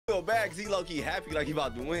so bad because he low-key happy like he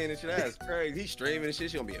about to win and shit. That's crazy. He's streaming and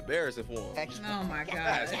shit. She gonna be embarrassing for him. Oh my god.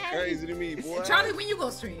 That's crazy to me, boy. Charlie, when you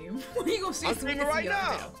gonna stream? When you gonna stream? I'm streaming right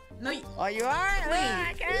now. No, you. Oh, you are?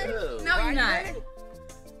 Wait. Yeah. No, you're not.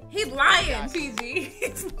 He's lying, PG.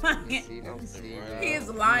 He's lying. He is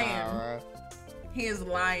lying. He is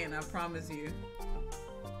lying. I promise you.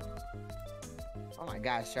 Oh my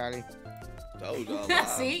gosh, Charlie. Told y'all.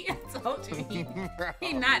 See, I told you.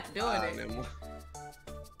 He not doing it.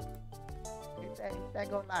 Hit that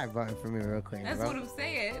go live button for me real quick, That's bro. what I'm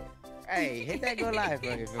saying. Hey, hit that go live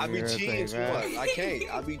button for me I be real cheating quick, too bro. much. I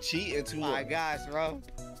can't. I be cheating too Oh my much. gosh, bro.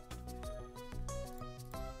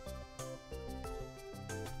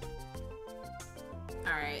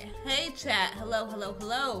 Alright. Hey chat. Hello, hello,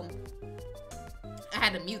 hello. I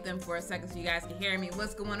had to mute them for a second so you guys can hear me.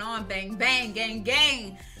 What's going on? Bang, bang, gang,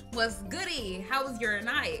 gang. What's goody? How was your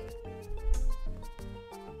night?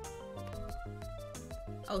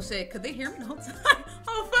 Oh shit, could they hear me the whole time?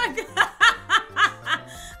 Oh my god.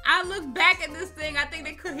 I look back at this thing. I think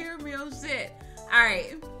they could hear me. Oh shit.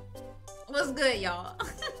 Alright. What's good, y'all?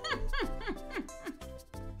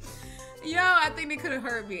 Yo, I think they could have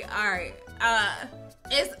heard me. Alright.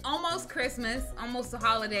 It's almost Christmas, almost the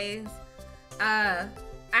holidays. I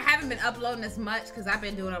haven't been uploading as much because I've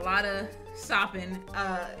been doing a lot of shopping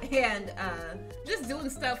and just doing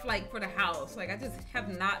stuff like for the house. Like I just have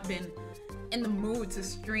not been in the mood to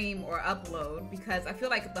stream or upload because I feel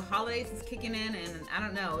like the holidays is kicking in and I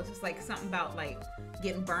don't know. It's just like something about like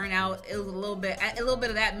getting burnt out. It was a little bit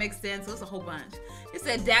of that mixed in, so it's a whole bunch. It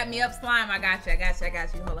said, "Dap me up, slime." I got you.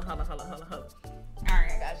 Hold on. All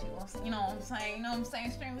right, I got you. You know what I'm saying? You know what I'm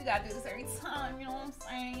saying? Stream, we gotta do this every time. You know what I'm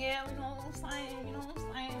saying? Yeah, we know what I'm saying. You know what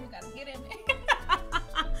I'm saying? We gotta get in there.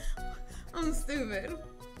 I'm stupid.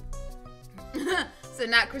 So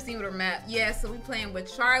not Christine with her map. Yeah, so we playing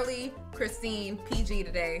with Charlie, Christine, PG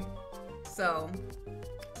today. So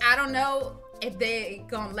I don't know if they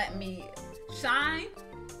gonna let me shine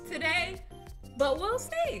today, but we'll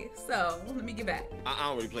see. So let me get back. I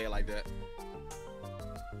don't really play it like that.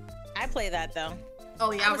 I play that though.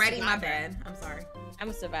 Oh, y'all ready? My bad. I'm sorry. I'm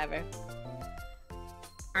a survivor.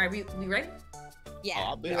 All right, we ready?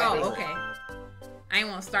 Yeah. Oh, okay. I ain't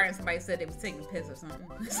want to start and somebody said they was taking a piss or something.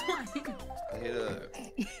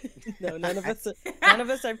 No, none of us are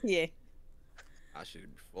PA. I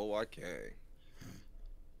should before I came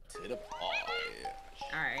to the party.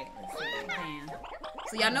 All right, let's see. Damn.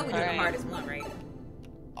 So y'all know we did the hardest one, right?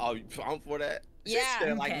 Oh, I'm for that.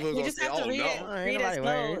 Yeah. Like okay. You just have to read it. Read it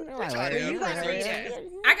slow. You guys read it.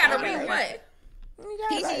 I gotta read what?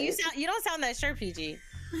 PG, you don't sound that sure, PG.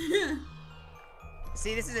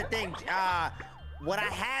 See, this is the thing. I've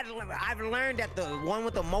learned that the one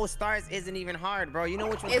with the most stars isn't even hard, bro. You know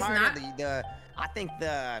which one's harder? I think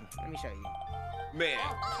let me show you. Man,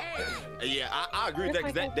 yeah, I agree with that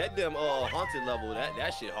because that damn haunted level,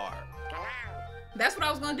 that shit hard. That's what I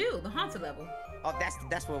was gonna do, the haunted level. Oh,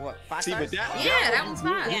 that's what 5 See, stars? but that one's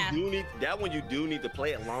fine. Yeah. That one you do need to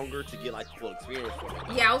play it longer to get like the full experience from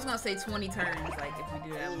it. Yeah, I was gonna say 20 turns, like if we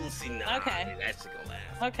do that one. See, nah, okay. That shit gonna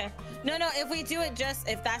last. Okay. No, if we do it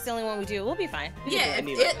if that's the only one we do, we'll be fine. Yeah, it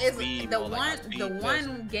is the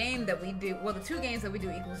one game that we do. Well, the 2 games that we do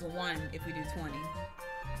equals 1 if we do 20.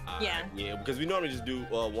 Yeah, because we normally just do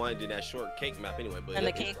one, then that short cake map anyway. But and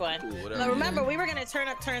the cake one. Cool, but remember, we were gonna turn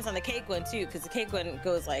up turns on the cake one too, because the cake one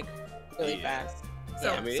goes like really fast.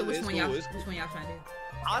 So, yeah, I mean, so which one y'all trying to do?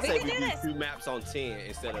 I'll say we do 2 maps on 10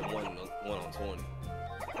 instead of one on 20.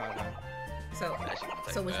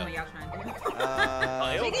 So which one y'all trying to do?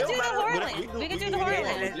 We can do the horror land. We can do the horror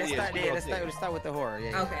land. Let's start with the horror.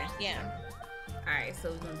 Yeah. Okay. Yeah. All right,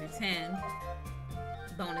 so we're gonna do 10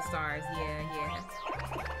 bonus stars. Yeah.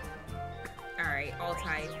 All right, all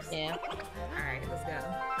types. Yeah. All right, let's go.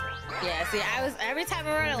 Yeah. See, every time I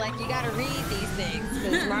run it, like you gotta read these things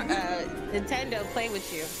because Nintendo play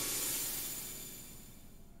with you.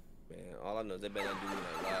 Man, all I know is they better not do me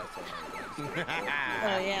like last time.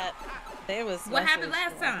 Oh yeah. What happened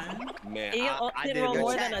last time? Man, I did roll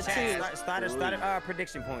more than a 2. Started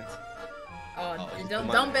prediction points. Oh,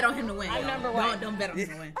 don't bet on him to win. I'm number 1. Don't bet on him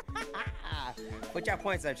to win. Put your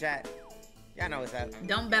points up, chat. Y'all know what's up.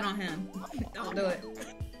 Don't bet on him. Don't do it.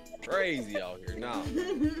 Crazy out here now.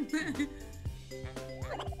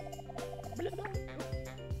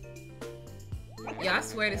 Yeah, I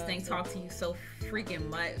swear this thing talks to you so freaking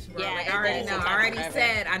much, bro. Yeah, like, I already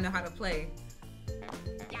said I know how to play.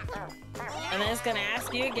 And then it's gonna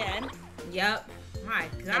ask you again. Yep. My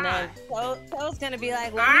God. And then Toad's gonna be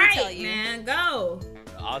like, all let me tell you. Man, go.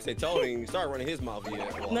 I'll say Tony started running his mouth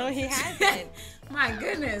yet. Well, No, he hasn't. My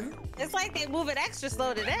goodness. It's like they move it extra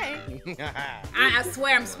slow today. I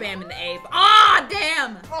swear I'm spamming the A. Oh,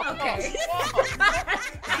 damn. Okay.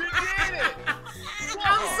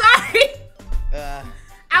 I'm sorry.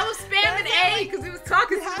 I was spamming A because he was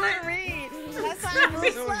talking You so have much. to read. That's why you move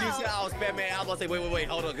as soon as you slow. said I was Batman, I was about to say, wait,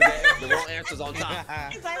 hold on, because the wrong answer's on top.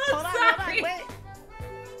 He's like, I'm hold on, sorry. wait.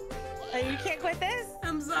 You can't quit this?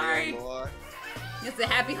 I'm sorry. Lord. It's a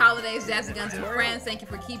happy holidays, JazzyGuns and friends. Thank you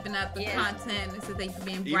for keeping up the content. It's a thank you for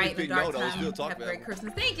being Even bright if in the you dark know those, time. we'll talk Have a about great it.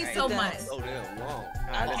 Christmas. Thank you Hey, so it much. does. Oh, damn, long.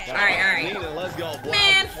 Okay. All right. Nina, let's go, boy.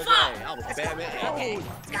 Man, fuck. I was Batman. Okay.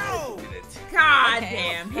 Go! God Okay.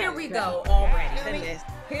 damn. Here we go already. Goodness.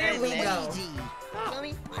 Here we go.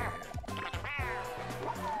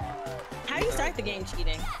 How do you start the game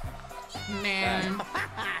cheating? Man,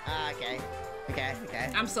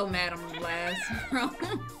 Okay. I'm so mad I'm last, bro.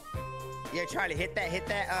 Yeah, Charlie, hit that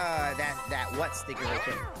that what sticker right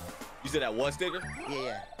there. You said that what sticker?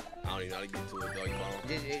 Yeah. I don't even know how to get to it, doggy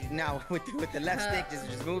bone. No, with the left stick,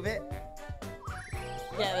 just move it.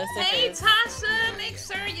 Yeah, that's Hey it. Tasha, make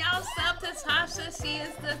sure y'all sub to Tasha. She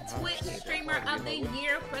is the Twitch streamer of the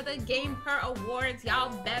year for the Game Her Awards.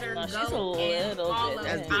 Y'all better No, she's a go and little follow bit-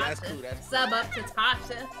 That's Tasha. good, that's cool, that's cool. Sub up to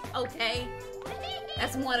Tasha, okay?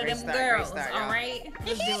 That's one of Great them start, great girls, start, all y'all. right?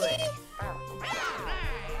 Let's do it.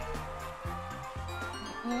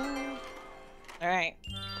 All right.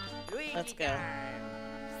 Let's go.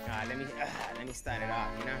 Let me start it off.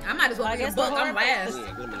 You know. I might as well I read a guess book. the I'm last.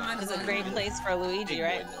 Yeah, good enough. Might as It's a well. great place for Luigi,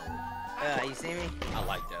 right? You see me? I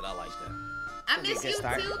like that. I It'll be a miss good you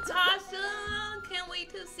start. too, Tasha. Can't wait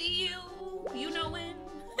to see you. You know when.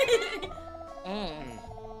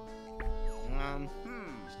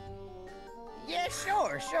 Yeah,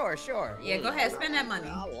 sure. Yeah, go ahead. Spend that money.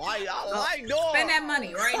 I like doing. Spend that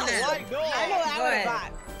money right I now. like doing. I know what Go I would ahead.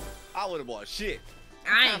 have I would have bought shit.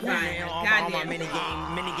 I ain't buying it. All my Goddamn.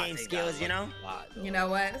 mini game skills, you know. You know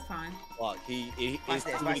what? It's fine. Fuck, Watch it's this,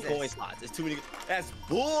 too watch many this. coin slots. It's too many. That's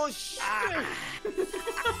bullshit.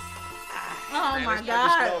 Oh Man, my let's start this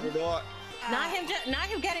God. over, dog. Not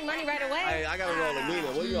him getting money right away. Hey, I gotta roll a Nina.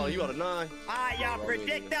 What you on? You on a 9? All right, y'all,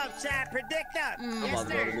 predict up, chat. Predict up. I'm Yes,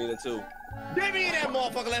 about to roll a sir. Nina too. Get me in that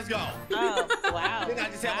motherfucker. Let's go. Oh, wow. Then I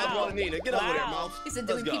just have my brother Nina. Get over there, mouse. He said,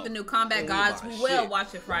 do we Let's keep go. the new combat Yeah, gods? we We buy will shit.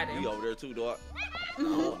 watch it Friday. You over there too, dog.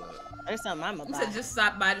 There's something I'm He about. said, just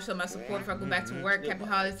stop by to show my support before I go back to work. Happy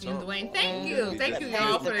holidays to you, Dwayne. Thank you. Thank you,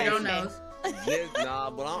 y'all, for the donos. Yeah, nah,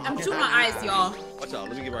 but I'm chewing my eyes, y'all. Watch out.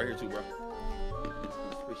 Let me get right here too, bro.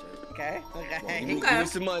 Appreciate it. Okay. Come on, Okay. give me Okay.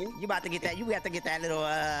 some money. You about to get that? You got to get that little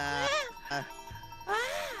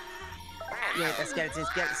Yeah, that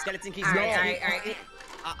skeleton keeps All going. right.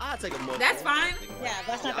 I'll take a mushroom. That's fine. Yeah,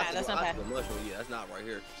 that's not bad. That's not bad. A mushroom. Yeah, that's not right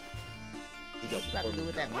here. What you about to do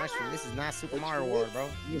with that mushroom? This is not Super Mario World, bro.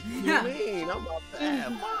 What you mean? I'm about to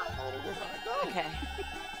have fun. Okay.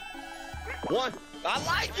 One. I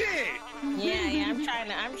like it. Yeah. I'm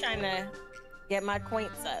trying to get my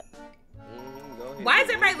points up. Go ahead. Why is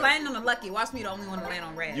everybody landing on the lucky? Watch me the only one to land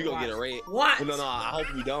on red. You gonna get a red? Watch. Well, no, I hope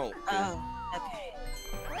you don't. Oh, okay.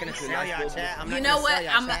 I'm gonna sell y'all, chat. I'm You not know gonna what? sell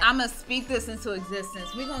y'all, chat. I'm gonna speak this into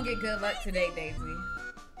existence. We're gonna get good luck today, Daisy.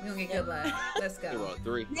 We're gonna get good luck. Let's You're go. on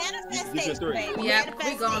 3. Manifestation, Get your 3. baby. Yep,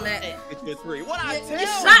 we gonna let Manifestation. Get your 3. What I You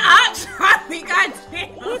tell shut up, Charlie.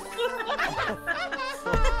 Goddamn.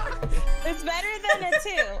 It's better than a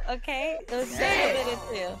 2, okay? It was better than a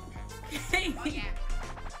 2.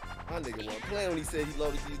 My nigga wasn't playing when he said he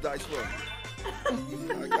loaded these dice for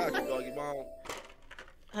me. I got you, doggy bone.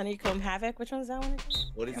 Honeycomb Havoc. Which one's that one?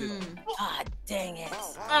 What is it? God dang it.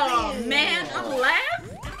 Oh man, I'm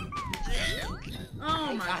laughing.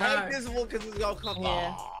 Oh my I god. hate this one because it's gonna come.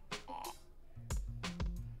 Yeah.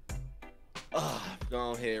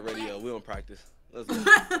 Go ahead, radio. We don't practice. Let's go.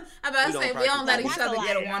 I'm about to We say don't we don't let practice. each other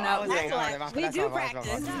get a one up. That's why we do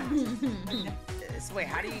practice. Wait,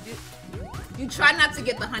 how do you do? You try not to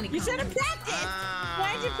get the honeycomb. You should have practiced.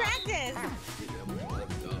 Why'd you practice?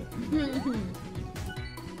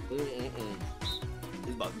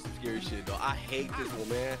 It's about to be some scary shit, though. I hate this one,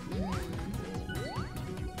 man.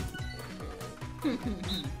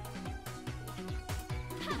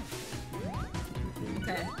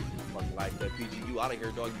 Okay. Fucking like that PGU out of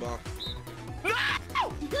here, doggy bomb.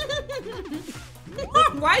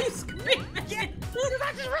 Why are you screaming? Because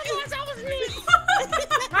I just realized I was me.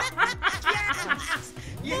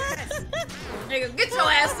 Yes. Nigga, get your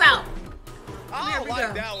ass out. I don't we like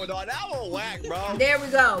go. that one, dog. That one whack, bro. There we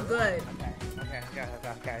go. Good.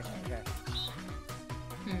 Okay.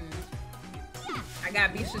 I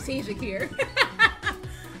gotta be strategic here.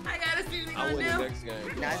 I gotta see you I gonna win do? the next game.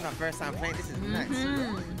 Nah, this is my first time playing. This is nuts.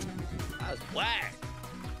 That's whack.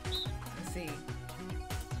 Let's see.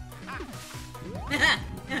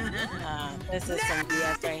 This is some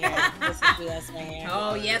BS right here. This is BS right here.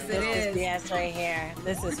 Oh yes, it This is. is BS right here.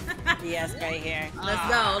 This is BS right here. Let's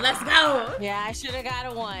go. Let's go. Yeah, I should have got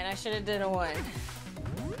a 1. I should have did a 1.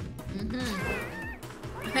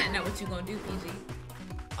 Now what you gonna do, PG?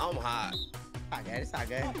 I'm hot. All good. It's all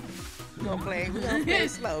good. We gonna play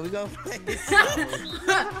slow. We gonna play slow.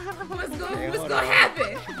 What's gonna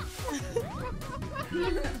happen?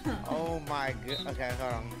 Oh my god. Okay,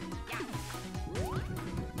 hold on.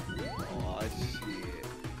 Oh shit.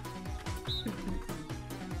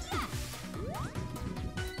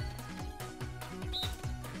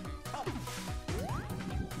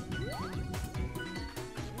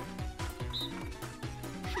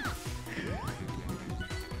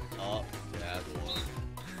 Oh, that's one.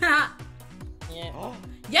 Yeah. Oh.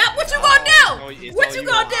 Yep. What you gonna do? It's What on you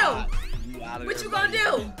gonna do? outta What there, you gonna buddy.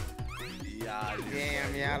 do? You outta there.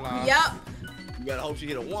 Damn, yeah, I lost. Yep. You better hope she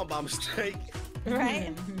hit a 1 by mistake.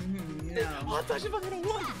 Right? No. Oh, I thought she fucking hit a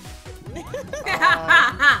 1.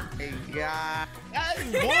 Hey, God. That's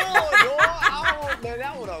bull, dog. Man,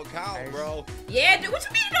 that one don't count, bro. Yeah, dude, what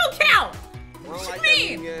you mean it don't count? I What don't you like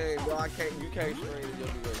mean? that game, bro. You can't stream it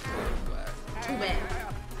just because Too bad.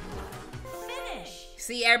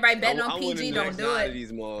 See, everybody betting on I win PG, the don't next do 9 of it.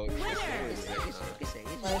 these mugs. Let's see.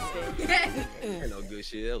 Ain't no good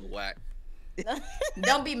shit. That was whack.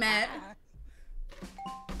 Don't be mad.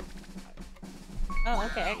 Oh,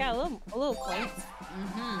 okay. I got a little points.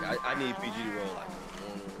 I need PG to roll like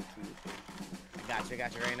 1 or 2.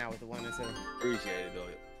 Got you right now with the 1 and 2. Appreciate it, though.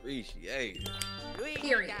 Appreciate it.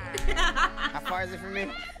 Period. How far is it from me?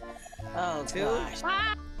 Oh, 2?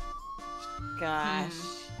 Gosh.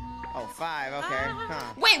 Oh, 5. Okay.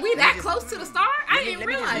 Huh. Wait, we that close to the star? I didn't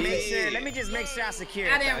realize it. Let me just make sure I secure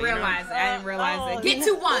it. I didn't realize it. I didn't realize it. Get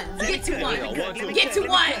 2 1s. Get 2 1s. Yeah, 1, 2. Get 2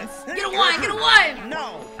 1s. Get a 1. Get a 1.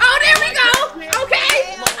 No. Oh, there we go.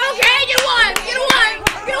 Okay. Okay. Get a 1. Get a 1.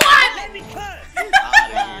 Get a 1.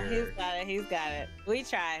 He's got it. He's got it. We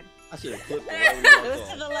tried. I should have flipped It was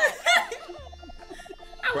to it. the left.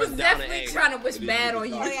 I was Press down definitely and A. trying to wish bad on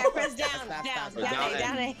you. Oh yeah, press down, down,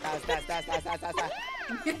 down, A. Stop.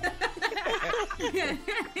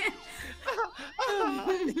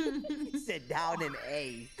 He said down in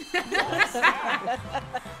A. I'm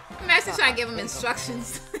actually trying to give him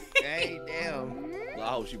instructions. Hey, damn. I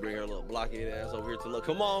hope she bring her little blockhead ass over here to look.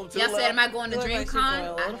 Come on, to Y'all the said, left. am I going to Look like she's DreamCon? going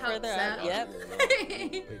a I little hope further up. so. Yep. Wait,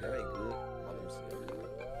 that ain't good. Oh, let me see.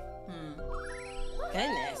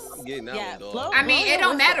 Goodness. I'm getting that Yeah, one, dog. blow- I mean, it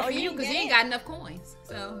don't matter Oh, for you you because you get ain't it. got enough coins.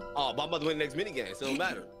 So. Oh, but I'm about to win the next mini game, so it don't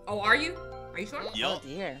matter. Oh, are you? Are you sure? Oh Yup.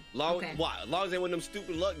 dear. Long, Okay. why? As long as they win them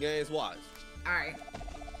stupid luck games, watch. All right.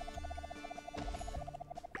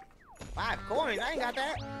 5 coins. I ain't got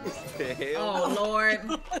that. The hell? Oh Lord.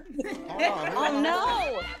 Hold on. Oh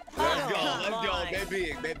no. Let's go. come Let's go. on. Bet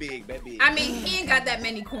big. Bet big. Bet big. I mean, he ain't got that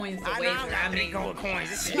many coins to I wager. know. I mean, gold coins.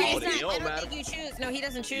 This is Oh, It's it not, don't I don't matter. think you choose. No, he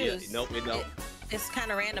doesn't Yeah, choose. nope, it don't. It's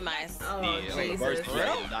kind of randomized. oh Yeah, on the first Jesus. three, you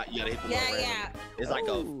gotta hit the Yeah, one yeah. It's like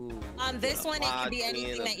a. On this one, it can be 5, 10,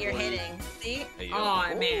 anything that you're 20. hitting. See? Hey, yo. Oh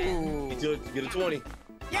man. Get a 20.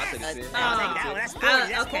 Yes. I'll take a 10. I'll take that one. That's 40.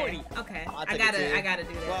 That's okay. 40. Okay. I'll I take a gotta 10.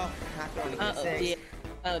 do that. Well, not throwing a Uh oh, 6. dear.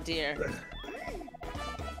 Oh dear.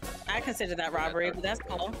 I consider that robbery, but that's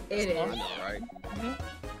cool. It I is. know, right?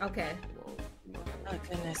 Okay. Come on. Oh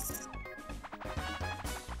goodness.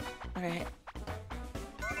 All right.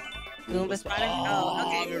 Goomba spider. Oh, I'll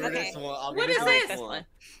okay. give her Okay. this one. I'll What give is her this? This one.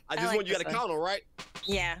 I I just like want you this got to one. count them, right?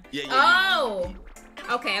 Yeah. Yeah. Oh.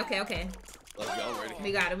 Okay. Okay. Let's go. Ready?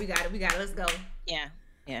 We got it. Let's go. Yeah.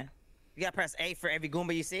 Yeah. You gotta press A for every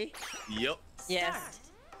Goomba you see. Yep. Yes.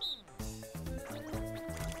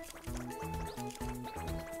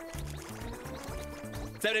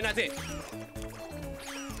 Seven, 8, 9, 10.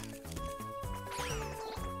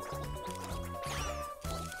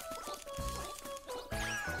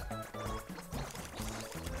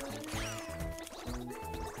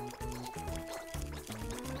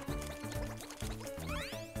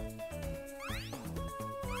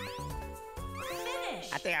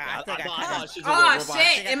 I think I I got shit was Oh over by-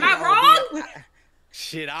 shit. Am I wrong?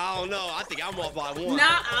 Shit, I don't know. I think I'm off by 1. Nah.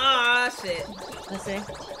 Oh shit. Let's see.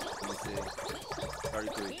 Let me see.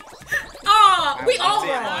 33. Oh, we all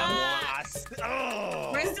That's it. wrong.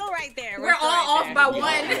 Oh. We're still right there. We're still all right off there. by We all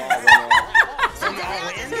one. went So did we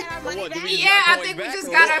all get our money What, did back? we- Yeah, I Going think we back just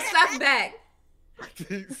or got what? our stuff back. I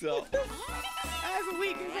think so. That's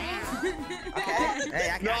weak as hell. Okay.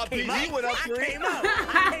 Hey, No, I came PG up. went up I 3. came up. I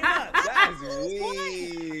came up. That's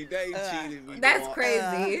weak. game cheated me. That's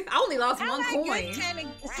crazy. I only lost one coin.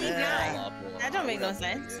 That don't make no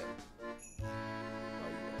sense.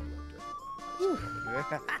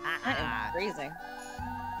 I am freezing.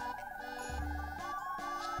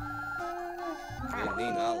 Yeah,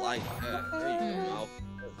 Nina, I like that. There you go.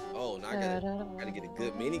 Oh, now I gotta get a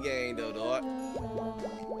good mini game though, dog.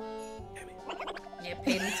 Yeah,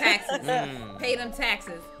 pay them taxes. Pay them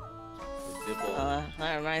taxes.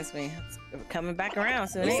 That reminds me. It's coming back around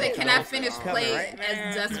soon. You said, can I finish play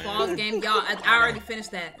as Dust Falls game? Y'all, I already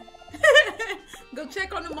finished that. Go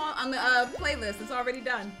check on the playlist. It's already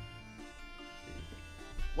done.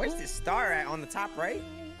 Where's the star at? On the top right?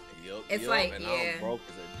 It's like, and yeah. I'm broke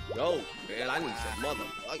as a dope, man. I need some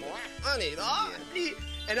motherfucking money, dog.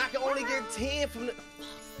 And I can only get 10 from the.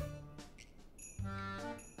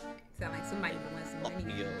 Sound like somebody wants some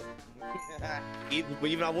money. But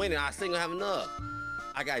even if I win it, I still gonna have enough.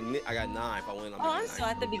 I got 9 if I win. I'm still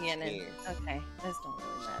at the beginning. Okay, this don't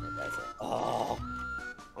really matter, does it? Oh,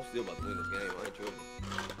 I'm still about to win this game. I ain't tripping.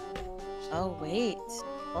 Oh wait,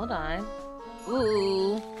 hold on.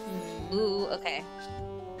 Ooh, okay.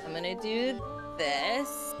 I'm gonna do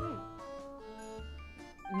this.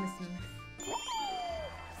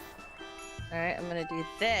 All right, I'm gonna do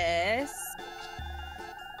this.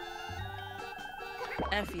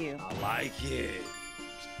 F you. I like it.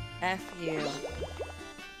 F you.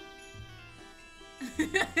 You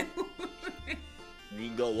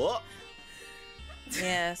can go up.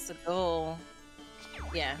 Yeah, it's a goal.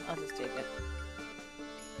 Yeah, I'll just take it.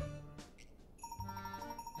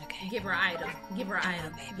 Okay. Give her item. Give her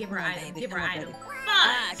item. Give her item. Give her item.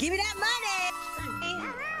 Give me that money!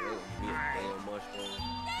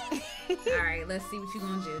 Alright, let's see what you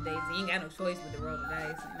gonna do, Daisy. You ain't got no choice but to roll the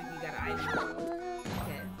dice. Like you got an item.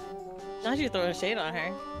 Okay. Don't you throw a shade on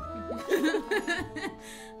her.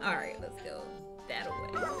 Alright, let's go that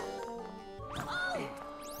away.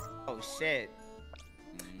 Oh shit.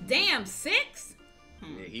 Damn, 6?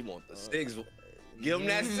 Yeah, he want the 6. Give him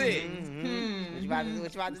that 6. What you about to do?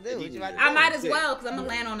 What you about to do? I might as well, because I'm gonna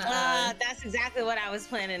land on the that's exactly what I was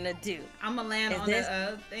planning to do. I'm gonna land on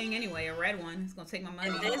the thing anyway, a red one. It's gonna take my money.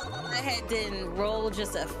 If this head didn't roll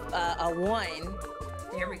just a 1.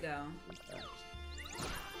 There we go.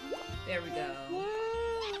 There we go.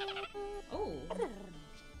 Oh.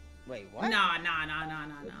 Wait, what? Nah.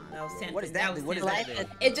 That was 10. What is that? What is that?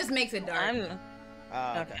 It just makes it dark.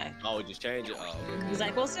 Okay. Oh, just change it. Oh, okay. He's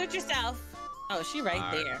like, well, suit yourself. Oh, she right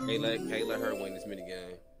there. Can't let her win this mini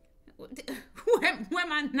game. Where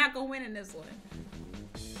am I not gonna win in this one?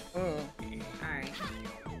 Alright.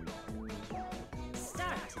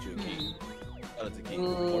 Start.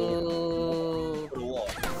 Ooh.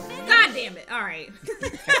 God damn it. Alright.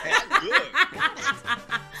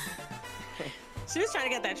 She was trying to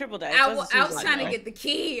get that triple dice. I was trying to get the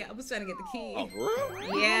key. Oh, for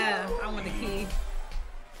real? Yeah, I want the key.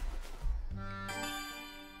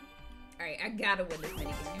 Alright, I gotta win this mini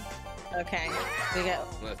game. Okay, we go.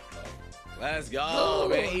 Let's go,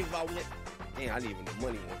 man. Even if I win. Dang, I need even the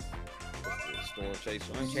money one. Storm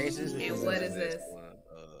Chasers. And what is this?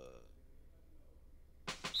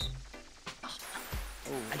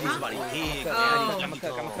 I need somebody big. I'm a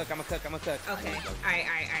cook. Okay,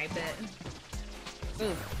 alright, bet.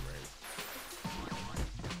 Ooh.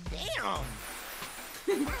 Damn.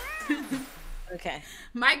 Okay.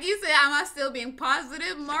 Mikey said, am I still being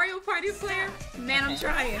positive Mario Party player? Man, I'm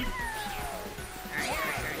trying. Alright.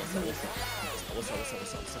 What's up?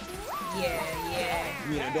 Yeah.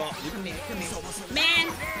 Come here. Man!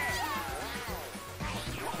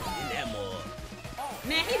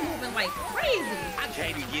 Man, he moving like crazy. I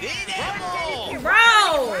can't even get in that mall.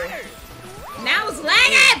 Bro! Now it's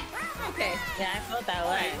lagging! Okay. Yeah, I felt that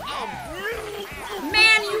lag.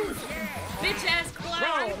 Man, you bitch ass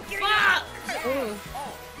clown. Fuck! Ooh.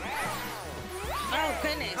 Oh,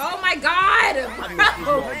 goodness. Oh my god!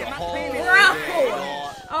 Bro!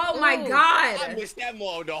 Oh my god! I missed that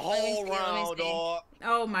mall the whole round, dog.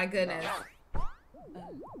 Oh my goodness.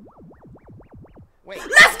 Wait.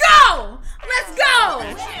 Let's go!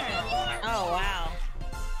 Oh, wow.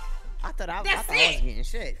 I thought I was it. getting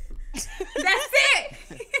shit. That's it!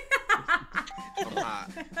 I'm hot.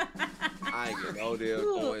 I ain't getting no deal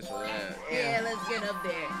coins for that. Yeah, let's get up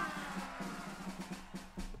there.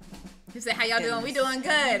 He said, how y'all doing? We doing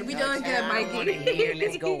good. We doing good, Mikey. I don't want to hear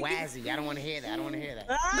let's go Wazzy. I don't want to hear that.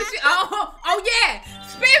 Oh yeah!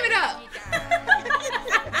 Spam it up!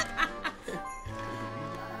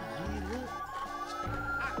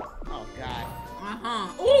 Oh, God.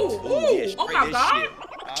 Ooh! Yeah, Oh, my God!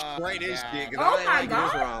 Spray this shit, Oh, my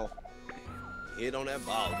God. This round. Hit on that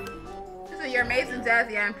ball. So you're amazing,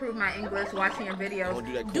 Jazzy. I improved my English watching your videos.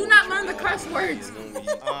 Don't Do not learn the curse words.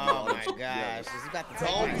 Oh my gosh. You got the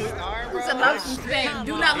star, bro. It's a motion spam.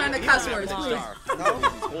 Do not learn the cuss words, please.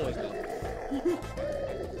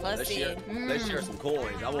 Let's share some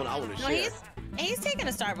coins. I want to share. He's taken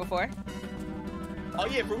a star before. Oh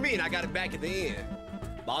yeah, for me, and I got it back at the end.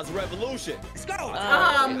 Bowser Revolution. Let's go.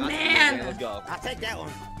 Oh man. Let's go. I'll take that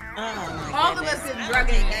one. Oh, all of us is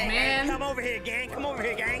drugging it, man. Come over here, gang. Come over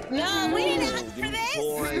here, gang. No, we didn't ask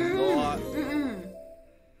for this.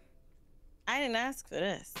 I didn't ask for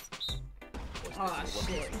this. Oh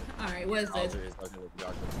shit. Alright, what is this?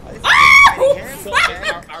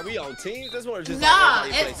 Are we on teams? This one or just Nah,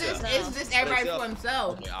 like it's just everybody for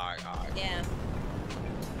himself. Okay, all right. Yeah.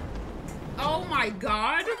 Oh my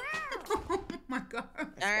god. Oh my god.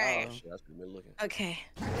 Alright. Oh, shit, that's good looking. Okay.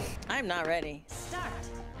 I'm not ready. Start.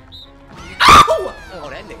 Oh! Oh,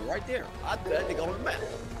 that nigga right there. I threw that nigga on the map.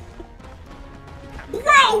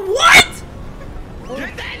 Bro, what?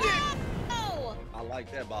 Get that nigga! Oh! I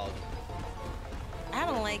like that, Bowser. I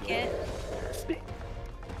don't like it. He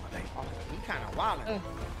kind of wildin'.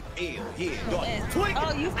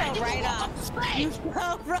 Oh, you fell right off. You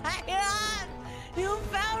fell right off. You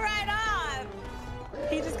fell right off.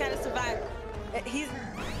 He just gotta survive. He's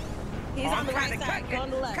on the right side. Go on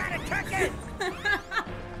the left.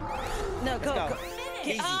 No, go.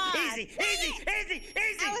 Easy. I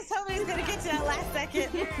was hoping he was gonna get to that last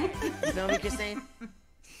second. You know what you're saying?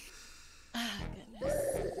 Oh, goodness.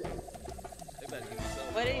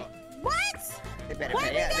 What? They better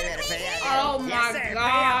pay up. They better pay up. Oh my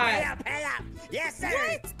god. Pay up. Yes, sir.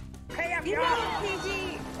 What? Pay up, You y'all. know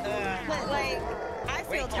PG. But like, I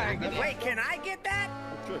feel targeted. Wait, can I get that?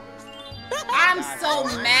 I'm so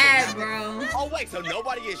mad, bro. Oh wait, so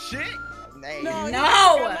nobody gets shit? Hey, No.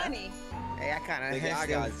 Hey, I kind of. Nigga, I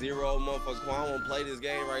got zero motherfuckers. I don't want to play this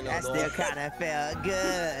game right now. That still kind of felt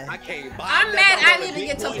good. I can't buy. I'm mad I didn't even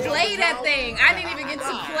get to play that thing. I didn't even get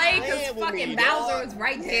to play because fucking Bowser was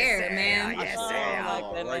right there, man. Yes, Oh,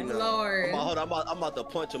 sir. my goodness. Lord. Hold on, I'm about to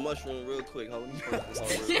punch a mushroom real quick. Hold on.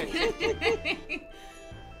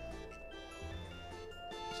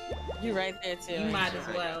 You right there too. You might as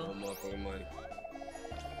well.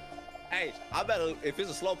 Hey, I better, if it's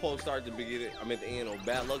a slow poke start at the beginning, I'm at the end on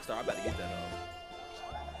bad luck start, I better get that on.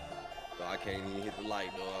 So I can't even hit the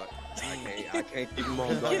light, dog. I can't keep him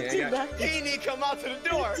on, dog. He didn't even come out to the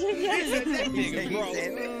door. He said that nigga, bro.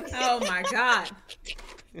 Oh my god.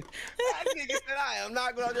 That nigga said, I am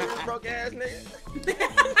not going to do this broke ass nigga.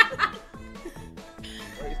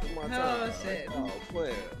 Wasting my time. Oh shit. Oh,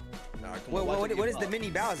 player. Nah, come on, What is the mini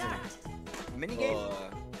Bowser? Mini game?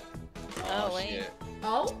 Oh, wait. Shit.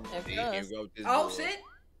 Oh? Here goes this Oh boy. shit.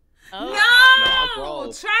 Oh.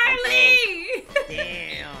 No! Charlie!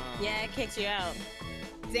 Damn. Yeah, it kicks you out.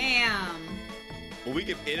 Damn. Well, we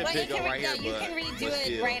can But pick up right here, you can redo it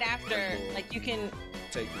still, right after. Like you can.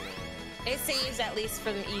 Take it. It saves at least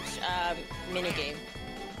from each mini game.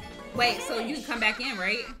 Wait, so you can come back in,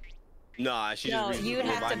 right? Nah, she No, just you would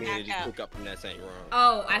have to me back and just out. pick up from that same round.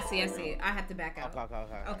 Oh, I see. I have to back out.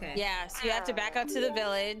 Okay. Yeah, so you have to back out to the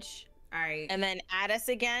village. All right. And then add us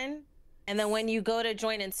again. And then when you go to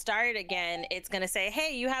join and start again, it's gonna say,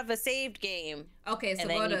 "Hey, you have a saved game." Okay, so And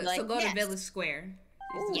go then to you'd be like, to Village Square.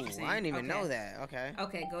 Ooh, I didn't even know that. Okay.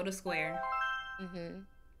 Okay, go to Square.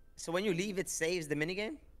 So when you leave, it saves the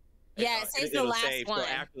minigame? Yeah, it saves the It'll last save. one. So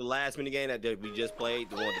after the last minigame that we just played,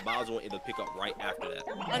 the Bowser one, it'll pick up right after that.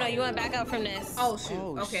 Oh no, you went back out from this. Oh shoot.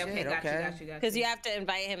 Oh, okay, shit, okay, got you. Because you have to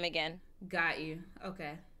invite him again. Got you.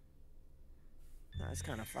 Okay. That's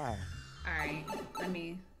kind of fire. All right. Let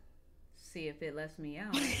me see if it lets me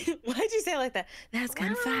out. Why'd you say it like that? That's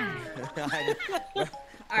kind of fun. All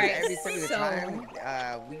right. Every single time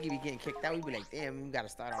we be getting kicked out, we be like, damn, we gotta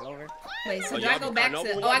start all over. Wait, so do I go back to?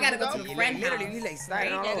 Oh, I gotta go to the friend house. Literally, like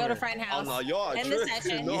starting all Yeah, over. go to friend house. Oh no, y'all End the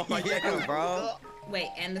session. No, Yeah, bro. Wait,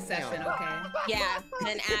 end the session. Okay. Yeah,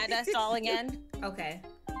 then add us all again. Okay.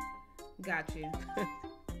 Got you.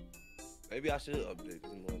 Maybe I should update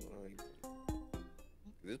this one.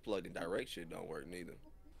 This plugged in direct shit don't work neither.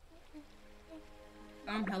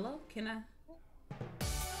 Hello? Can I?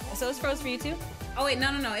 So it's froze for you too? Oh wait, no.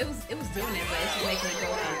 It was doing it, but it's just making it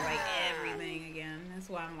go through like everything again. That's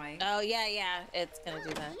why I'm like. Oh yeah, it's gonna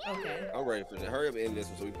do that. Okay. I'm ready for this. Hurry up and end this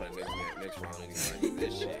one so we play next round anyway.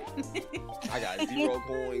 This shit. I got 0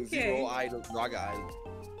 coins, 0 items. No, I got items.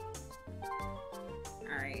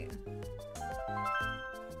 All right.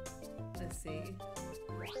 Let's see.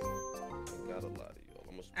 Got a lot of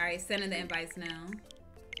y'all. All right, sending the invites now.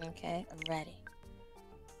 Okay, I'm ready.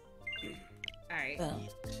 All right. Boom.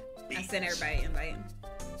 I sent everybody an invite.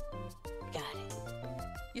 Got it.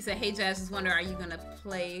 You said, hey, Jazz, just wonder, are you gonna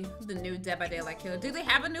play the new Dead by Daylight Killer? Do they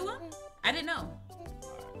have a new one? I didn't know.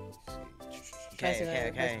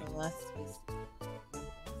 Okay.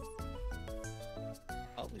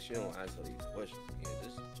 Hopefully she don't answer these questions again.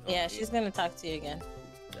 Yeah, she's gonna talk to you again.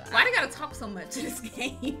 Why they gotta talk so much in this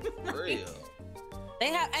game? For real. They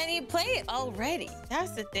have, and you play it already.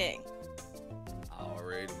 That's the thing.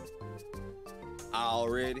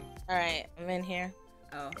 Already. All right, I'm in here.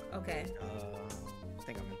 Oh, okay. I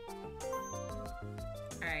think I'm in.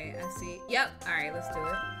 All right, I see. Yep. All right, let's do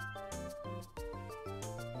it.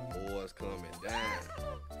 Boys coming down.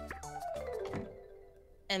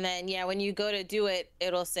 And then, yeah, when you go to do it,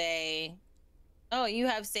 it'll say, oh, you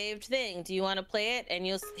have saved thing. Do you want to play it? And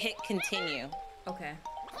you'll hit continue. Okay.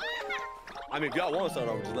 I mean, if y'all want to start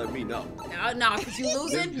over, just let me know. No, because you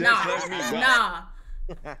losing? Just let me know.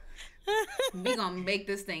 Nah. We gonna make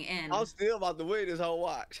this thing end. I'm still about to win this whole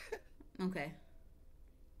watch. Okay.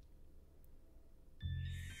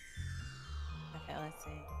 Okay, let's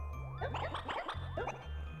see.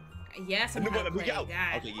 Yes, I'm gonna play, guys.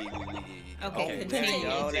 Okay, yeah. Okay, continue.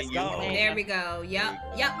 Let's go. There we go. Yep.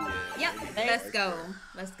 Let's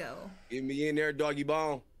go. Get me in there, doggy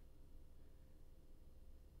bone.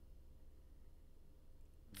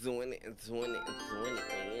 Doing it.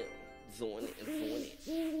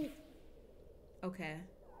 Okay.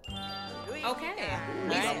 Right.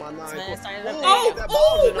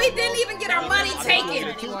 Oh, we didn't even get our money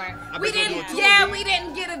taken. We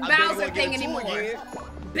didn't get a Bowser thing anymore.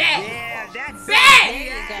 Bet. Yeah, that's Bet. it.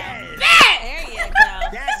 Yes. Bet. There you go.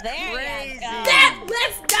 That's there crazy. you go.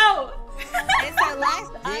 Let's go. It's the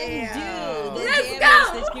last undo the Let's damage go.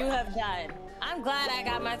 that you have done. I'm glad I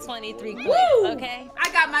got my 23 coins, Woo. okay? I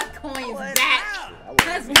got my coins back.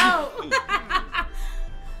 Let's go.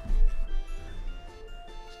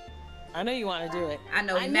 I know you want to do it. I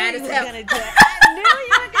know I knew mad you as were hell. gonna do it. I knew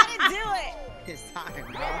you were gonna do it. It's time,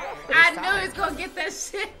 bro. I knew he was gonna get that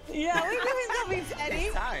shit. Yeah, we knew he was gonna be petty.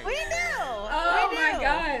 It's time. We knew. Oh we my knew.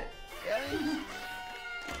 god.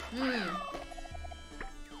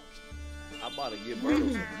 I'm about to get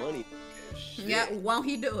Birdo some money. Shit. Yeah, won't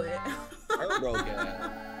he do it? Her broke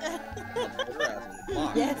ass.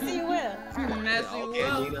 Yes, he will. Yes, he Okay,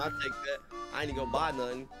 will. Gina, I'll take that. I ain't gonna buy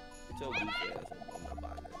nothing. It's your goofy ass. I'm not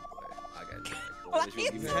buying nothing. I got that. What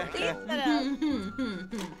is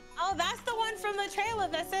Oh, that's the one from the trailer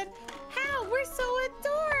that said, "How we're so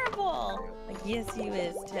adorable." Like, yes, you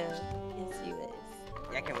is too. Yes, you is.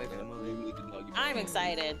 Yeah, I can't wait for the movie. I'm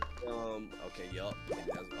excited. Okay, yup.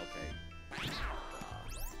 Okay.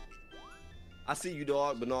 I see you,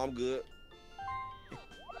 dog, but no, I'm good.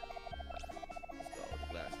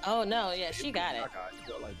 Let's go. Oh no, yeah, she got it.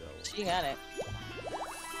 She got it.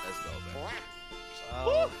 Let's go,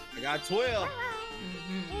 man. I got 12.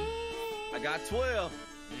 I got 12.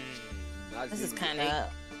 This is kind of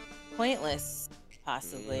pointless,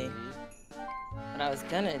 possibly. What I was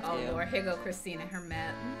gonna do. Oh Lord, here go Christine and her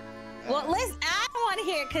map. Well, listen, I don't want to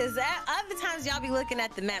hear because other times y'all be looking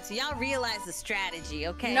at the map, so y'all realize the strategy,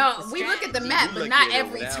 okay? No, we look at the map, but not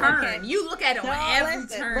every turn. Okay. You look at it on every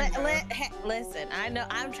turn. Listen, I know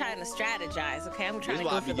I'm trying to strategize, okay? I'm trying to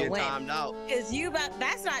go for the win. Because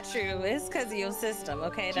that's not true. It's because of your system,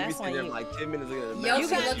 okay? That's why you. Like 10 minutes ago. You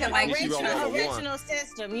got looking like original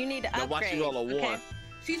system. You need to upgrade. Watch you roll a 1. Okay?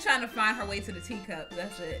 She's trying to find her way to the teacup.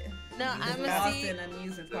 That's it. No, I'm gonna see. An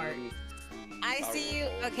amusing part. I see you.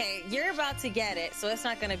 Okay, you're about to get it, so it's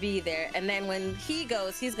not gonna be there. And then when he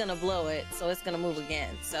goes, he's gonna blow it, so it's gonna move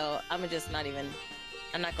again. So I'm just not even.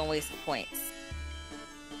 I'm not gonna waste the points.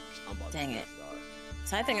 Dang it.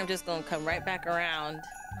 So I think I'm just gonna come right back around.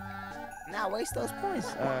 Now waste those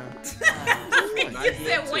points. You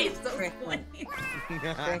said waste those points.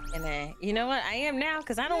 You know what? I am now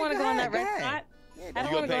because I don't want to go on that red spot. I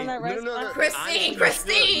don't want to go on that red spot. Christine,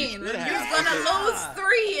 you're gonna lose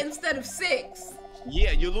 3 instead of 6.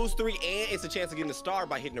 Yeah, you lose 3, and it's a chance of getting a star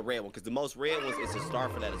by hitting the red one, because the most red ones, it's a star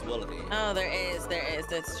for that as well. Oh, there is.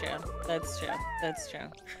 That's true. That's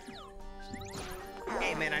true.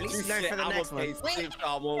 Hey man, at least you learned for the next one. Wait,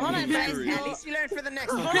 hold on, guys. At least you learned for the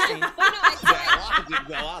next one. I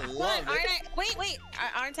love it. Wait.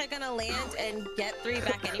 Aren't I gonna land and get 3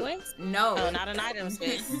 back anyways? No. Oh, not an item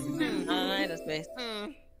space. Not an item space.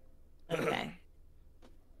 Okay.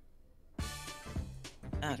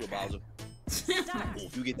 Okay. Bowser.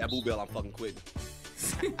 If you get that boo bell, I'm fucking quitting.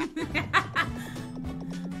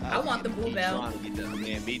 I want the boo bell.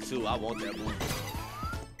 Man, me too. I want that boo bell.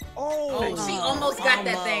 Oh, she almost got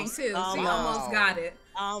that thing too. She almost got it.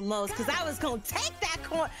 Almost, because I was gonna take that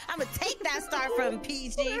coin. I'm gonna take that star from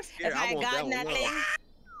PG if I had gotten that thing.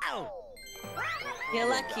 You're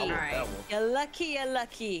lucky. Alright. You're lucky. You're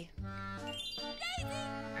lucky.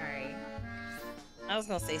 Alright. I was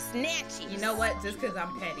gonna say snatchy. You know what? Just because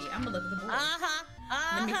I'm petty, I'm gonna look at the board.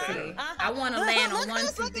 Let me see. Uh-huh. I want to land on 1, 2,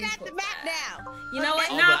 3, 4. Looking at the map now. You know what?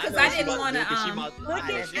 Oh, No, but because know I she didn't about want to to. do, 'cause she about to do what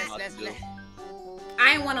she about to do.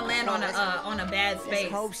 I didn't want to land on a bad Let's space.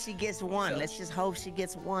 hope she gets one. Let's just hope she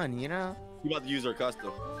gets one, you know? You about to use her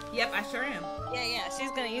custom. Yep, I sure am. Yeah, she's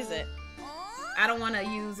gonna use it. I don't want to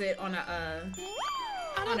use it on a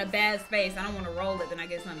bad space. I don't want to roll it, then I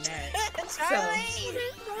get something bad. Charlie!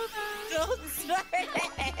 Don't start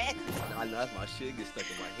it. I know that's my shit gets stuck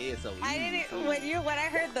in my head so I easy, didn't. When I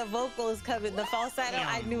heard the vocals coming, the falsetto,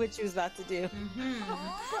 I knew what you was about to do.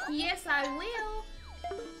 Yes, I will.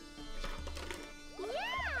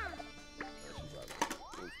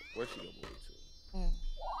 Where's she gonna move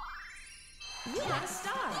to? You got a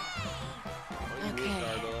star. Okay.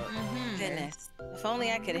 Goodness. If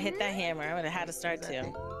only I could have hit that hammer, I would have had to start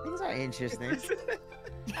too. Things are interesting.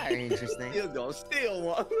 Are interesting. You're gonna steal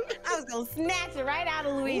one. I was gonna snatch it right out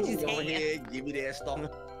of Luigi's Go hand. ahead, give me that star.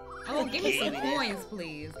 Oh, give me some coins,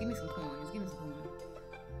 please. Give me some coins. Give me some coins.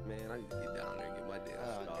 Man, I need to get down there and get my damn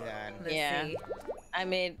star. God. Let's Yeah. see.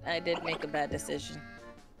 I did make a bad decision.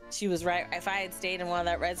 She was right. If I had stayed in one of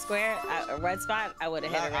that red square, a red spot, I would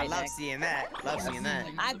have hit it I right love next. seeing that. Love seeing that.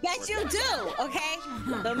 I bet you do, okay?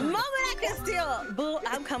 The moment I can steal, boo,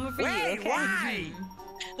 I'm coming for you, okay? Why?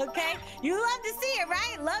 Okay? You love to see it,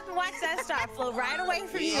 right? Love to watch that star flow right away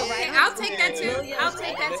from you, Okay, right? I'll take that too. I'll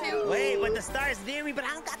take that too. Wait, but the star's near me, but I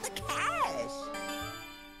don't got the cash.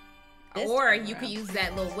 Or you could use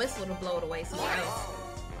that little whistle to blow it away somewhere else.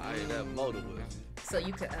 I ain't that motor with. So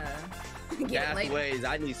you could get it later. Castaways,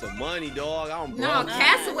 I need some money, dog. I'm No, broke.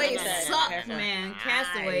 castaways no, no, suck, no. man.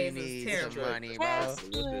 Castaways I is need terrible. some money, bro.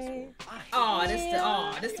 Oh,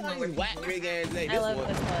 this the one where Whack big ass name. I This love one.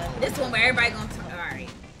 this one. this one where everybody gonna all right.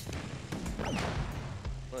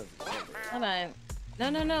 Hold on.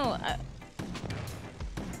 No.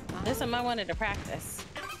 This one I wanted to practice.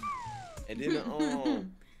 And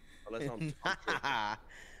then unless I'm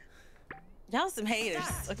Y'all some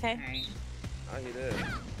haters, okay? All right. I hear that.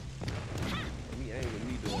 He ain't with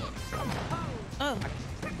me doing. Oh.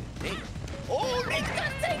 Oh, they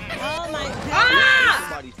got Oh my god. Ah!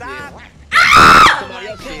 somebody said. Somebody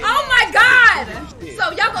else said. Oh my God! So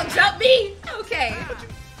y'all gonna jump me? Okay. I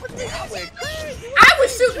went crazy. I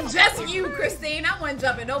was shooting just you, Christine. I wasn't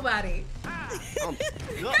jumping nobody.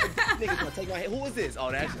 Niggas gonna take my head. Who is this?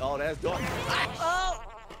 Oh, that's dog. Oh.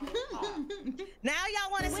 Now y'all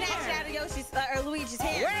want to snatch it out of Yoshi's or Luigi's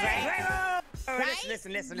hands, right? Right?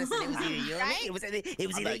 Listen. It was either you or me. It was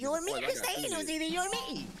either you or me, Christine. It was either you or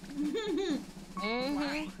me.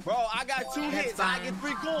 Bro, I got 2 hits. I get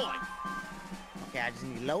 3 coins. Okay, I just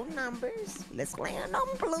need low numbers. Let's land on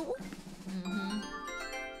blue.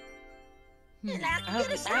 And I I hope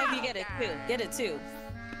you get it too. Get it too.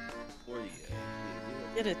 Where he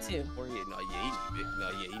at? Get it too. Where he at? No, yeah, he need big. No,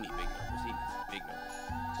 yeah, he need big numbers. He needs big numbers.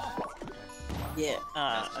 Yeah.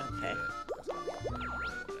 Okay.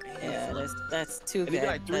 Yeah, that's too And he good.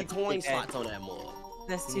 got like 3 That's coin too slots on that mug.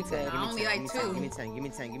 That's too good. I only like 2. Give me 10. Give me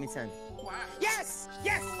 10. Give me 10. Yes!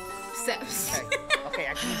 Yes! Steps. Okay,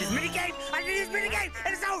 I need this mini game. I need this mini game,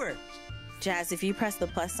 and it's over. Jazz, if you press the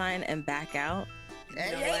plus sign and back out.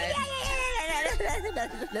 Yeah.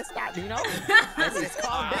 Let's stop. You know. Let's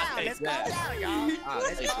calm down. Let's calm down, y'all.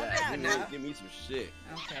 Let's calm down now. Give me some shit.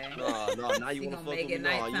 Okay. No, now you wanna gonna fuck make with me? it No,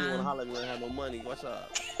 you nighttime. wanna holler at me when I have no money? What's up?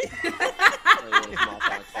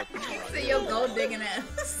 See your gold digging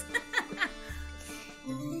ass.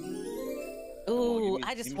 Ooh,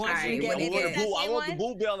 I just want you to get it. I want the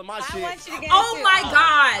boo bell in my I shit. want you to get it. Oh too. my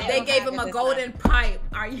God! They don't gave have him it a this golden pipe.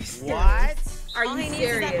 Are you serious? What? Are All you he needs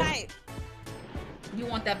is that serious? pipe. You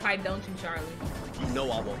want that pipe, don't you, Charlie? You know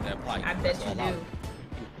I want that pipe. I bet you do.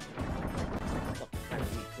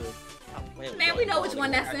 Man, we know which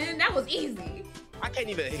one that's in. That was easy. I can't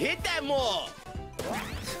even hit that mall. I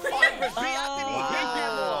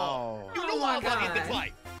You know why I'm gonna hit the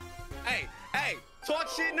pipe. Hey, talk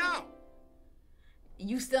shit now.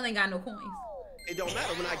 You still ain't got no coins. It don't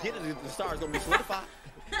matter when I get it. The star's gonna be solidified.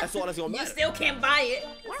 That's all that's gonna You matter. still can't buy it.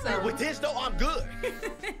 So. With this though, I'm good.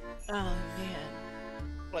 Oh man.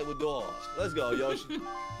 Play with dogs. Let's go, Yoshi. Ooh,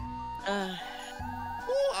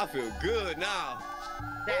 I feel good now.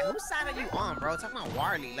 Dad, whose side are you on, bro? Talking about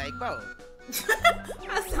Warley, like, bro.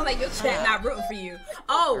 I sound like your chat not rooting for you.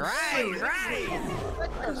 Oh, Right.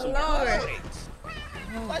 Lord.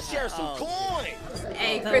 Let's share some coins.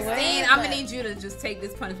 Hey, The Christine, way I'm gonna that- need you to just take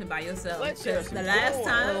this punishment by yourself. Let's share Because some the last coins.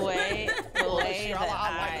 time. The way I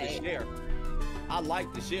like that to share. I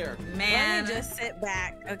like to share. Man, let me just sit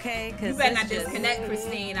back, okay? You better not disconnect,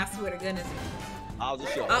 Christine. I swear to goodness. I was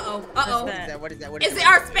just showing. Uh-oh. What is that? Is it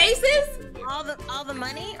our spaces? All the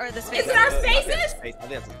money or the spaces? Is it our spaces? I think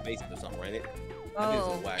that's some spaces or something, right?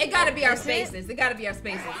 Oh. It gotta be our spaces. It gotta be our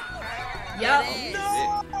spaces. Yup.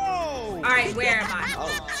 No! All right, where am I?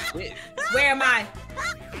 Oh, shit. Where am I?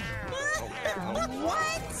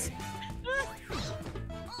 What?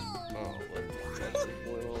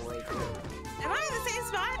 Am I in the same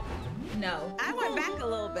spot? No. I went back a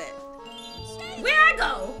little bit. Where I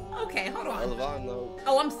go? Okay, hold on. No.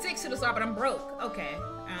 Oh, I'm 6 to the start, but I'm broke. Okay.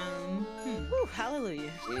 Ooh,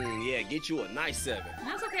 hallelujah. Yeah, get you a nice 7.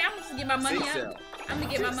 That's okay. I'm gonna get my money up. I'm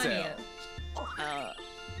gonna get my money up.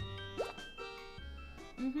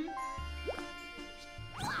 You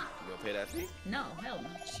gonna pay that fee? No, hell no.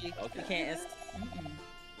 She can't.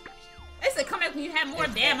 They said come back when you have more.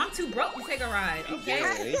 Damn, I'm too broke to take a ride.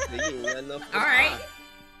 Okay. All right.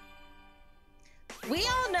 We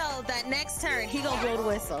all know that next turn he gonna blow the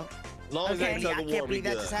whistle. As long as Okay, that tug I of can't war, we believe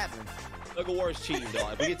that good. just happened. Tug of war is cheating,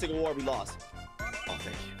 dog. If we get tug of war, we lost. Oh,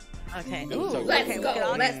 thank you. Okay. Ooh, Let's okay,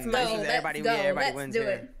 go. Let's go. Everybody Let's wins do here.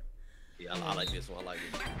 it. Yeah, I like this one. I like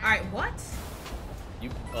it. All right, what?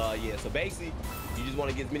 You, yeah. So basically, you just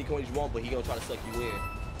want to get as many coins as you want, but he gonna try to suck you in.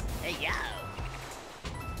 Hey, yo.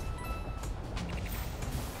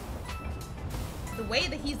 The way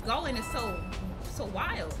that he's going is so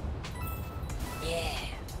wild. Yeah.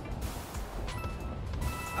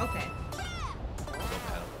 Okay.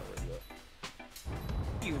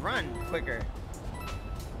 You run quicker.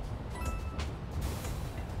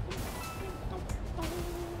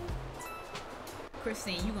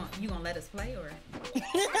 Christine, you gonna let us play or?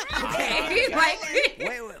 Okay.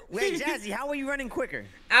 Wait, Jazzy, how are you running quicker?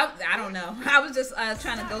 I don't know. I was just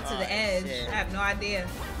trying to go to the edge. shit. I have no idea.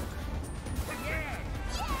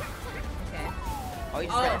 Okay. Oh, you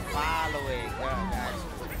just gotta follow it. Gotcha.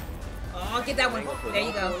 Oh, get that one. There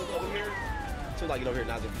you go. So like get over here,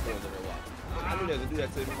 not just be over there. Watch. I knew they would do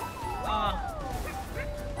that to me. Oh,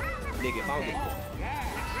 Nigga, if I don't get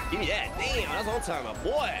give me that. Damn, that's on time, my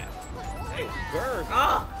boy. Hey, bird.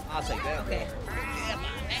 oh. I'll take that. Okay.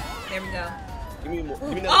 There we go. Give me more. Give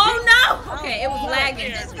me another Oh no! Okay, it was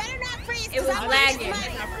lagging. This better not freeze. It was lagging.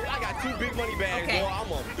 I got 2 big money bags, Okay. boy.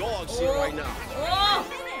 I'm on dog shit right now. Oh,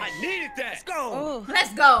 I needed that. Let's go.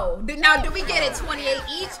 let's go. Now, do we get it 28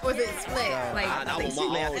 each or is it split? Like, I think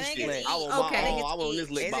want my I own think shit. it's I want Okay. my own. I went on this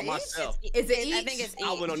lick Is by it each? myself. is it each? I think it's each.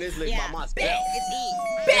 I went on this lick Yeah. by myself. It's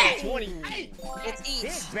each. Bet. 28. It's each.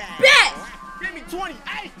 Big bag. Bet. Give me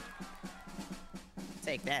 28.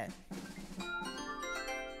 Take that.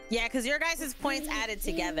 Yeah, because your guys' points added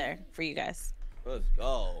together for you guys. Let's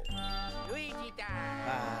go. Luigi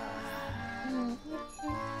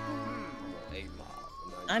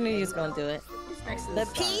I knew you was gonna do it. next to The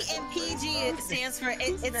star. P in PG stands for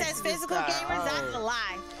it says next to physical the star. gamers. That's a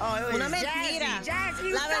lie. Oh, it was Una mentira.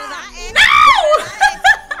 Jazzy, La verdad es No!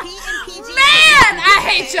 P in PG. Man, I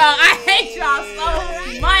hate y'all. I hate y'all so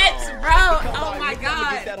much, bro. Oh my Get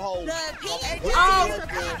god. that hole. The P in PG Oh. is for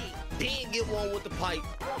PG. Then get one with the pipe.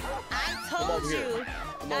 I Come told over here. you.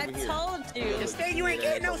 Come I over here. told you. Just stay, you ain't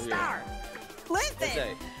getting no star. Let's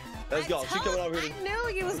Listen. Let's go. She coming over here. I knew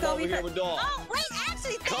you was Come gonna over be. here with dog. Oh wait,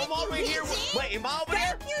 actually, thank Come over you, here. PG. Wait, am I over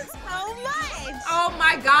there? Thank you so much. Oh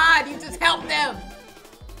my god, you just helped them.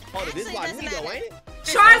 Oh, this is Actually, by doesn't me though, matter. ain't it?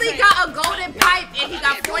 Charlie got a golden pipe and he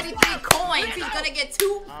got 43 coins. He's gonna get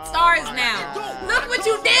 2 stars now. Look what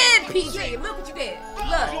you did, PG. Look what you did. Oh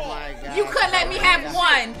Look. my god. You couldn't let me have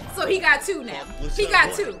 1, so he got 2 now. He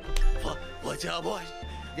got 2. What's up, boy?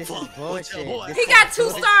 This is What's bullshit. up, boy? This He is got 2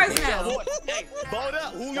 bullshit. stars What's up, now. boy? Hey, vote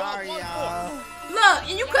up. Who y'all Sorry, vote y'all. for? Look,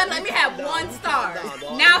 and you couldn't let me have 1 star.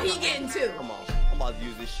 Now he getting 2. Come on. I'm about to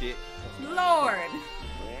use this shit. Lord.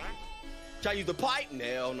 Try to use the pipe?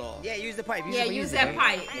 Hell no. Yeah, use the pipe. Yeah, use that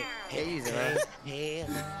pipe. Yeah, use it, man.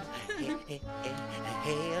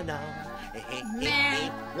 Hell no.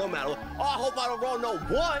 Man. No matter what. Oh, I hope I don't roll no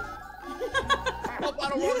 1. Hope I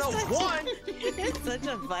don't roll no 1. You're such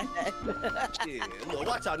a butthead. Yeah, look,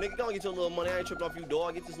 watch out, nigga. Go and get your little money. I ain't tripping off you,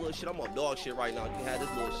 dog. Get this little shit. I'm on dog shit right now. You can have this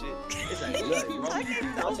little shit. This ain't nothing,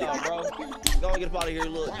 bro. Watch out, bro. Go and get up out of here,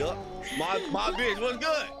 little duck. My bitch, what's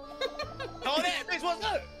good? Oh, that bitch, what's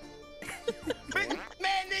good? Man,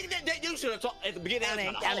 nigga, you should have talked at the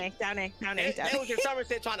beginning. That was your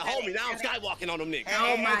Somerset trying to hold me. Now I'm skywalking on them niggas.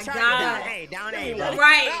 Oh my Charlie, god. down A, bro.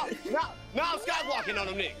 Right. Now I'm skywalking on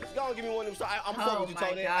them niggas. Go and give me one of them stars. I'm Oh fucking with you, my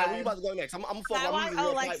Tony. God. Hey, where you about to go next? I'm fucking with you.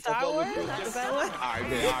 Oh, like Star Wars? Is that what? All right,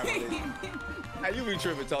 man. All right, man. Hey, you be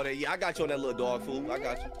tripping, Tony. Yeah, I got you on that little dog food. I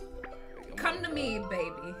got you. Come to me,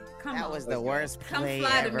 baby. Come That on. was the worst Come play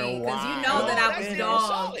fly to ever. me, because you Wow. know that I that was shit dogged.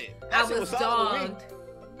 solid. I That shit was solid with me. dogged.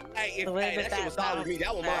 Hey, The way that shit was solid with me.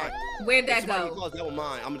 That was mine. Where'd that If somebody go? calls, that was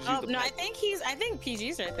mine. I'm gonna just Oh use the no, I think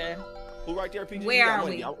PG's right there. Who right there, PG? Where Yeah, are I'm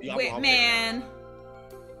we? y'all Where, wrong. man.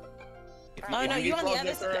 Oh no, If you're get on the close other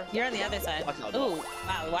enough, side. sir, You're on the other side. Watch out, Ooh,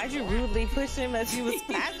 wow! Why'd you rudely push him as he was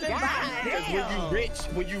passing by? Because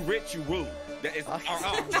when you rich, you rude. That is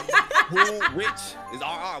RR. Rude, rich is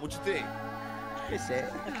RR. What you think? Good shit.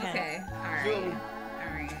 Okay. All Feel right.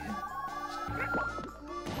 me? All right.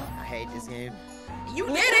 I hate this game. You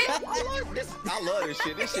did it. I love this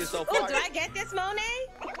shit. This shit's so Oh, far. do I get this, Monet?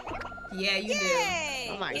 Yeah, you did. Yay!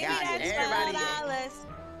 Oh my Give God, me that everybody- $12.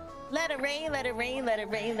 Let it rain, let it rain, let it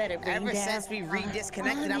rain, let it rain. Ever down. since we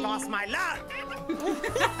re-disconnected, I lost my luck.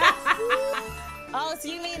 Oh, so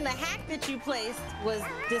you mean the hack that you placed was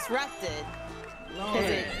disrupted? Lord.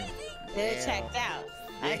 It Yeah. checked out.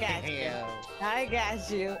 I got you. Yeah. I got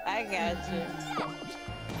you. I got you.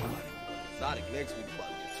 Sonic next week about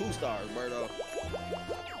to get 2 stars, Birdo.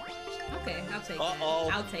 Okay, I'll take Uh-oh.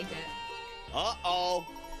 that. I'll take that. Oh, oh,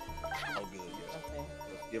 good. Yeah.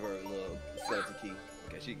 Let's give her a little skeleton key.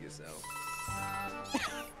 Okay, she gets out.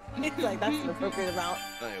 It's like that's an appropriate amount.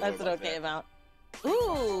 That's an okay amount.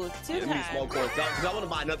 Ooh, 2 Yeah, times. smoke points. Cause I want to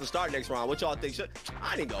buy another star next round. What y'all think?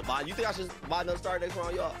 I didn't go buy. You think I should buy another star next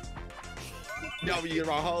round, y'all? Y'all be getting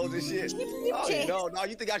around hoes and shit. Oh, no.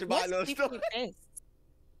 You think I should buy another star?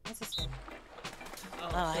 What's this one? Oh,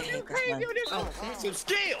 I hate this one. Oh, some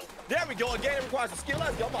skill. There we go. Again, it requires some skill.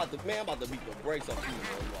 Let's go. I'm about to beat the brakes on you.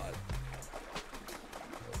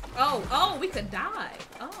 Oh, we could die.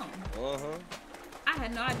 Oh. Uh-huh. I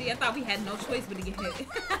had no idea. I thought we had no choice but to get hit.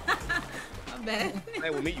 My bad. Hey,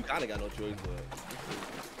 with me, you kind of got no choice,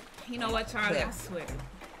 but... You know what, Charlie? I swear.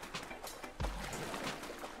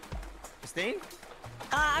 Christine?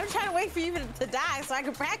 I'm trying to wait for you to die so I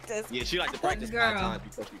can practice. Yeah, she like to practice 5 Girl. times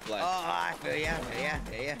before she flies. Oh, I feel ya.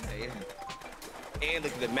 Yeah. And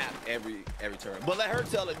look at the map every turn. But let her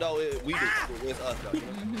tell it, though. We do. It's us, though. You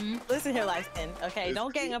know? Listen here, Lifespan. Okay, It's-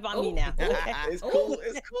 don't gang up on me now. Okay. It's cool.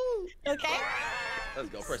 It's cool. Okay. Let's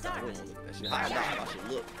go. First time. We don't look at that shit. How I die, how I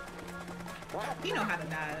should look. You know how to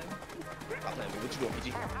dive. Stop playing with me. What you doing,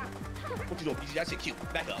 PG? What you doing, PG? That shit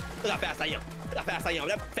cute. Back up. Look how fast I am. Look how fast I am.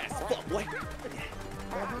 That fast as fuck, boy.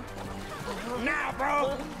 Nah,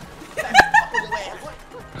 bro.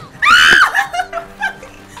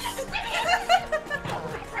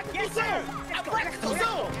 Yes, sir. I'm ready to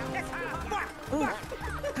go.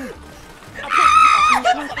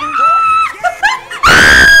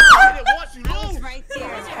 Right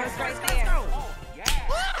there. It's right there.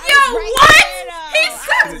 Yo, Right what? there, He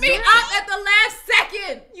sucked me up at the last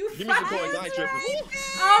second. You Give me some fucking. coins. I ain't tripping.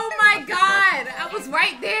 Oh my god. I was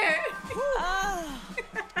right there. Oh.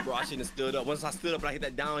 Bro, I shouldn't have stood up. Once I stood up and I hit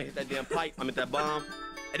that down, hit that damn pipe, I meant that bomb.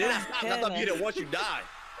 And then I stopped. I thought you did it once you die.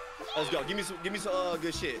 Let's go. Give me some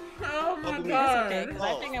good shit. Oh Fuck my with me. god. Okay, 'cause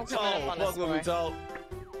I think I'm coming up on the fuck with me, score. Toe.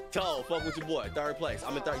 Toe, fuck with your boy. 3rd place.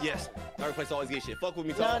 I'm in 3rd. Yes. 3rd place always get shit. Fuck with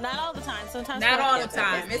me, Toe. No, not all the time. Sometimes. Not all the fourth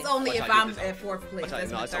time. place. It's only Watch if how you I'm get this. at 4th place. Watch how-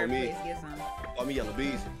 That's no, when it's on 3rd me. place gets some. Oh, me yellow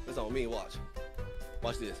bees. It's on me. Watch.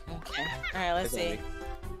 Watch this. Okay. All right, let's It's on see. me. Watch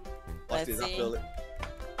Let's this. I see. feel it.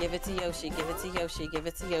 Give it to Yoshi. Give it to Yoshi. Give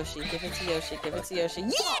it to Yoshi. Give it to Yoshi. Give it to Yoshi. Yeah.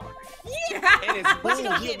 And it's What you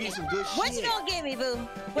boom. gonna Give give me me? some good What you shit. gonna give me, boo?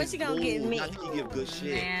 What It's you gonna give boom. me? Not till you give good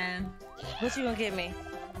shit. Man. What you gonna give me?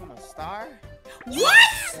 I'm a star? What?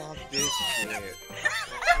 Fuck this shit.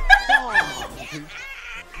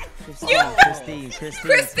 Christine.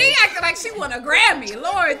 Christine acting like she won a Grammy.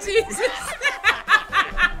 Lord Jesus.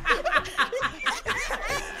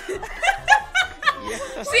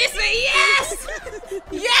 She said yes.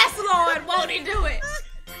 Yes, Lord. Won't he do it?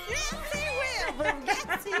 Yes, he will, boo.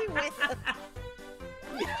 Yes, he will.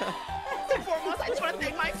 Foremost, I just want to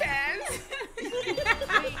thank my fans.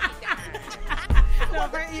 No,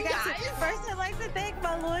 first I'd like to thank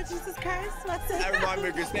my Lord Jesus Christ. I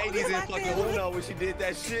remember Mercedes in fucking Uno when she did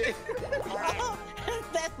that shit. Oh,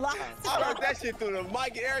 that lost. I heard that shit through the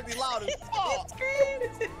mic and everything loud as fuck.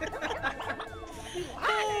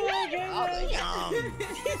 Oh my goodness.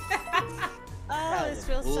 Oh, this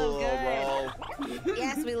feels so good. Bro.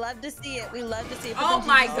 Yes, we love to see it. We love to see it. But Oh don't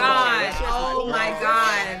my you- God. Oh my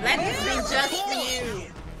God. Let this be just for you.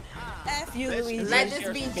 F you, Let's- Luigi. Let this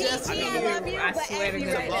be just for PG, you. I love you, I but swear F to you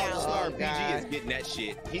God. right now. Star Oh, PG God. is getting that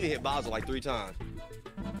shit. He done hit Bowser like 3 times.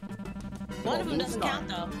 One of them doesn't count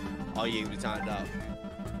though. Oh yeah, we timed out.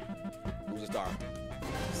 Who's a star?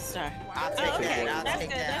 Star. I'll Oh, take okay. that. I'll That's take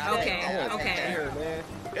good, that. that's Okay, I want okay. that here, man.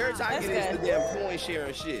 Every time I That's get into good. the damn coin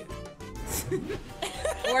sharing shit.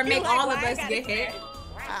 Or make You're like, all of why I us gotta get hit.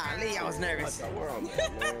 Ah, Leo's nervous.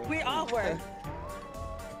 We all were.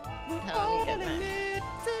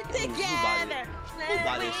 Together.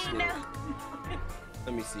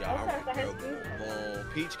 Let me see. All right, girl.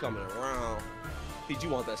 Peach coming around. Peach, you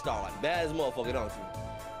want that star like bad as motherfucker, don't you?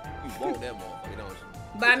 You want that motherfucker, don't you?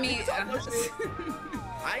 But I mean,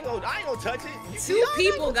 I ain't gonna touch it. Two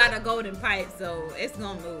people got a golden pipe, so it's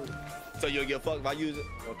gonna move. So you'll get fucked if I use it?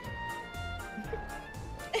 Okay.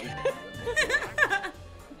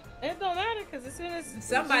 It don't matter because as soon as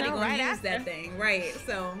somebody gonna use that thing, right?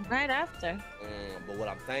 So right after. But what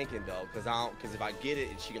I'm thinking though, because if I get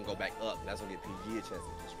it, she can go back up. That's gonna get PG a chance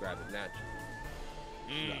to just grab it naturally.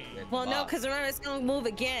 Well, no, because remember it's gonna move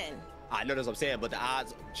again. I know that's what I'm saying, but the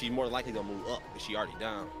odds, she's more likely gonna move up because she already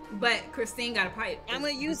down. But Christine got a pipe. I'm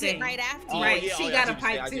gonna use it right after. Right, she got a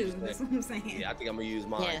pipe too. That's what I'm saying. Yeah, I think I'm gonna use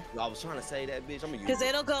mine. Yeah. I was trying to say that, bitch. I'm gonna use it. Because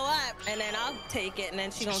it'll go up, and then I'll take it, and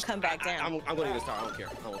then she's gonna come back down. I'm gonna need to start. I don't care.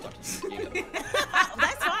 I won't talk to you.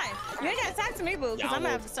 That's fine. You ain't gotta talk to me, boo, because I'm gonna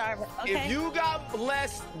have to start. Okay. If you got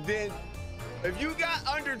less than, if you got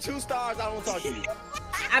under 2 stars, I don't talk to you.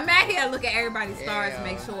 I'm out here to look at everybody's stars to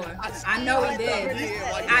make sure. I know he did.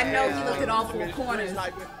 I know he looked at all 4 corners.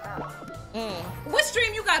 What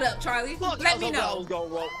stream you got up, Charlie? Let me know.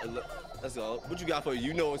 Let's go. What you got for you?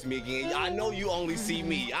 You know it's me again. I know you only see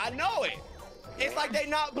me. I know it. It's like they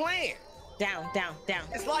not playing. Down.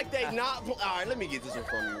 It's like they not. All right, let me get this one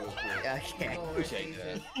from you real quick. Okay. Appreciate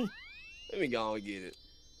that. Let me go and get it.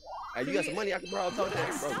 Hey, you got some money I can borrow? Talk to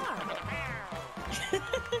you, bro.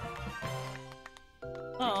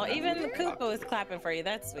 Oh, even the Koopa is clapping for you.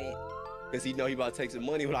 That's sweet. Cause he know he about to take some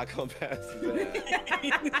money when I come past his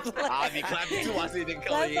ass. I'll be clapping too. I see the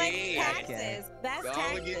color. That's like taxes. That's taxes.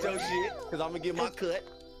 I'm gonna get your shit, cause I'm gonna get my cut.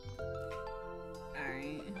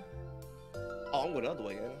 Alright. Oh, I'm going the other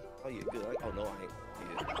way, man. Oh yeah, good. Oh no, I ain't.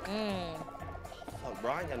 Yeah. Oh,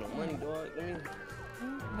 bro, I ain't got no money, dog. Let me.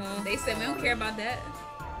 They said we don't care about that.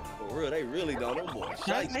 For real, they really don't. Them boys.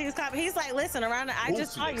 He's like, listen, I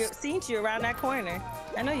just seen you around that corner.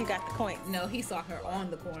 I know you got the coins. No, he saw her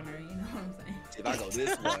on the corner. You know what I'm saying? If I go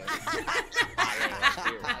this way,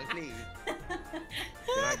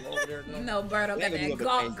 can I go over there? No, Berto got that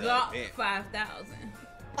gawk 5,000.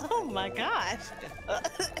 Oh my gosh.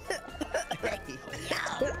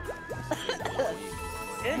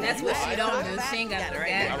 That's what she don't do. She ain't got no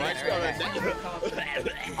gas.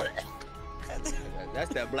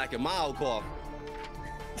 That's that Black and Mild cough.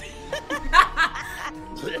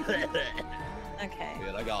 Okay.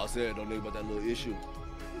 Yeah, like I said, don't think about that little issue.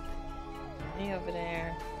 Me over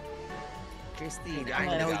there. Christine, I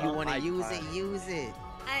know you want to use it. Use it.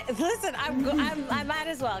 Listen, I might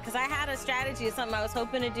as well, because I had a strategy of something I was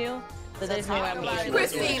hoping to do, but there's no way I'm going to do it.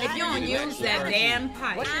 Christine, if you don't use that damn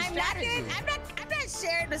pipe. I'm not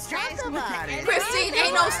sharing the strategy about it. Christine,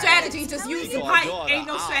 ain't no strategy, just use the pipe. Ain't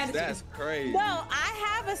no strategy. That's crazy. No, I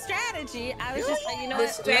have a strategy. I was just like, you know the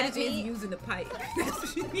what? The strategy is using the pipe.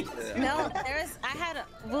 No,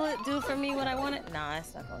 will it do for me what I wanted? No,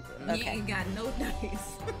 it's not going to do it. Okay. You ain't got no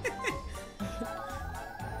dice.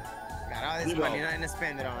 Got all this money, nothing to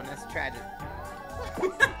spend it on. That's tragic.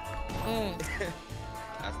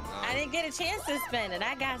 I didn't get a chance to spend it.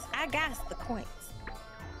 I got the coins.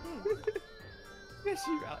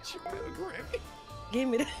 She got a Grammy. Give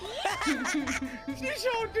me the. She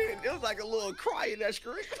sure did. It was like a little cry in that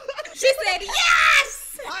screen. She said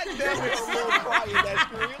yes. I never heard a little cry in that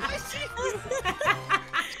screen.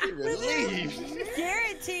 She relieved.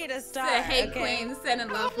 Guaranteed a star. Hey, Queen, sending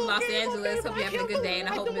love from Los Angeles. Hope you're having a good day, and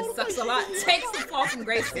I hope this sucks a lot. Takes the fall from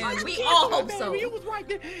grace soon. We all hope so. It was right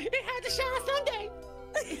there. It had to shine Sunday.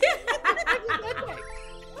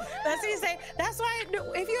 That's what you say. That's why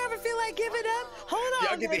if you ever feel like giving up, hold on.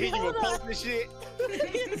 Y'all get to hit you with post and shit.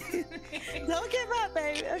 Don't give up,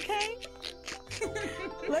 baby, okay?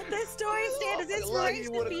 Let this story stand as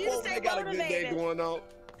inspiration for you to stay got a good day motivated. going on.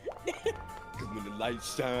 Cause when the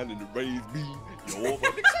lights shine and the rays beat, you're over.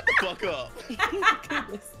 Shut the fuck up.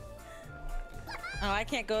 Oh, I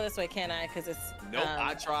can't go this way, can I? Because it's. Nope,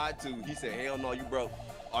 I tried to. He said, hell no, you broke.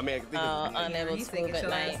 I mean, I think unable to move at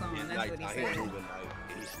night. That's what he said.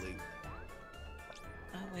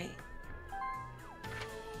 Oh, wait.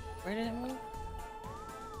 Where did it move?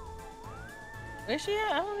 Where's she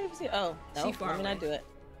at? I don't even see. Oh, no. Nope, let me not do it.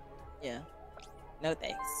 Yeah. No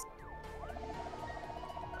thanks.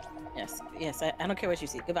 Yes, I don't care what you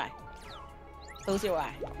see. Goodbye. Close your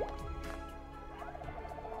eye.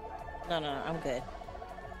 No, I'm good.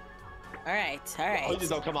 All right. Oh, he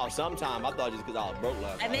just don't come out sometime. I thought just because I was broke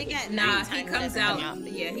last night. I think he comes out.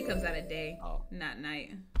 Yeah, he comes out at day, not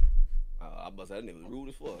night. I must say that nigga rude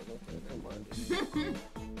as fuck.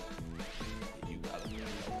 You got it.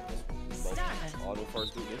 All the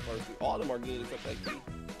first two, all of them are good except that key.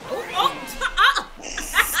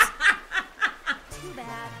 Too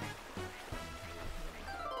bad.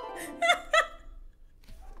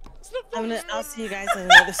 I'll see you guys in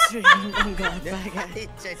another stream. I'm going. Bye, guys.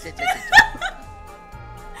 It's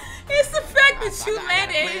the fact that you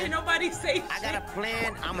landed and nobody say shit. I got a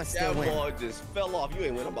plan. I'ma still win. That ball just fell off. You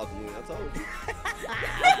ain't win. I'm about to win. I told you.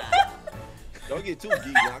 Don't get too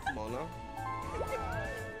geeked now. Come on now.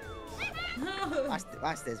 Watch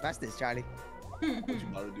this, Charlie. What you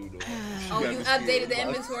about to do, though? Oh, you updated the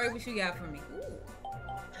inventory. What you got for me? Ooh.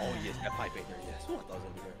 Oh, yes. That pipe ain't there. Yes. Ooh, I thought it was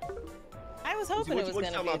over there. I was hoping it was what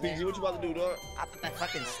you gonna talking be about, there. PG? What you about to do, dog? I thought that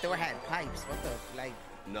fucking store had pipes. What the, like?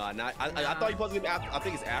 No, not. I thought you supposed to get after. I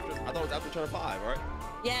think it's after. I thought it was after turn 5, right?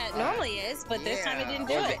 Yeah, it normally is, but this time it didn't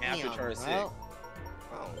do Or is it. it after turn 6? Well,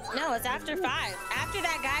 No, it's after 5. After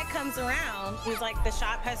that guy comes around, he's like, the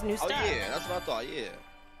shop has new Oh stuff. yeah, that's what I thought. Yeah.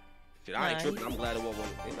 Shit, I ain't tripping. I'm glad it wasn't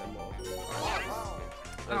one. Ain't nothing more. Let's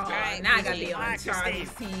go. Alright, now I gotta be on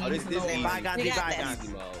Charlie's team. Oh, this easy. bygones be We got this. bygones.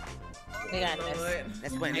 Easy mode. We got this.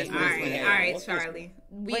 Let's win. Alright, Charlie.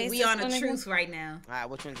 Wait, is We this on a one truce right now. Alright,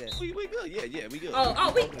 which one's this? We good. Yeah, we good. Oh,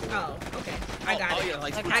 okay. I got it. Yeah,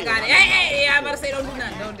 like, I got it. Hey, I'm about to say don't do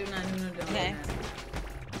nothing. Don't do nothing. Okay.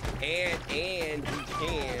 And you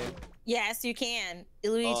can. Yes, you can.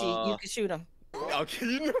 Luigi, you can shoot him. Okay,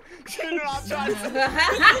 you know I'm trying to say.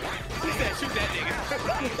 He said, shoot that nigga.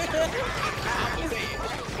 I'm gonna say it.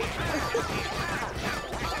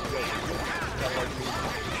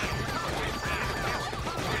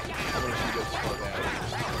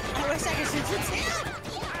 I wish I could shoot you too.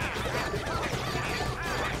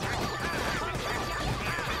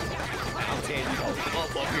 I'm saying these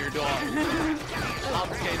hoes up here, dog. I'm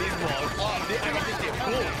saying these hoes up. I got this shit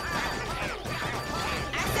full.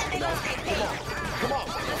 I said they don't stay paid. Come on.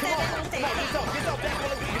 Get up.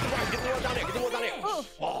 Get the one down there. Oh.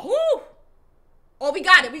 Woo! Oh, we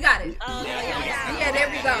got it. Oh, Yeah, there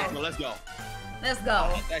we go. Let's go.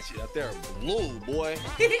 That shit up there blue, boy.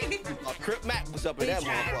 Crip Mac was up in that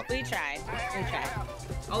motherfucker. We tried.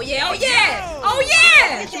 Oh yeah! What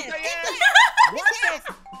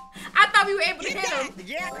the? I thought we were able to hit him.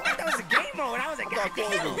 Yeah, I thought that was a game mode. I was like, I thought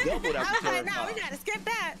Corey was doubled after turn No, we 5. gotta skip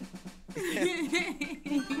that.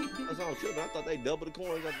 That's all I'm tripping. I thought they doubled the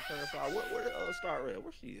coins after turn 5. Where the Star Red?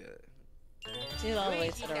 Where's she at? She's all the way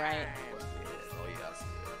to the right. Oh yeah, I see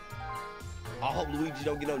it. I hope Luigi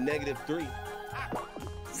don't get no -3.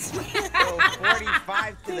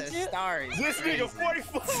 45 to the stars. This nigga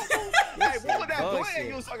 44. Hey, what was that plan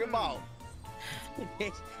you was talking about?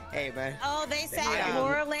 Hey, man. Oh, they said Yeah.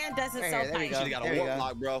 Horrorland doesn't sell There we pipes. go. Should've got There a we warp go.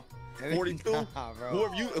 lock, bro. 42. Nah, bro.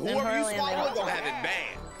 Whoever you Horrorland, swallow gonna have it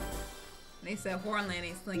bad. They said Horrorland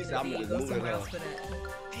ain't slinging He said, the I'm D. just Go moving somewhere on. else for that.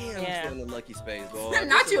 Damn, Yeah. I'm still in the lucky space, bro.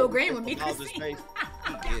 Not you agreeing with me, How's this Christine. space?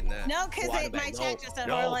 I'm getting that. No, because Oh, I my bet. chat just said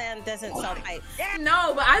No. Horrorland doesn't sell pipes.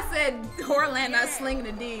 No, but I said Horrorland not slinging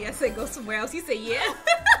the D. I said go somewhere else. He said yeah.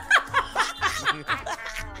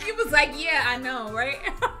 He was like, yeah, I know, right?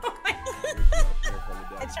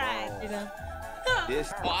 I tried, you know.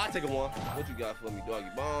 This, I'll take a one. What you got for me, doggy?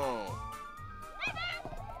 Boom.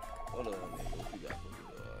 Hold on, nigga. What you got for me,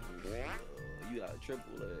 dog? You got a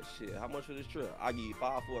triple of that shit. How much for this trip? I give you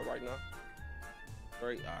 5 for it right now.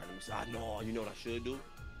 Right? All right, let me see. I know. You know what I should do?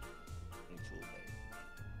 Me too, baby.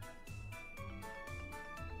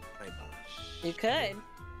 I ain't buying shit. You could.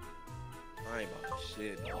 I ain't buying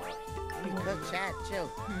shit, dog. Look, chat, chill.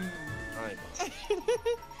 I ain't buying shit.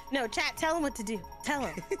 No, chat, tell him what to do. Tell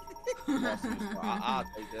him. I'll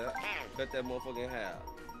take that. Cut that motherfucker in half.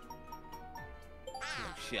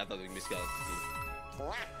 Shit, I thought they missed out.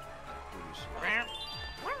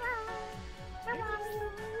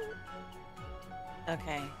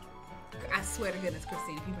 Okay. I swear to goodness,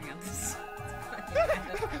 Christine, if you bring out this. I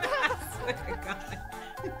swear to God.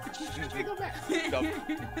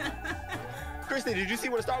 Christy, did you see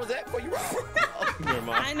where the star was at before you rolled? Oh, never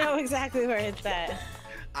mind. I know exactly where it's at.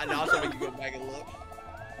 I know. I was trying to make you go back and look.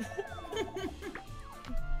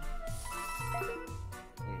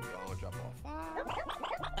 Gonna drop off 5.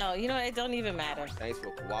 Oh, you know, it don't even matter. Thanks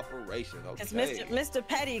for cooperation. Okay. Because Mr.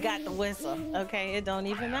 Petty got the whistle. Okay, it don't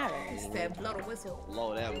even matter. It's that blow the whistle.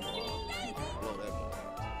 Blow that one. Blow that one.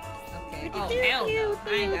 Okay. Oh, hell no. I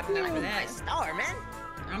ain't got enough for that. Star, man.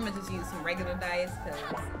 I'm gonna just use some regular dice because.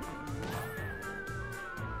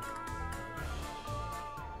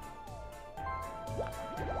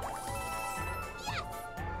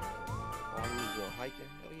 Hiking.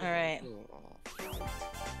 All right. Mini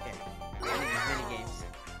games.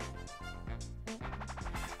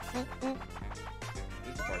 This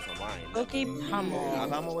is the first time I ain't. Cookie Pummel.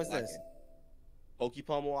 Alabama, what's this? Pokey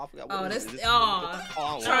Pummel. I forgot. Oh, what this. is this?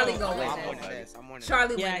 Oh, Charlie go with I'm it. on this. I'm on this.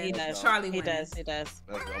 Charlie Yeah, wins. he does. Charlie He wins. does. He does.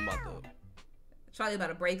 Let's go. I'm about to. Charlie about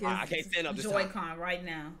to break his I can't stand up this time. Joy-Con right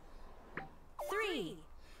now. 3,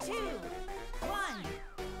 2, 1,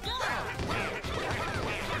 go!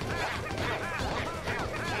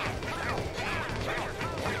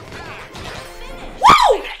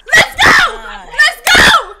 Woo! Let's go! Let's go!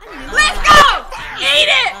 Let's go! Eat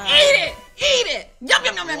it! Eat it! Eat it! Yum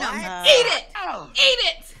yum yum yum yum! Eat it! Eat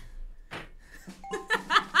it!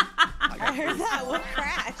 I heard that one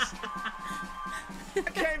crash. I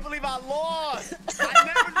can't believe I lost. I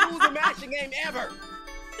never lose a matching game ever.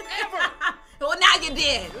 Ever. Well, now you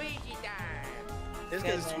did. It's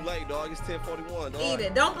because it's too late, dog. It's 10:41, dog. Eat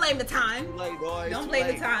it. Don't blame the time. Too late, dog. It's Don't too blame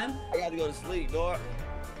late. the time. I got to go to sleep, dog.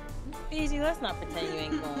 Fiji, let's not pretend you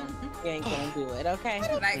ain't gonna do it, okay?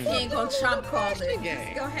 Like he ain't gonna trump call it. Just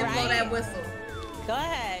Game. go ahead and blow that whistle. Go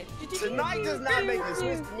ahead. Tonight does not make this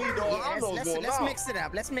sense to me, dog. I don't know what's going Let's on. mix it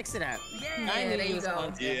up. Let's mix it up. Yeah, I knew there you you was go.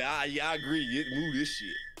 going to. Yeah, I agree. Move this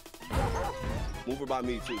shit. Move her by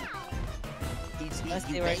me, too. Let's You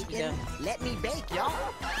see what she baking? Let me bake, y'all.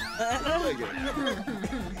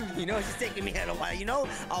 You know, it's just taking me a while. You know,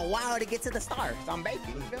 a while to get to the stars. I'm baking.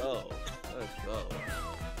 You feel me? Let's go.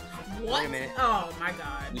 What? Wait a minute. Oh my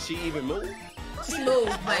God. Did she even move? She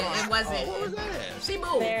moved, but it wasn't. What was that? She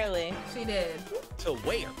moved. Barely. She did. To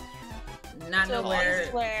where? Not So nowhere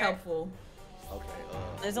where- helpful. Okay,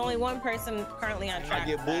 There's only one person currently on if track. I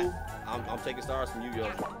get for that. boo, I'm taking stars from you, yo.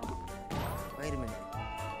 Wait a minute.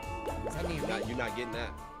 I need You're not getting that.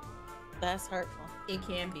 That's hurtful. It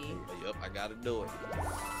can be. But, yup, I gotta do it.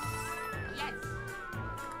 Yes.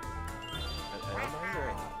 Am I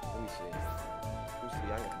here? Let me see. I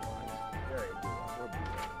got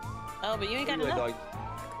Oh, but you ain't got Anyway, enough. dog.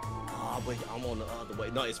 Oh, wait, I'm on the other way.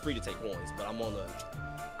 No, it's free to take coins, but I'm on the.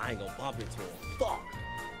 I ain't gonna bump into him. Fuck.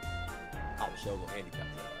 I was sure gonna handicap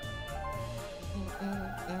that.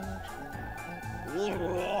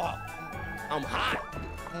 I'm hot.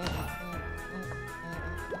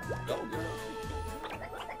 Go, girl.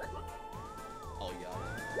 Oh, yeah.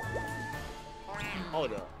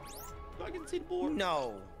 Hold up. Do I get to see the board?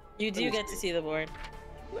 No. You Let do me get to see. see the board.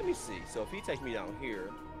 Let me see. So if he takes me down here,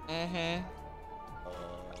 Mm-hmm.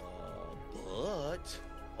 but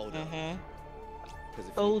hold up. Mm-hmm. Because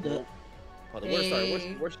if Hold you up. Hold on, where's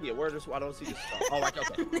she at? Where's this? I don't see this stuff. Oh, right,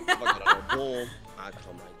 okay. Boom. I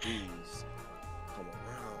come like these. Come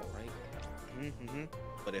around, right? Mm-hmm.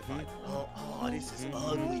 But if I oh, this is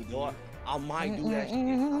ugly, dog. I might do that shit. I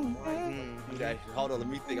might do that shit. Hold on, let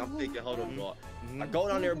me think. I'm thinking, hold on, dog. I go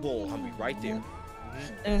down there, boom. I'll be right there.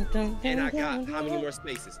 And I got how many more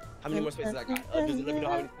spaces? How many more spaces I got? Does it let me know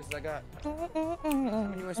how many spaces I got? How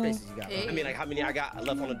many more spaces you got? Hey. I mean, like how many I got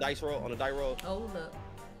left on the dice roll? On the die roll? Hold up.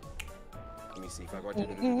 Let me see if I go right there.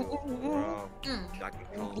 I can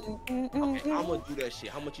call. Okay, I'm gonna do that shit.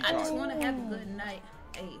 How much you I charge? just want to have a good night.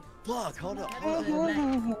 Hey. Fuck, hold up, Have hold a up. good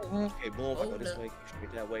night. Okay, boom. If I go this Hold up. way,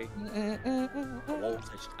 straight that way.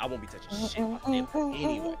 I won't be touching shit about them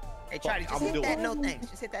anyway. Hey, Charlie, just I'ma hit do that it. no thanks.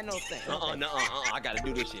 Just hit that no thanks. I gotta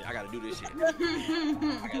do this shit. I gotta do this shit.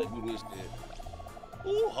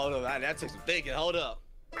 Ooh, hold up. That took some thinking. Hold up.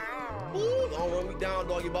 Ooh, don't run me down,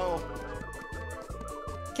 doggy bone.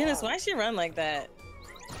 Goodness, why she run like that?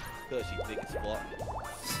 Cause she thick as fuck.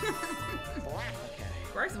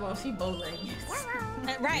 First of all, she bow-legged.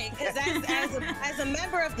 Right, because as a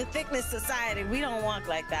member of the Thickness Society, we don't walk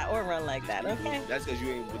like that or run like that, okay? That's because you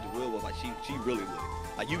ain't with the real ones. Like she really would.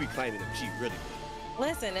 Like you be claiming it, but she really would.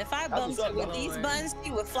 Listen, if I bumped her with these buns,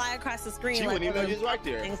 she would fly across the screen She like wouldn't even know you was right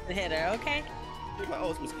there. things to hit her, okay? She's like,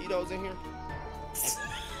 oh, it's mosquitoes in here.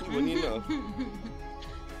 You wouldn't even know.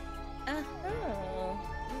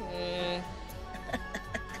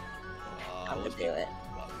 I'ma do it.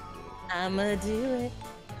 I'ma do it.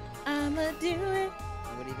 I'ma do it.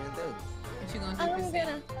 What are you gonna do? What you gonna do,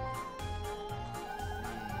 Christina?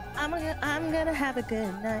 I'm gonna have a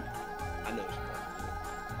good night. I know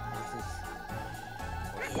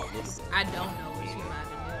what I don't know what you about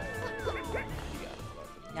to do.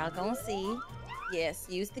 Y'all gonna see. Yes,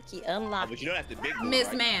 use the key. Unlock. But you know that's the big one, Miss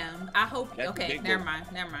right? Ma'am, I hope. That's the Okay, big never one. mind.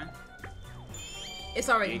 Never mind. It's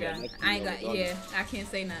already You ain't got done. nothing I ain't to got. do with Yeah, I can't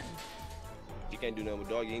say nothing. You can't do nothing with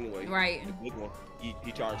doggy anyway. Right. The big one. He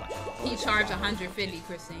charged like He charged 150,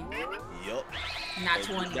 Christine, Yup. not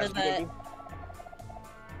 20. That's what you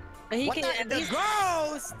But he What can at the least.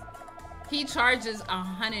 ghost? He charges do.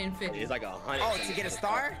 150. It's like 100. Oh, to get a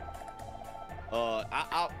star?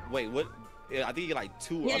 Wait, what? Yeah, I think you get like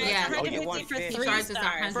 2 Yeah, or Yeah. it's oh, you get 150 for He 3 charges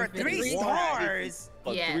stars. 150. For 3 stars?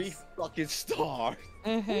 for Yes. 3 fucking stars.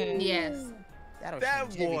 Mm-hmm. Yes. That'll That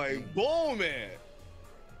change boy everything. booming.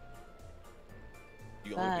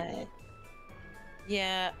 You gonna look at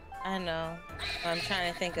Yeah, I know. I'm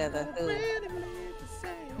trying to think of the who.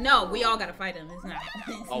 No, we all gotta fight him. It's not.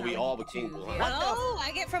 Oh, we all would became cool. Yeah. Oh,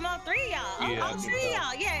 I get from all three of y'all. Oh, Yeah, all three of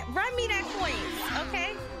y'all. Yeah, run me that coins,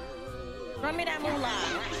 okay? Run me that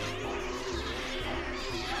moolah.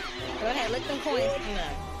 Go ahead, lick them coins.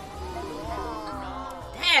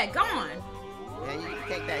 Dad, gone. Yeah, you can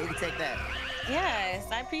take that. You can take that.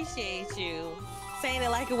 Yes, I appreciate you. Saying it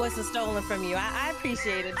like it wasn't stolen from you. I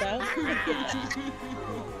appreciate it, though.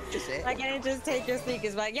 Just it. Like, I didn't just take your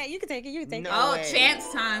sneakers, but yeah, you can take it. You can take it. Oh, way.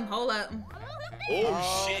 chance time. Hold up.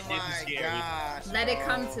 Oh shit, this is my scary. gosh, Let it bro.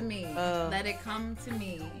 come to me. Oh. Let it come to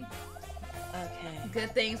me. Okay.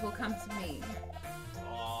 Good things will come to me.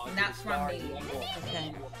 Oh, Not from me.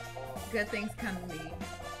 Okay. Good things come to me.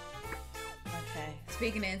 Okay.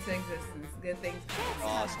 Speaking it into existence. Good things come to me.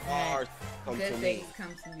 Oh, stars come Good to me. things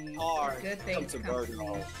come to me. Stars Good come things to come to me.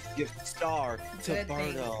 Birdo. Give star to Good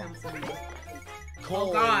things Birdo. come to me. Oh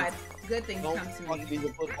Coins. God. Good things Don't come to fucking me.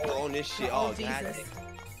 even put all on this shit. Oh, Oh, God. Jesus.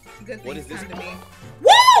 Good What things is this come to me.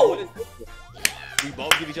 What Woo! is this? We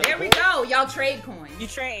both give each other There we coins? go. Y'all trade coins. You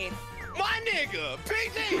trade. My nigga,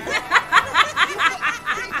 PG! PG,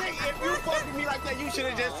 if you fucking me like that, you should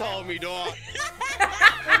have just told me, dog.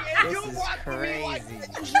 If This you is fucking me like crazy.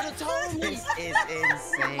 that, you should have told me. This is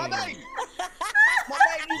insane. My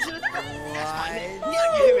baby, you should have told me. What? You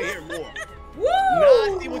gotta get him in here more. Woo! Nah,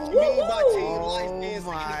 I see what you mean by team life Oh is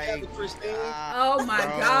my Christine. Oh my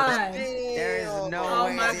Bro. God. There is no Oh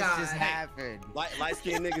way my this God. just happened.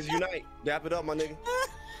 Light-skinned niggas unite. Dap it up, my nigga.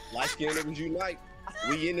 Light-skinned niggas unite.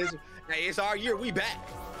 We in this. Hey, it's our year. We back.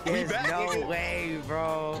 We There's back, no nigga. way,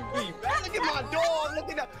 bro. We back. Look at my dog. Look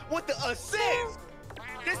at that. With the assist.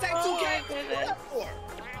 This ain't 2K. goodness. For?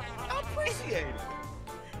 I appreciate it.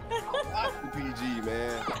 I'm PG,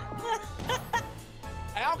 man.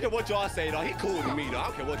 Hey, I don't care what y'all say, though. He cool to me, though. I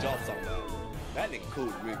don't care what y'all talking about. That nigga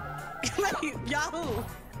cool to me. Yahoo!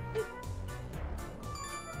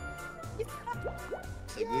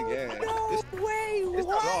 It's a good game. No way!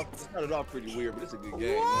 It started off pretty weird, but it's a good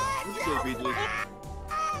game. Man. What you think, PG?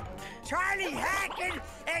 Charlie hacking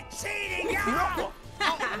and cheating, No,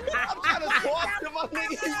 I'm trying to talk to my nigga.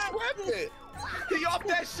 He's tripping. He off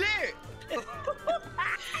that shit.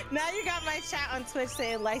 Now you got my chat on Twitch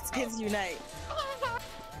saying Light Skins Unite.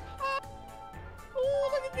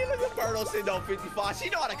 Ooh, look at Birdo sitting on 55. She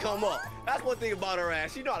know how to come up. That's one thing about her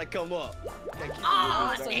ass. She know how to come up.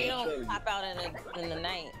 Oh, So you don't pop out in the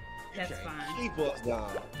night. That's fine. Keep us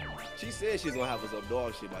down. She said she's gonna have us up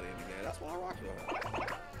dog shit by the end of the game. That's why I rock with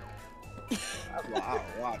her. That's why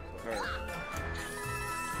I rock with her.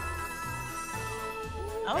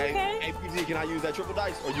 Okay. Hey, PG, can I use that triple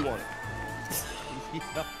dice or you want it?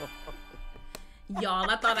 Y'all,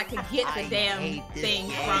 I thought I could get the I damn hate this thing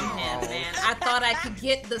game, from him, bro. man. I thought I could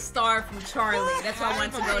get the star from Charlie. That's why I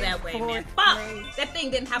wanted to go that way, man. Fuck! That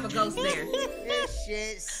thing didn't have a ghost there. This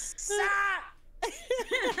shit sucks.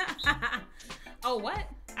 Oh, what?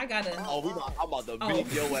 I gotta. Oh, I'm about to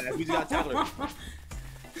beat your ass. We just gotta tackle her.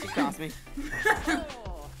 She crossed me.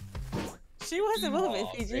 She wasn't moving,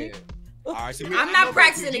 Oh, PG. man. All right, so I'm not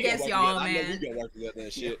practicing against y'all, I know man. we gonna work together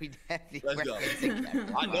and shit. We definitely Let's go. working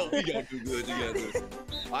together. I know we gonna do good together.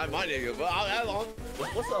 All right, my nigga. But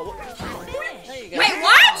what's up? There you go. Wait,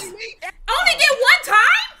 what? Only get one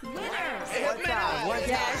time? One time, one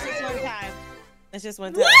Yeah, time. it's just one time. It's just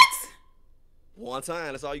one time. What? One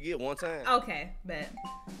time. That's all you get. One time. Okay, bet.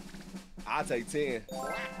 I'll take 10.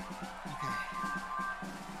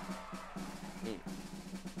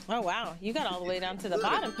 Oh wow, you got all the way down to the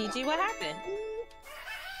bottom, PG. What happened?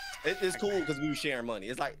 It's cool because we were sharing money.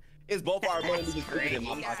 It's like it's both our money. We just put it in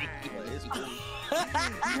my pocket. It's cool.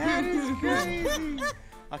 That is crazy.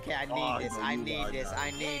 Okay, I Oh, need this. I need my this. God.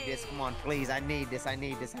 I need this. Come on, please. I need this. I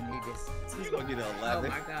need this. I need this. You gonna get an Oh 11.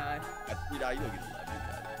 my god. At $3, you gonna get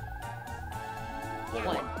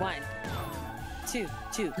 11. One, two.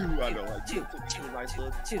 I know, like Two. nice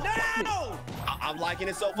look. Two. I'm liking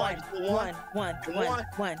it so far. You still One. One.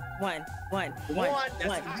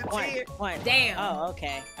 That's a good 10. Damn. Oh,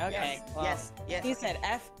 okay. Okay. Yes. Well, Yes. Yes. He said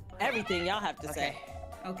F everything y'all have to say.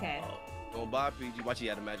 Okay. Don't buy PG. Watch, he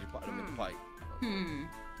had a magic pipe. Pipe.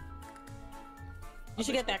 You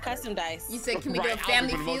should get that custom dice. You said, can we do a Right,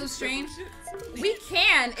 Family I'll be putting Feud most stream? simple We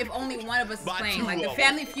can if only one of us is Buy playing. two Like the of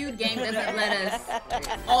Family Feud game doesn't let us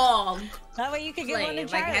all That way you can get one play. in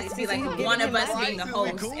Like it has to be like one of us being the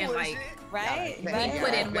host and like Right? we Right?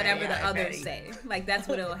 put in whatever the others say. Like that's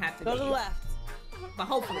what it'll have to Go be. to the left. But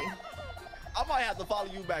hopefully. I might have to follow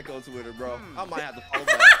you back on Twitter, bro. I might have to follow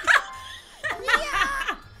back.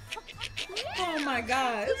 Oh my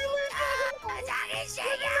god.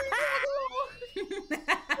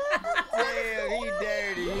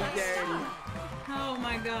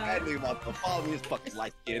 god. That nigga about to follow me, his fucking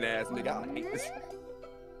light skinned ass nigga. I hate this.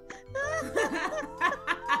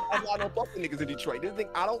 I don't fuck with niggas in Detroit. This thing,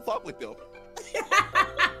 I don't fuck with them.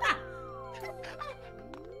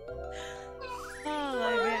 Oh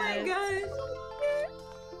my gosh.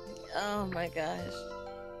 Oh my gosh.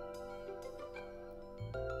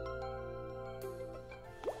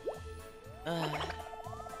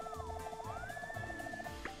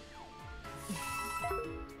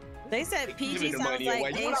 They said PG sounds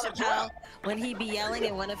like Dave Chappelle when he be yelling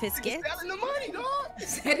in one of his skits. Selling the money, dog.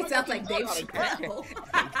 Said it sounds like Dave Chappelle.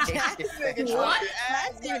 What?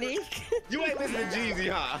 That's unique. You ain't listening to Jeezy,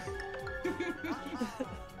 huh?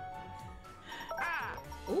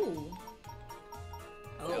 Ooh.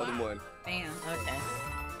 The other one. Damn. Okay.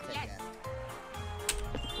 Yes.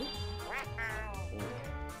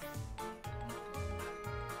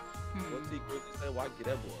 What's he quick to say? Why get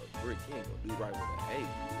that boy a brick? He ain't gonna do right with a hey.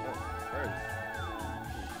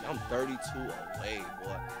 I'm 32 away,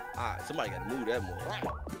 boy. Alright, somebody gotta move that more.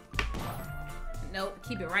 Nope,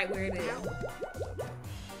 keep it right where it is.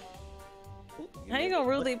 How you gonna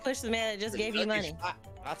rudely push the man that just gave you money?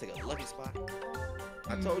 I'll take a lucky spot.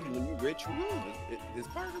 I told you when you rich, you move. It's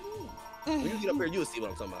part of the move. When you get up here, you'll see what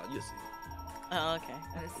I'm talking about. You'll see. Oh, okay.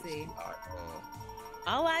 Let's see. Alright,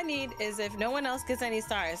 All I need is if no one else gets any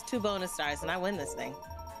stars, 2 bonus stars, and I win this thing.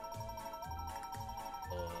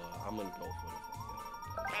 I'm gonna go for it.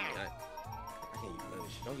 I can't use none of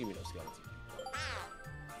this shit. Don't give me no skeleton.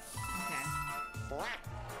 Okay.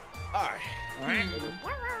 Alright.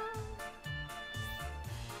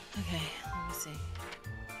 Okay, let me see.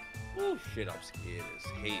 Oh shit, I'm scared as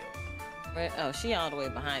hell. Where, oh, she all the way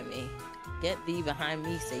behind me. Get thee behind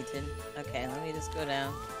me, Satan. Okay, let me just go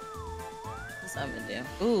down. What's I'm gonna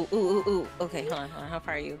do? Ooh. Okay, hold on. How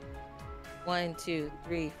far are you? 1, 2,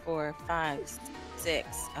 3, 4, 5,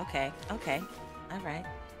 6. Okay. All right.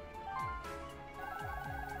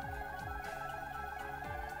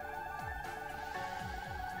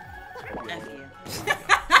 F you.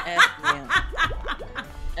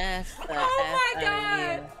 F the Oh my F out God.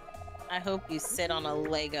 of you. I hope you sit on a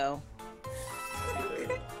Lego.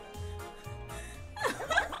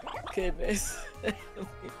 Goodness. Sit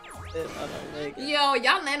on a Lego. Yo,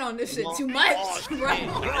 y'all land on this shit too much, bro. I'm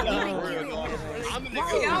in a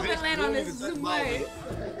good Y'all been position. land on this too much.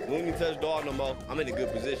 We ain't even touch dog no more. I'm in a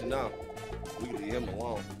good position now. We can leave him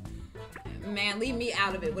alone. Man, leave me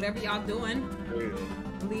out of it. Whatever y'all doing,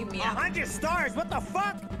 leave me out. 100 stars. What the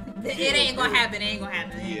fuck? It ain't gonna happen. It ain't gonna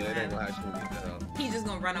happen. Yeah, it ain't gonna actually get that out. He's just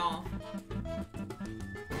gonna run off.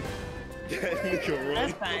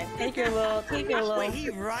 That's fine. Take your little. Wait, he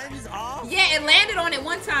runs off? Yeah, it landed on it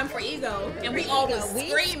one time for ego, and we all was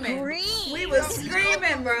screaming. We was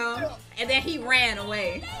screaming, bro. And then he ran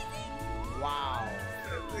away. Wow.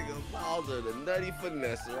 That nigga Bowser, the nutty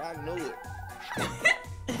finesser. I knew it.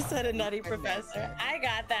 Said a nutty professor. I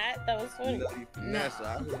got that. That was funny. Nutty finesser.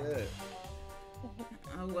 I hear that.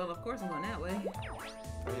 Oh well, of course I'm going that way.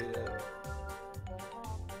 I hear that.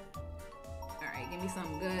 All right, give me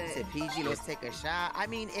something good. I said, PG, let's take a shot. I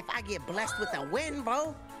mean, if I get blessed with a win,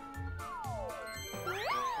 bro.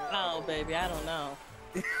 Oh, baby, I don't know.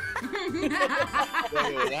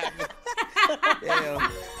 Damn.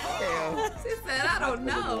 She said, I don't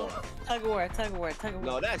know. Tug of war.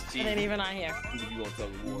 No, that's It cheating. ain't even on here. You gonna tell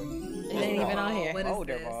me more. It ain't even on here. What is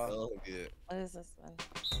Older, this? bro. Oh, good. What is this one?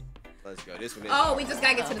 Let's go. This one is. Oh, we just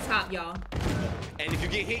gotta get to the top, y'all. And if you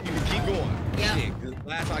get hit, you can keep going. Yep. Shit, 'cause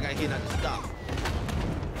last time I got hit, I just stopped.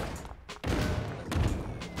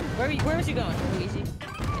 Where was you going, Luigi?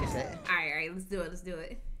 All right, let's do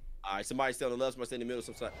it. All right, somebody stay on the left, somebody stay in the middle,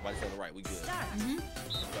 somebody stay on the right. We good.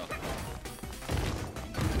 Let's go.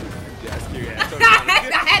 Yeah, that's scary.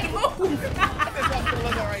 I had to move.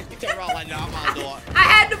 All right, you turn around like, nah, I'm out the door. I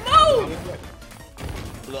had to move.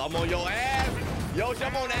 Look, I'm on your ass. Yo,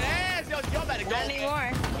 jump on that ass. Yo, y'all better go. Not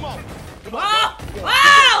anymore. Come on. Oh,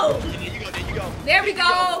 wow. There you go. There you go. There we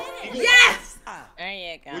go. Yes. There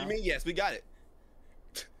you go. What do you mean? Yes, we got it.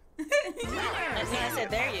 That's what I said.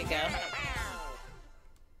 There you go.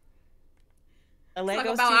 The Talk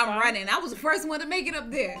Legos about too I'm far? running. I was the first one to make it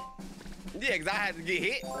up there. Yeah, because I had to get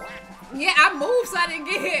hit. Yeah, I moved so I didn't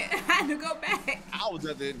get hit. I had to go back. I was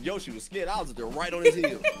at the, Yoshi was scared. I was at the right on his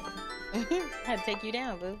heel. Had to take you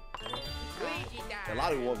down, boo. A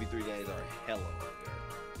lot of the 1v3 games are hella.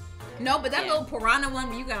 No, but that Yeah. little piranha one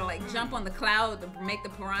where you gotta like jump on the cloud to make the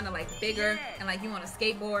piranha like bigger and like you on a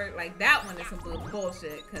skateboard, like that one is some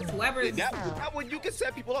bullshit. Cause whoever is That one you can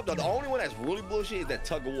set people up though. The only one that's really bullshit is that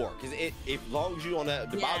tug of war. Cause as long as you on that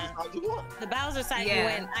the Yeah. Bowser side, you won. The Bowser side Yeah. you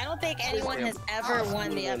win. I don't think anyone has ever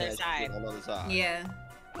won the other side. On the other side. yeah.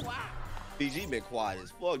 PG been quiet as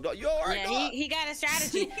fuck, dog. You alright, Yeah, dog? he got a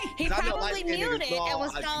strategy. He I know probably light-skinned muted niggas, and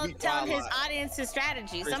was dog, telling his a lot. audience his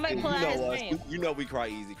strategy. Christine, Somebody pull out his brain. You know we cry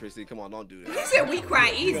easy, Christine. Come on, don't do You that. said we cry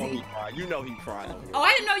You know easy. he cried. You know he cried over Oh,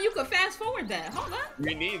 I didn't know you could fast forward that. Hold on.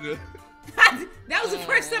 Me neither. That was the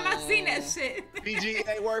first time I seen that shit. PG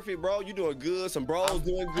ain't worth it, bro. You doing good. Some bros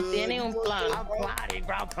doing good. Tiene un plan. I'm plotting,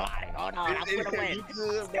 bro. Plotting. Hold on. I'm gonna win. You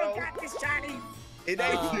good, Still bro. got this, Johnny. It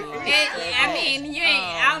ain't. I mean, you ain't.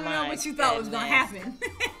 I don't know my what you thought was gonna happen.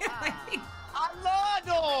 I love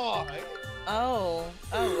dog.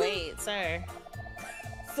 Oh wait, sir.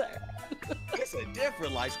 Sir. It's a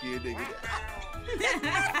different light skinned nigga.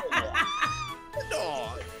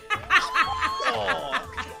 Dog. Dog.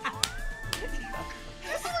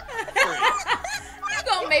 You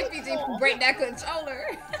gonna make PG break that controller?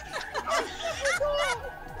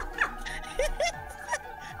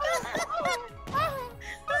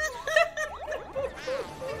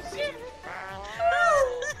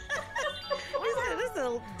 This is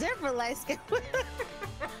a different light skin.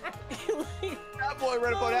 That boy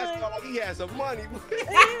ready for that stuff like he had some money. He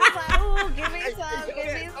was like, ooh, give me some, give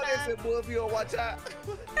me I some. said, boy, if you don't watch out.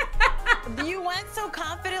 You went so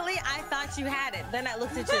confidently, I thought you had it. Then I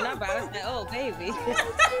looked at your number. I was like, oh, baby.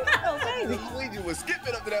 Oh, baby. Luigi was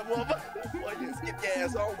skipping up to that motherfucker. Boy, you skip your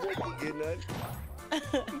ass on, boy, you get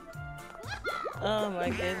nothing. Oh, my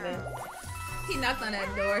goodness. He knocked on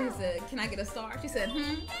that door. He said, "Can I get a star?" She said,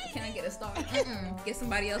 "Can I get a star?" Get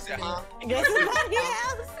somebody else to do it. Get somebody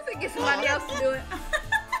else. She said, "Get somebody else to do it."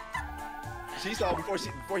 She saw before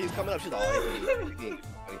he's coming up, she's like, oh,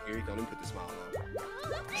 here he come, let me put the smile on.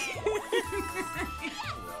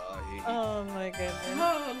 Oh, my goodness.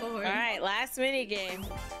 Oh Lord. All right, last mini game.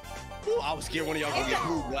 Ooh, I was scared one of y'all gonna get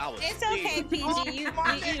moved, but I was It's okay, PG.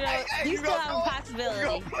 You still have a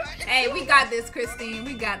possibility. Hey, we got this, Christine.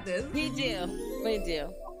 We got this. We do. We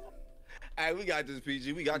do. Hey, we got this,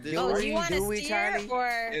 PG. We got this. Oh, do you we- want do to we, steer Charlie? or?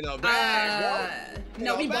 In a bag,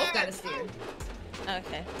 No, we both got to steer.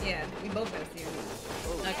 Okay. Yeah, we both got to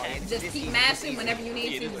steer. Okay. Just keep mashing whenever you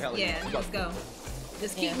need Yeah, this is to. hella Yeah, easy. let's go.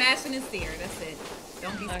 Just keep Yeah. mashing and steer. That's it.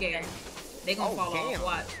 Don't be scared. They gonna fall off.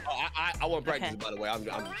 Watch. Oh, I want practice, Okay. by the way. I'm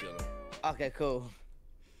just chilling. Okay, cool.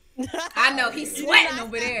 I know he's sweating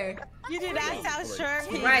over there. You did not sound sure,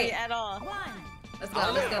 PG, Right. at all. Let's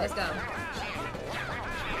go. Let's go. Let's go.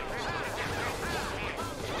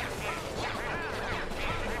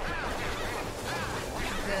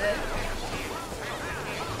 Good.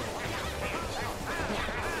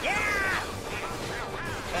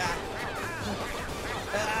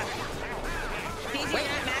 PG, you're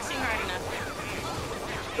not mashing hard enough.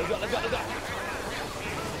 Let's go, let's go, let's go.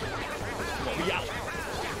 Come on, we out.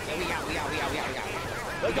 Hey, we out.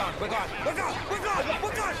 We're gone, we're gone. Come on, come on, come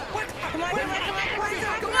on, come on,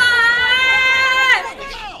 Come on!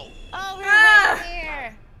 Oh, we're Ah. right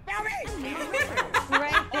here.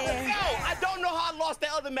 Right there. Yo, I don't know how I lost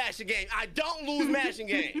that other mashing game. I don't lose mashing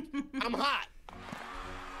game. I'm hot.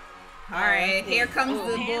 All right, here comes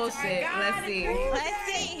the bullshit. Let's see. Let's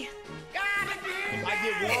see. I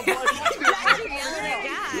get one punch. Not you yelling at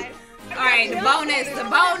God. All right, the bonus.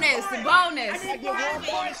 I get one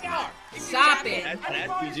punch. Stop it.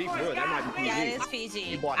 That's PG for real. That might be PG. That is He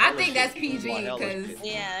PG. bought I hella think shit. that's He PG bought hella because. shit.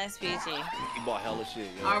 Yeah, that's PG. He bought hella shit,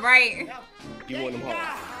 yo. All right. He won them home.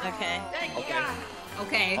 Okay. Okay.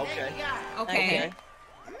 Okay. Okay. Okay.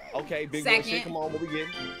 Okay, big boy Second. shit. Come on, what we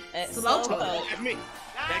getting? Slow Slowpoke. That's me.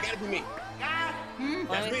 That gotta be me.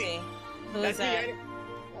 Hmm? Let me me. see. Who's That's me, that? ain't it?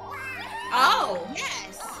 Oh.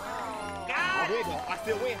 Yes. I win though. I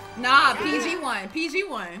still win. Nah, PG won. PG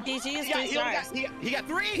won. PG is He got, 3 he only stars. got, he got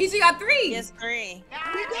 3. PG got 3. He has 3.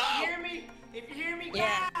 If you hear me,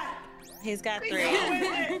 Yeah. He's got 3.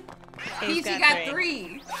 PG got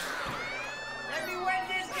 3. let me win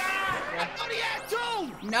this, God. I thought he had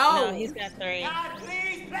 2. No, No. he's got 3. God,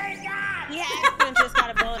 please, God. He has 2 and just got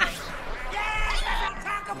a bonus. Yes, that's what I'm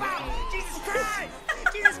talking about. Jesus Christ.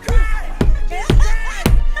 Jesus Christ.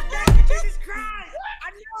 Jesus Christ.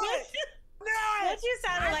 I knew it. Don't you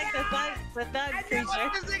sound like the thug preacher?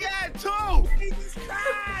 This nigga had 2. Jesus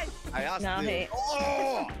Christ. Hey, I No, still. he-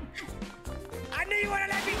 Oh, I knew you would have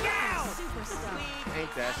let me down.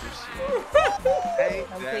 ain't that some shit? Ain't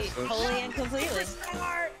that Complete, some wholly and completely.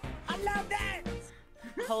 Lord, I love that.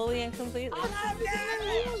 Wholly and completely. I love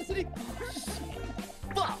that.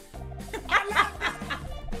 Fuck.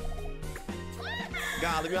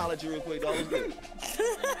 God, let me holler at you real quick, dog. What's good?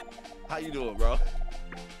 How you doing, bro?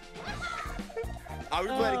 Are we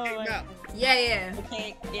playing the game now? Yeah.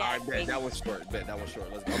 Okay, All yeah. right, bet that was short. Bet that was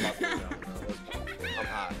short. Let's go. I'm about to go now. Let's go. I'm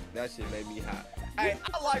hot. That shit made me hot. Hey,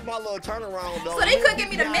 I like my little turnaround though. So they couldn't give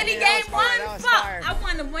me the mini game one? Fuck. fire. I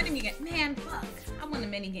won the mini game. Man, fuck. I won the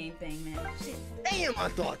mini game thing, man. Shit. Damn, I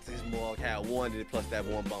thought this mug had one plus that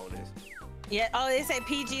one bonus. Yeah. Oh, they say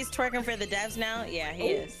PG's twerking for the devs now. Yeah, he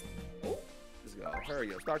is. Let's go.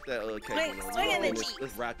 Hurry up. Start that cake. Swing in the cheeks.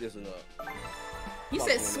 Let's wrap this one up. You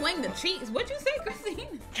said swing the cheeks. What'd you say,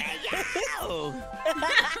 Christine? Yo!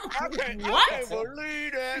 I can't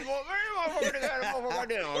believe that.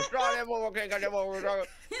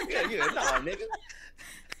 Yeah, nah, nigga.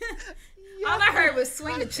 All I heard was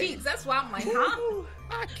swing the cheeks. That's why I'm like, huh?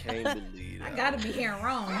 I can't believe that. I gotta be hearing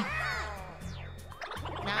wrong.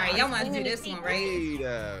 All right, y'all want to do this one, right?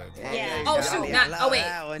 Yeah. Oh shoot! Oh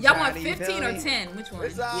wait, y'all want 15 or 10? Which one?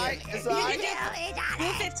 It's alright. It's alright. Do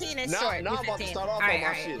 15 is short. Now I'm about to start off on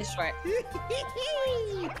my shit. It's short.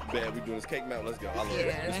 Man, we doing this cake mount. Let's go. I love it.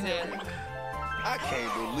 Yeah. I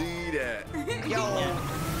can't believe that. Yo,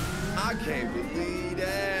 I can't believe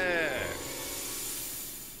that.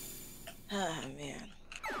 Oh man.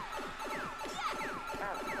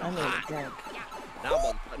 I need a drink.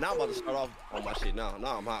 Now I'm about to start off on my shit. Now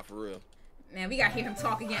I'm hot for real. Man, we gotta hear him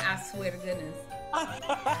talk again. I swear to goodness.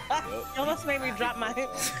 You almost made me drop my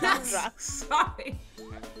drop. Sorry.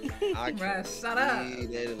 I Bruh, shut up.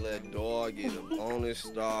 They let dog get a bonus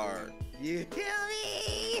star. You feel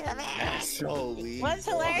me? That's so weak. What's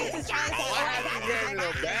hilarious is trying to in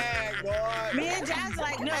a bag, dog. me and Jazz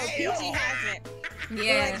like, no, PG has it.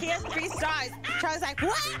 Yeah. Like, he has 3 stars. Charlie's like,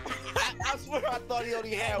 what? I swear I thought he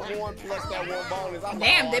only had one plus that one bonus. I'm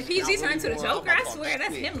Damn, like, did PG turn to the I'm Joker? I about swear,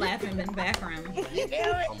 that's shit. him laughing in the background.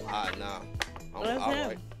 I'm hot now. That's All him.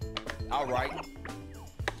 right. All right.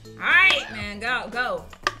 Alright, man, go.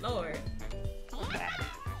 Lord.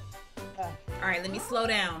 Alright, let me slow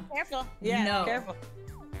down. Careful. Yeah, No. careful.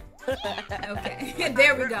 Okay,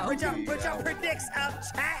 there we go. Put your predicts up,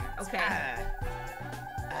 chat. Okay.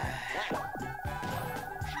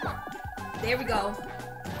 There we go.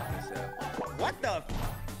 What the?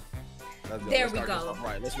 Let's go. There Let's we start go. this off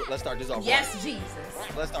right. Let's start this off Yes, right.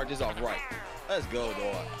 Jesus. Let's start this off right. Let's go,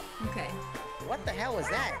 dog. Okay. What the hell was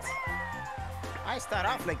that? I start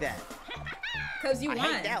off like that. Cause you I won.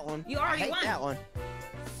 hate that one. You already I hate won. that one.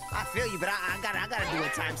 I feel you, but I gotta do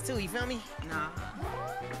it times 2. You feel me? Nah.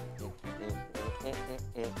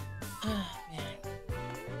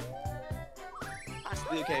 I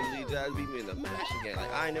still can't believe Jazz beat me in the mashing game.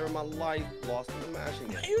 Like I ain't never in my life lost in the mashing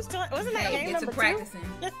game. He was doing, wasn't that Hey, game get to number 2? practicing.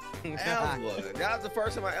 Ever. That was the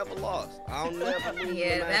first time I ever lost. I don't never lose.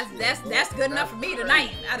 Yeah, that's good enough for me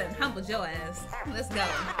tonight. I done humbled your ass. Let's go.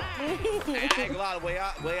 I ain't gonna lie, the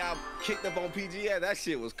way I kicked up on PG, that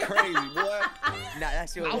shit was crazy, boy. Nah, that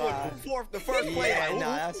shit was I went from the first play. yeah, like,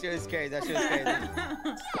 nah, that shit was crazy. That shit was crazy.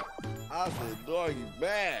 I said, dog, you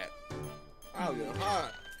bad. I was getting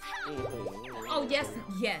hot. Oh yes.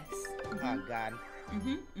 Oh God. Like,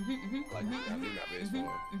 I mean, not best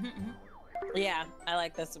one. Yeah, I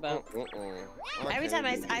like this about. Every time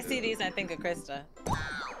I see these, I think of Krista.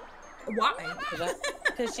 Why?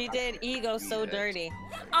 Because she did Ego So Dirty.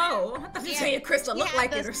 Oh, I thought you said Crystal looked Yeah,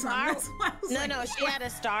 like the it or something. star- That's why I was No, like, no, she had a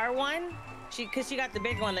star one. Because she got the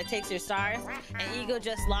big one that takes your stars. And Ego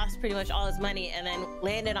just lost pretty much all his money and then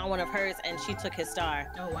landed on one of hers and she took his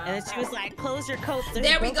star. Oh, wow. And then she was like, close your coats. There's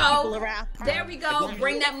There we broke people go. around. There we go.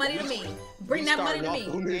 Bring that money to me. Bring that money to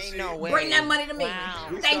me. Ain't no way. Bring that money to me. Wow.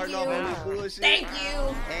 Thank you. Thank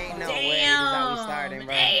you. Ain't no way. This is how we starting,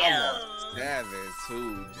 bro. Damn.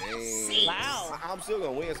 7-2, damn. Wow. I'm still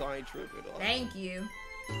gonna win, so I ain't tripping, dog. Thank you.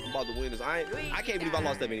 I'm about to win this. I can't believe I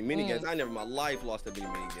lost that many mini games. I never in my life lost that many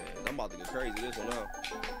mini games. I'm about to go crazy this one now.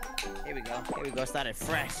 Here we go. Here we go. Started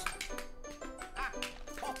fresh.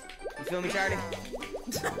 You feel me, Charlie?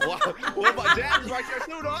 What about Jazz right there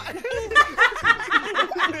too, dog?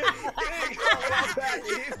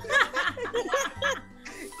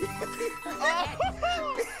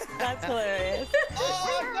 That's hilarious.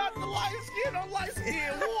 Oh, not the light skin on light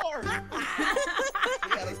skin war. You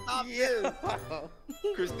gotta stop this.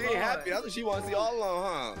 Christine happy. That's what she wants to see all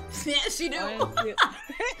along, huh? Yeah, she do.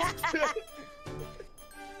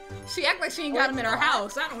 She act like she ain't got him in her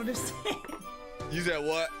house. I don't understand. You said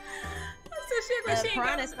what? I said she act like she ain't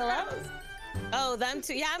got him in Piranha's her still up? house. Oh, them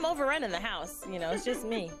two. Yeah, I'm overrunning the house. You know, it's just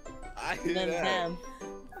me. I hear Them, that. them.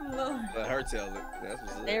 Lord. Let her tell it. That's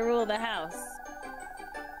what's up. They rule the house.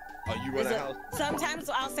 Oh, you run Is a it- house? Sometimes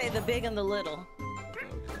I'll say the big and the little.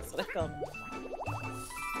 That's what I call them.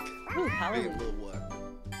 Ooh, Big hallelujah. little what?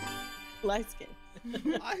 Light skin.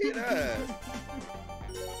 I hear that.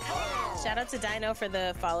 Shout out to Dino for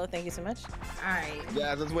the follow. Thank you so much. All right.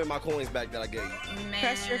 Yeah, let's win my coins back that I gave you. Man,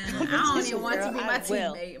 Pressure I don't even want to girl, be my I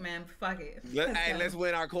will. teammate, man. Fuck it. Hey, let's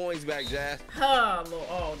win our coins back, Jazz. Oh, Lord.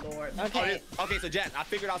 Oh, Lord. Okay. Okay, so Jazz, I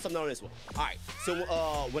figured out something on this one. All right, so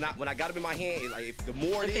when I got it in my hand, it's like if the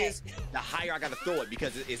more it is, the higher I gotta throw it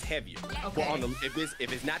because it's heavier. Okay. But on the,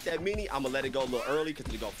 if it's not that many, I'm gonna let it go a little early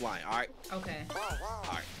because it'll go flying. All right. Okay. All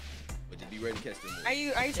right. But just be ready to catch them. Are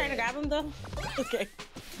you trying to grab him though? Okay.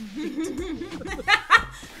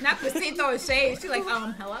 Not Christine throwing shade. She's like,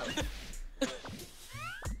 hello.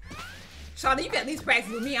 Shawty, you got these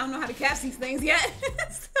practice with me. I don't know how to catch these things yet.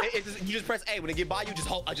 You just press A when they get by you. Just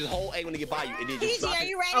hold A when they get by you, and then just PG, drop are it.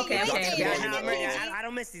 you ready? Okay, You okay. ready? I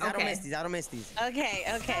don't miss these. I Okay. don't miss these. I don't miss these. Okay.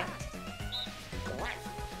 Okay.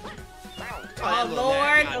 Oh,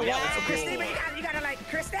 Lord. Nah, yeah, So it's Christine, cool. you gotta like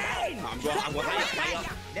Christine. I'm going high up.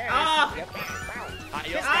 There it is. Oh. Yep.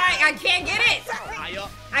 High All up. right, I can't get it. High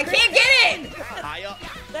up. I can't get it. High up.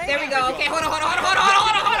 There we go. Okay, hold on.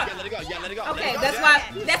 Yeah, let it go. Yeah, let it go. Okay, let it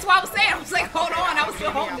go. that's why I was saying. I was like, hold on. I was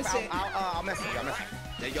still holding this shit. I'll mess with you.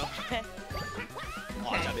 There you go. Okay.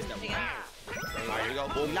 Oh, I missed that one. All right, here we go.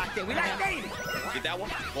 Boom. We locked in. We locked in. Get that one.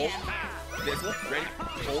 Boom. This one. Ready?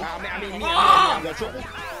 Boom. I mean, me. Oh. You got triple?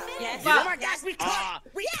 Yes. Oh my gosh, we cut.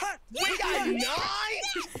 We cut. We got 9?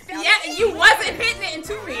 Yeah, you wasn't hitting it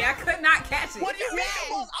into me. I could not catch it. What do you mean?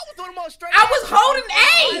 I was doing them all straight. I was holding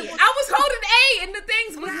A. I was holding A, and the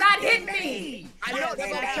things was not hitting me. I know.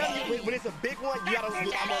 That's what I'm telling you. When it's a big one, you gotta.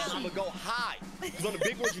 I'm gonna go high. Because on the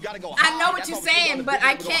big ones, you gotta go high. I know what That's you're why we saying, go but on the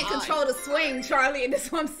I big ones, can't go high. control the swing, Charlie, and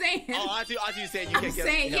that's what I'm saying. Oh, I see you saying you I'm can't get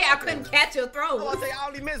saying, it. yeah, I Okay. couldn't catch your throw. I was saying I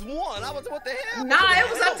only missed one. I was, what the hell? Nah, it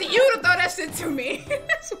was up to you to throw that shit to me.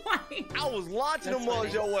 That's why. I was launching them on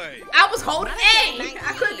your way. I was holding A.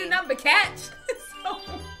 I couldn't do nothing but catch. So,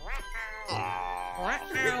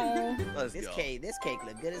 Let's This go. cake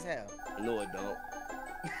look good as hell. No, it don't.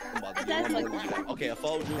 I'm about to It get does one look more. good. Okay, a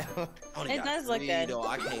fold juice. It does look good. Though.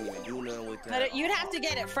 I can't even do nothing with that. But you'd have to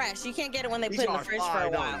get it fresh. You can't get it when they He put it in the charge fridge for a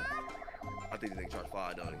 $5, don't while. he? I think they charge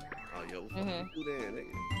 $5, don't he? Oh, yo, what Mhm. do that,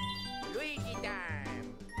 nigga? Luigi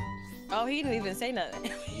time. Oh, he didn't even say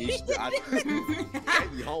nothing. I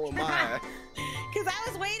be home with mine. Cause I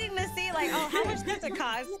was waiting to see like, oh, how much does it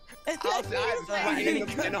cost? I was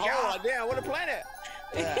in the hole. Damn, what a planet.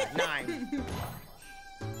 9.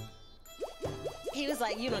 He was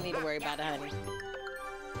like, you don't need to worry about it, honey.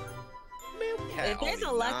 If there's a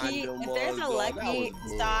Only lucky, 9 if there's a dog. That lucky was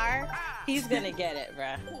bull. star, he's gonna get it,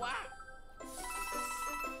 bruh.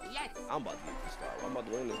 I'm about to get this star. I'm about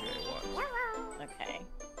to win this game. Watch. Okay.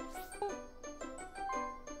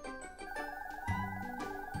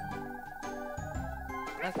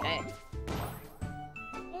 Okay.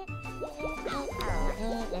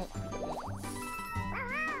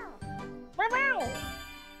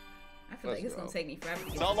 I feel like it's gonna take me forever. to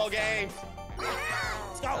get Solo this. games.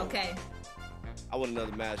 Let's go. Okay. I want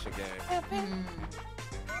another matching game. Mm.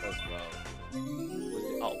 Let's go.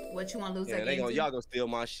 Oh, What you want to lose yeah, that they game gonna, to? y'all gonna steal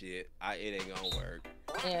my shit. It ain't gonna work.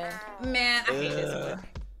 Yeah. Man, I hate this one.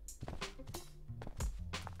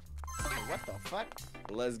 What the fuck?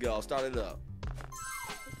 Let's go. Start it up.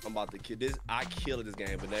 I'm about to kill this. I killed this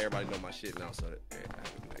game, but now everybody know my shit now. So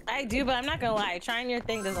I do, but I'm not gonna lie. Trying your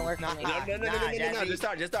thing doesn't work for me. no. Jazzy. Just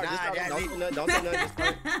start. Just start. Nah, Don't Jazzy. say nothing. Don't say nothing. Just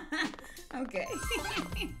start. Okay.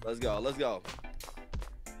 Let's go. Let's go.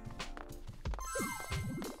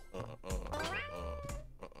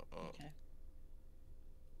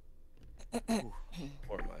 Where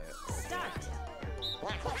am I at? Start.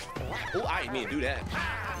 Oh, I didn't mean to do that.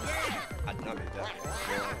 I did not mean that.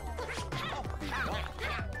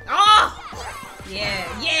 Oh!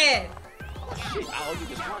 Yeah, yeah. Shit, I owe you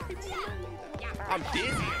this. I'm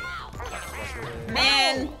dizzy.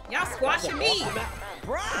 Man, y'all squashing me.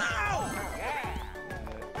 Bro!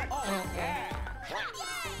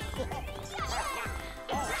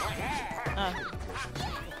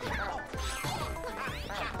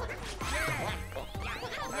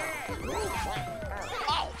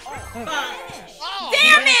 Oh,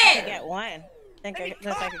 Damn I it! get one. I think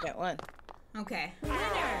I could get one. Okay.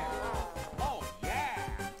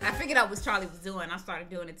 I figured out what Charlie was doing. I started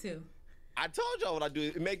doing it too. I told y'all what I do.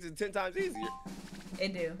 It makes it 10 times easier.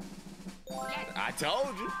 It do. I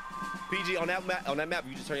told you. PG, on that map,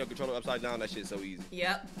 you just turn your controller upside down. That shit's so easy.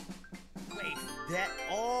 Yep. Wait, that.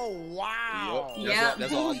 Oh, wow. Yep.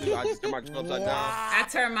 That's all I do. I just turn my controller upside down. I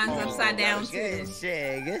turned mine upside down too. Good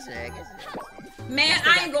shit, good shit, good shit. Man,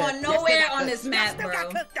 I ain't going nowhere on this map, bro. That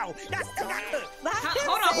still got cooked, though. That still got cooked.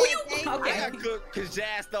 Hold on, who you? I Okay. got cooked because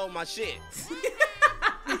Jazz stole my shit.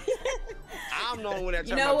 I I'm knowing when that.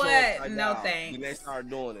 You know what? No thanks. When they start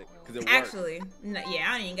doing it, because it works. Actually, no, yeah,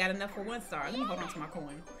 I ain't even got enough for 1 star. Let me hold on to my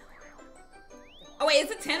coin. Oh wait,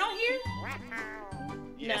 is it 10 on here?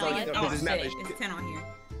 Yeah, No, Oh shit, it's 10 on here.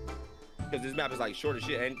 Because this map is like short as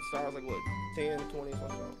shit, and stars like what, 10, 20,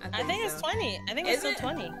 something. I think it's 20. I think it's still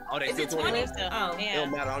 20. Oh, they Is still it 20? 20? Oh, Oh. It yeah.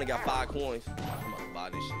 don't matter. I only got 5 coins. I'm about to buy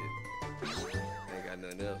this shit. Ain't got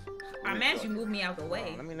nothing else. I'm mad you moved me out the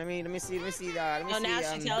way. Let me see. Oh, now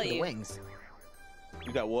she tell the you. wings.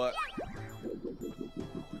 You got what?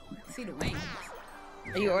 See the wings.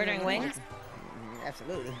 Are you ordering wings?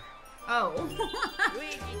 Absolutely. Oh.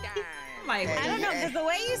 Like, I don't know, because the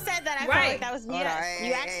way you said that, I felt like that was Hold on, yes.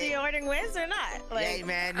 You actually ordering wings or not? Like, Hey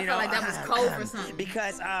man, I you felt know like that was code for something.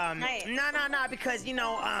 because no, because you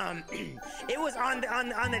know it was on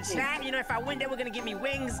the chat. You know, if I win, they were gonna give me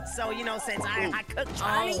wings. So you know, since I cooked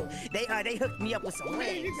Charlie, they hooked me up with some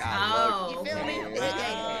wings. Oh. You feel me? Okay.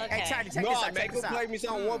 Hey, Charlie, check this No, out. man, Check go this out. play me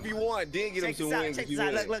something 1v1. Then get him Check some this out. wings. Check if you this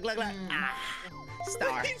out. win. Look. Ah,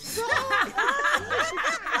 star.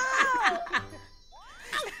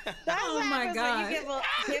 That's Oh what my happens God. when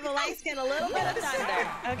you give a light skin a little bit of thunder,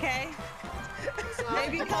 okay? They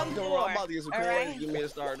become four. I'm about to get some all coins. right? Give me a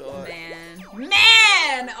star, dog.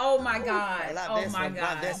 Man! Oh my god. I love Oh this my one. god.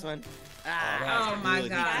 Love this one. Oh my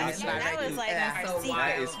god. That was like That's our so secret.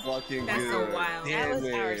 That wild. is fucking That's good. so wild. That was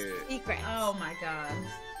Damn our it. secret. Oh my god.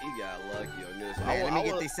 He got lucky on this one. Man, let me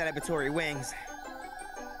get I these celebratory wings.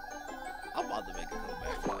 I'm about to make a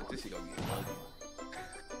comeback. Watch. This shit gonna get ugly.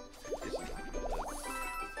 This shit gonna get ugly.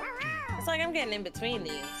 It's like I'm getting in between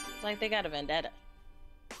these. It's like they got a vendetta.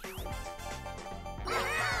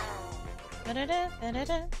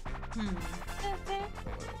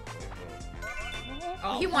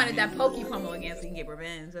 Oh, he wanted that Pokey Pummel again so he can get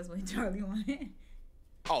revenge. That's what Charlie wanted.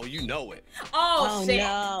 Oh, you know it. Oh, shit.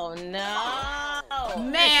 No. Man. Oh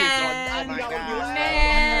my God.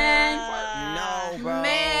 Man. No, bro.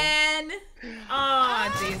 Man.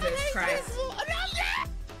 Oh, Jesus Christ.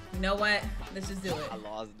 You know what? Let's just do it. I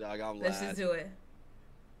lost, dog. I'm Let's just do it.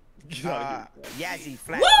 Yazzie,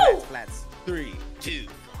 Woo! flats. 3, 2.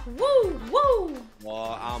 Woo, woo.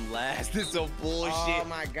 Well, I'm last. This is some bullshit. Oh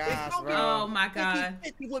my gosh, bro. Oh my god.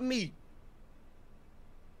 50 with me.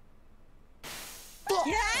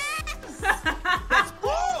 Yes! That's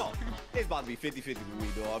bull. It's about to be 50-50 with me,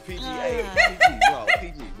 dog. PG, hey,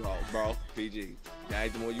 PG, bro, PG. That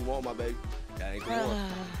ain't the one you want, my baby. That ain't the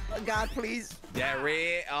one. Oh, God, please. That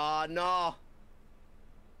red, no.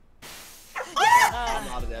 I'm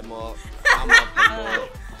out of that mug. I'm out of that mug.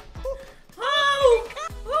 Oh!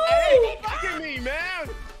 Hey, fucking me, man.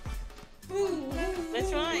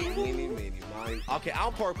 Which one? Meeny, mine. Okay,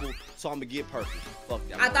 I'm purple, so I'm gonna get purple. Fuck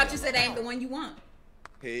that. I thought you said that ain't the one you want.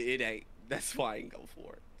 It ain't. That's why I ain't go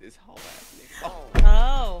for it. This whole ass nigga.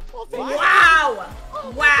 Oh. Wow!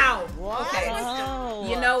 Wow! Okay. Oh.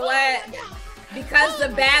 You know what? Because the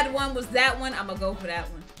bad one was that one, I'm gonna go for that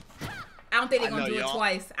one. I don't think they're gonna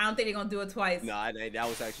do it twice. Nah, that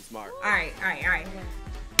was actually smart. Alright.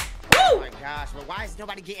 Oh Woo! my gosh, but why is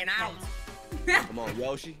nobody getting out? Come on,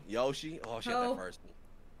 Yoshi. Oh, she had that first one.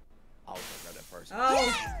 I was gonna grab that first one.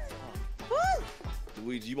 Oh.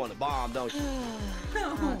 Luigi, you want a bomb, don't you?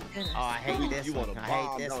 Oh, I hate this You one. want a I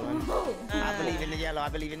bomb, hate this don't one. you? I believe in the yellow. I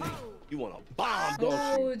believe in the... You want a bomb, don't you?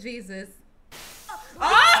 Oh, Jesus.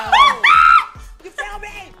 Oh! You feel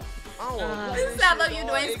me? This is I Love You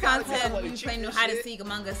Dwayne's content. We play new hide and seek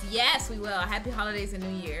Among Us. Yes, we will. Happy holidays and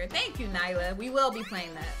New Year. Thank you, Nyla. We will be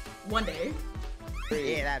playing that one day.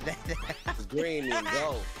 Yeah, It's green and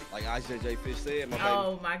gold. Like Ice JJ Fish said, my baby.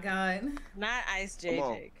 Oh my god. Not Ice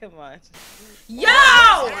JJ. Come on. Yo!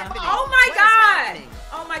 Oh my god!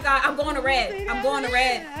 Oh my god. I'm going to red. I'm going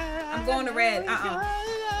to red.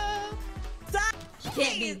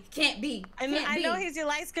 Can't be. I know he's your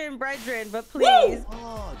light-skinned brethren, but please. Woo!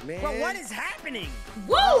 Oh, man. Bro, what is happening?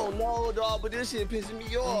 Woo! Oh, no, dog, but this shit pissing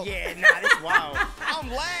me off. Yeah, nah, this wild. I'm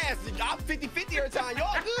last. I'm 50-50 every time.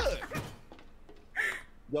 Y'all good.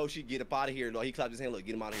 Yoshi, get up out of here, dog. He clapped his hand. Look,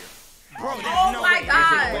 get him out of here. Bro, there's Oh no my way.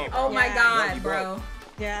 god. Oh my Yeah. god, bro.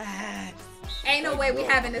 Yes. Ain't no way we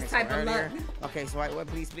having this type of luck. Okay, so what?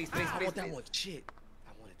 Please. I want that one. Shit.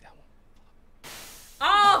 I wanted that one.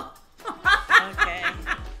 Oh! Okay.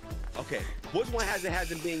 Okay, which one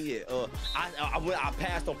hasn't been yet? I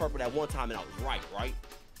passed on purple that one time and I was right?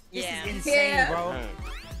 This Yeah. is insane, Yeah. bro.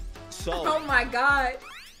 So, Oh my god.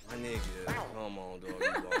 my nigga, come on, dog.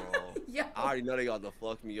 You wrong. Yo. I already know they got to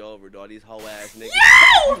fuck me over, dog. These hoe ass niggas.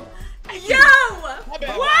 Yo! Yo! My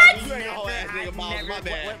bad, What? Bobby. You ain't a hoe ass nigga, boss. My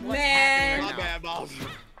bad. Man. My bad, boss.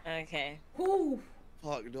 Okay. Woo!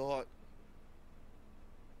 Fuck, dog.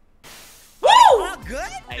 Woo! Oh, good?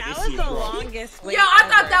 That was the longest wait. Yo, I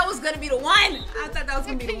thought ever. that was gonna be the one. I thought that was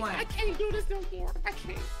gonna be the one. I can't do this no more. I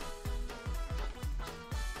can't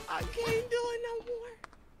do it no more.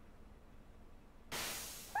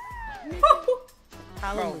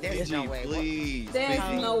 Bro, there's no BG, way. please. There's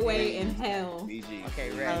BG, no way please. in hell. BG. Okay,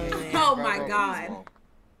 ready. Oh Bro, my bro, god.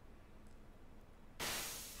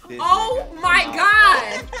 this Oh nigga. my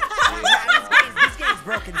god. This game's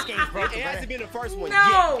broken. This game's broken. It hasn't been the first one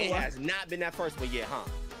No. yet. It has not been that first one yet, huh?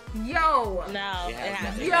 Yo. No, It it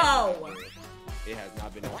has hasn't. Yo. It has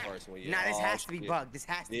not been the first one yet. Nah, this Oh, has to be shit. bugged. This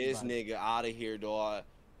has to be This bugged. nigga out of here, dog.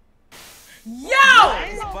 Yo.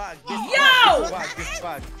 This bug. This Yo. bug. This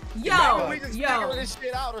bug. Yo. We just Yo. figured this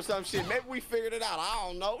shit out or some shit. Maybe we figured it out. I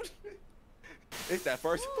don't know. It's that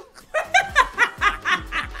first one.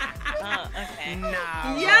 Oh, okay.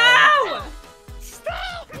 Nah. Yo.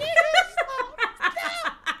 Stop!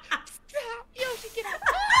 Yoshi, get out.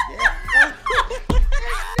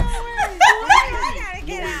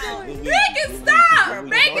 Get out. Luigi, Make it Luigi, stop. Luigi,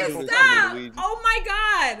 Make don't it do this to me, stop. Luigi. Oh my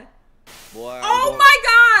god. Boy, Oh my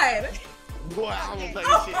god. Boy, I'm gonna play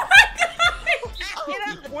Oh this my god.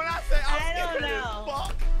 shit. When I say I'm I don't scared as know.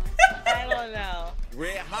 fuck. I don't know.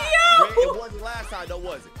 Red hot. Yo. Red, it wasn't last time, though,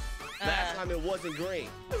 was it? Last time it wasn't green.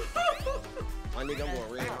 My nigga, I'm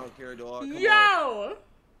going red. I don't care, dog. Come on. Yo.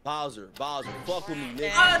 Bowser, fuck with me,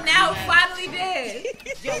 nigga. Oh, now it finally did.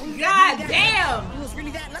 God damn. You was really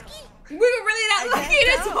that lucky? We were really that I lucky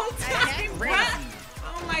guess this so. whole I time, guess bruh.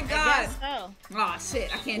 Oh my god. So, Oh shit,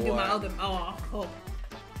 I can't do my Boy. other. Oh.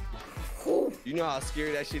 Whew. You know how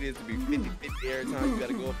scary that shit is to be 50-50 every time you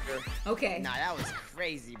gotta go up there? Okay. Nah, that was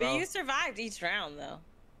crazy, but bro. you survived each round though.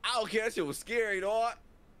 I don't care. That shit was scary, dog.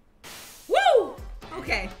 Woo!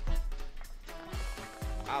 Okay.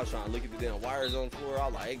 I was trying to look at the damn wires on the floor. I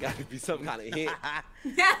was like, it gotta be some kind of hint.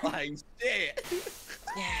 Like, shit.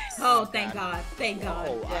 Yes. Oh, thank God. Thank God.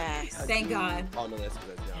 Oh, Yes. Thank God. Oh, no, that's down.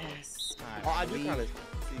 Yes. Oh, I do kind of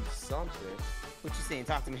see something. What you saying?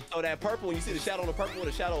 Talk to me. Oh, that purple one, you see the shadow on the purple one,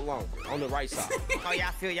 the shadow long on the right side. Oh, yeah,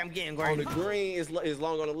 I feel you. I'm getting On the green. green is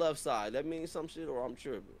long on the left side. That means some shit, or I'm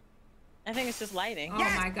tripping. I think it's just lighting. Oh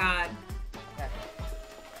my God.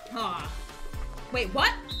 Oh. Wait,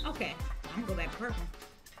 what? Okay. I'm gonna go back to purple.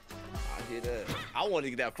 I hear that. I want to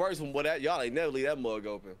get that first one, but that y'all ain't never leave that mug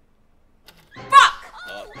open. Fuck!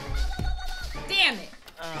 Damn it.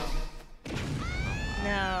 Oh.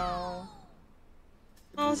 No.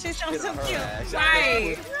 Oh, she sounds so Get on her cute. ass.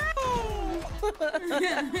 Right.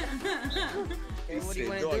 Hey, what do you Said,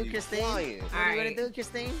 want dog, to do, you Christine? flying. What do you Alright. want to do,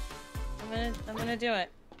 Christine? I'm gonna do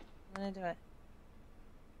it. I'm gonna do it.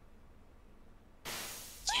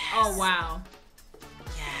 Oh, wow.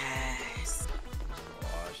 Yes. Oh,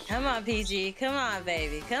 shit. Come on, PG. Come on,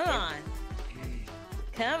 baby. Come on.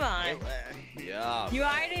 Come on. Yeah. You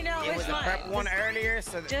already know It which was the one. purple one earlier,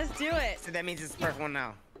 so, Just do it. so that means it's the purple one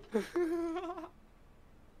now.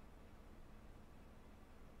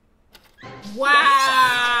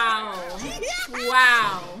 Wow.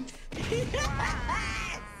 Wow.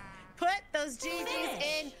 Put those GGs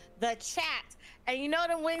in the chat. And you know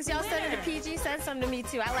the wings y'all sending to PG? Send some to me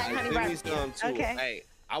too. I like Hey, honey send me barbecue. some too. Okay. Hey,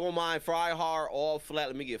 I won't mind fried hard, all flat.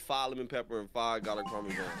 Let me get 5 lemon pepper and 5 garlic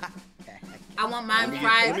parmesan. I want mine Let me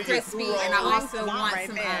fried get crispy, two and I rolls. also Not want right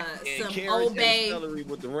some there. And some carrots Old and Bay, celery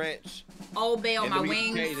with the ranch. Old Bay on And my let me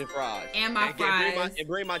get wings, Cajun fries. and my fries.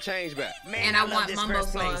 Bring my change back. Man, And I love want this mumbo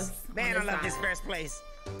first place. sauce Man, on I the love this side. first place.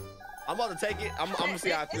 I'm about to take it. I'm gonna see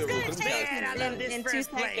how I feel. Real quick. Let me see how I Man, I feel. love this In 2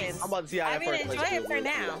 first place. seconds. I'm about to see how I that mean, first enjoy place it feels for real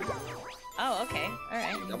now. quick. Oh, okay. All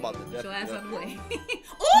right. I'm about to Get your ass out of the definitely. way.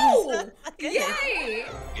 Ooh! Goodness. Yay!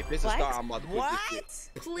 If it's a What? star, I'm about to put What? this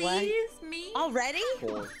Please, me. Already? shit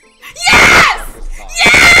corn. Yes!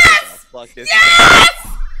 Yes! Fuck this. Yes!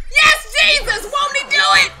 Yes, Jesus! Won't he do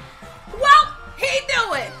it? Won't he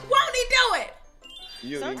do it? Won't he do it?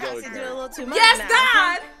 You didn't even go Sometimes to you do a church. little too much Yes, now.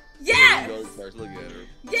 God! You didn't go Yes! to church. Look at her.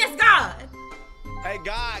 Yes, God! Hey,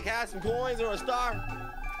 God, can I have some coins or a star?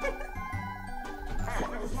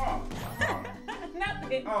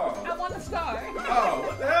 Nothing. Oh. I want a star. Oh,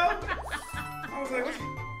 what the hell? I was like, what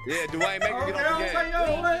you... Yeah, Dwayne, make her Okay, get I off was the like, game. yo,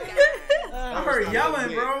 what? I heard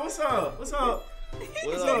yelling, bro. What's up? What's up? What's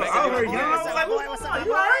What's up? up? Make I her heard get yelling. off I the was like, boy, what's what's up? up,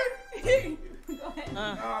 You boy? alright? Go ahead. No,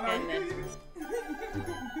 no, goodness. you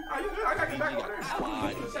good? I gotta get back game. over there.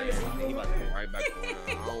 Slide. He about to go right back around. I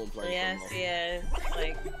don't play Yes, no more. yes.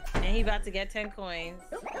 Like, and he about to get 10 coins.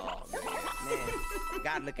 Oh, man. Man,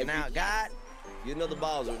 God looking out. God. Get another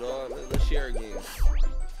Bowser, dog. Let's share again.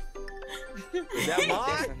 Is that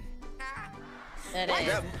mine? That is.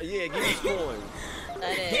 Yeah, give me some coins.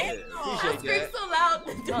 That Yeah, is. I appreciate screamed that. so loud,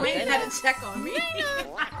 Dwayne goodness. had to check on me.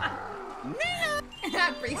 I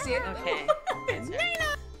appreciate it. Okay. Let's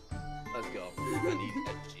go. I need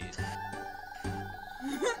that shit.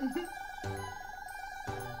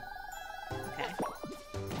 Okay.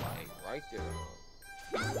 Hey, right there.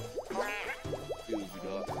 Dude, you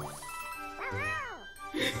dog.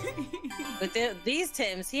 But these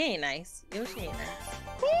Tims, he ain't nice. Yoshi ain't nice.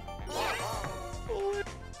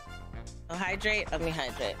 Oh, hydrate. Let me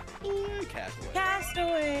hydrate. Castaway.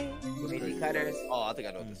 Castaway. Baby cutters. Oh, I think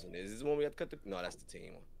I know what this one is. Is this the one we have to cut the? No, that's the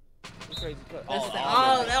team one. Crazy cut.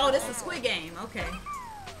 Oh, this is Squid Game. Okay. Let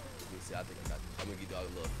me see. I think I got this. I'm gonna give dog a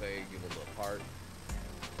little fade, give him a little part.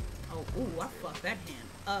 Oh, ooh, I fucked that hand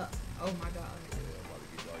up. Oh my god. Yeah, I'm about to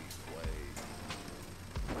give dog you plays.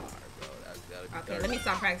 Alright, bro. That'll be Okay, let me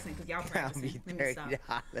stop practicing because y'all practicing. Let me stop.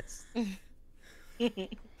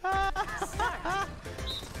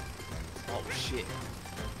 Oh shit.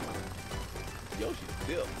 Yoshi,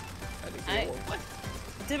 still.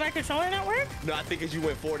 Did my controller not work? No, I think as you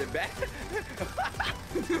went forward and back.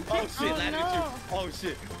 Oh shit, landed you. Oh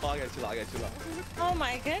shit. Oh, I got you out. Oh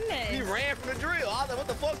my goodness. He ran from the drill. I was like, what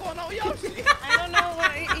the fuck going on with Yoshi? I don't know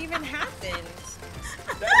what even happened.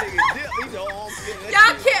 That nigga dipped. He's all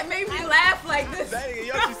Y'all can't make me laugh like this. That nigga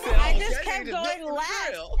Yoshi said, I just kept going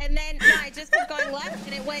left, and then I just kept going left,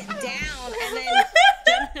 and it went down, and then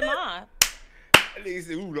jumped him off. That nigga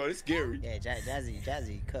said, ooh, no, it's scary. Yeah, Jazzy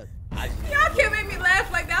cook. Y'all can't make me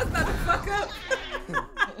laugh like that. I was about to fuck up.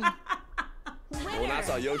 When I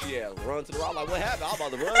saw Yoshi ass run to the rock, I'm like, what happened? I was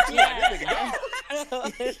about to run to that nigga go.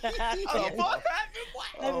 What happened?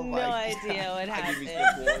 I have no idea what I give me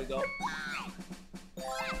happened. some points, though.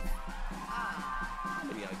 How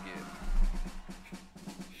many I get?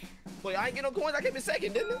 Wait, I ain't get no coins. I came in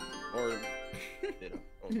second, didn't I? Or did I?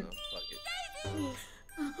 Oh no, fuck it.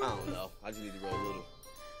 I don't know. I just need to roll a little.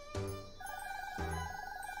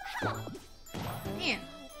 Man.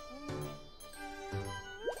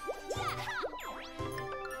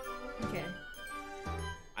 Okay.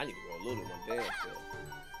 I need to roll a little my damn self.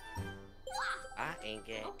 I ain't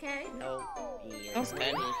get Okay. no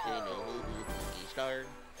Start.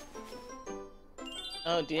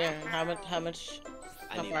 Oh dear, how much?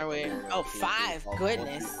 How far away? Oh, 5.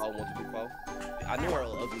 Goodness. Oh, 1, 2, 3, 4. I knew her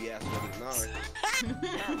ugly ass was 9.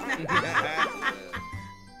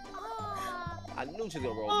 I knew she was gonna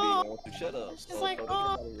roll big. I want to shut up. She's like,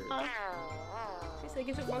 oh. She said,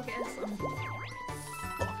 get your broke ass on. Fuck,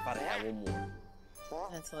 if I'd have one more.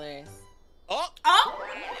 That's hilarious. Oh!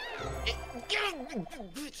 Give him some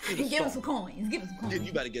coins. Give him some coins.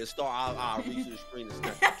 You better get a star. I'll reach to the screen and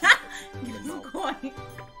snap. Give him some coins.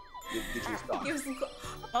 Get you a star. Give him some coins.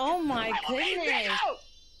 Oh my goodness.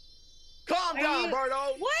 Calm down,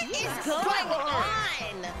 Birdo. What is going on?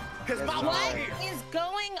 Because my What is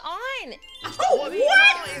going on? what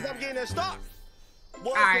is I'm getting a star.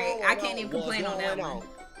 Alright, I can't even complain on that one.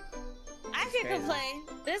 I can complain.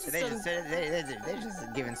 This is They're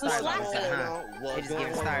just giving stars all the time, huh? They just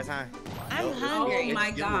giving stars, huh? I'm hungry. Oh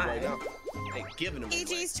my god. They giving them away.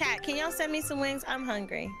 EG's chat, can y'all send me some wings? I'm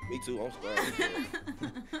hungry. Me too, I'm starving.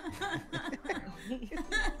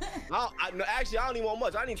 No, actually, I don't even want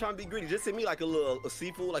much. I ain't trying to be greedy. Just send me like a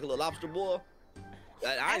seafood, like a little lobster boil.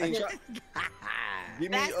 I ain't trying. Give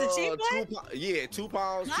me, That's the cheap one? 2 pounds. Yeah, 2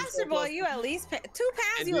 pounds. Lobster boil, you at least pay 2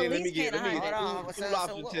 pounds. And You then at let me least get- pay let me get- 100. Hold on. Two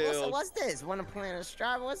lobster tails. What's this? Want to play in a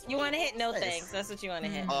straw? You want to hit no thanks. That's what you want to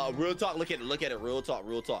hit. Real talk. Look at it. Real talk.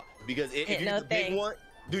 Because if Hit you no the big thanks. one,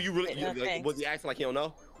 do you really? Hit no thanks. Was he acting like you don't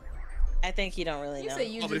know? I think you don't really You know. said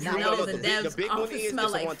you Oh, but just if you know know the the devs big one often is, smell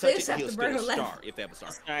if like someone touch fish it, he'll after spit a Birdo left. star. If they have a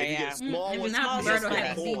star. Sorry, If you get a yeah. small If one, not, he'll Birdo spit had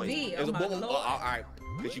a a coin. CB. There's Oh a my boom. lord. All right.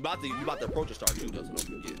 Cause you about to approach a star too, though. So don't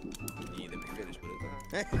forget. You let me finish with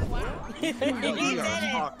it.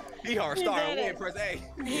 He hard star did and it. win press A.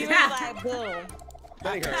 He was like, boom.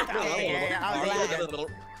 That ain't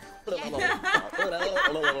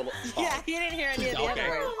Yeah, he didn't hear any of the other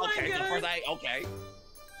words. Okay, so press A. Okay.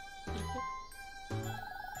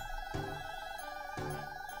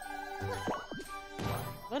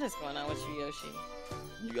 What is going on with you, Yoshi?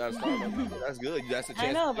 You gotta start. That's good. That's a chance.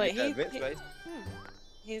 I know, to but get that vent space.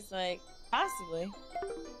 he's like, possibly.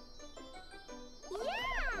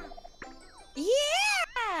 Yeah!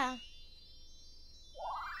 Yeah!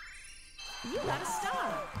 You got a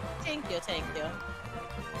star. Thank you.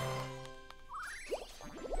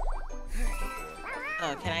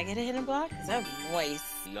 Oh, can I get a hidden block? Is that voice?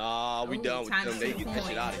 Nah, we done with them. They get that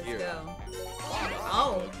shit out of here.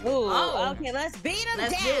 Oh. Ooh, okay, let's beat him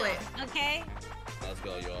Let's down. do it. Okay. Let's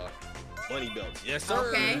go, y'all. Money belts. Yes, sir.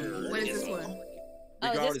 Okay. What is this one? Oh,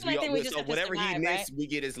 Regardless, this one I think we just so have to whatever he survive, missed, right? we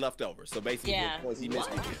get his leftover. So basically, Yeah. the coins he missed,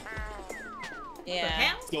 we get.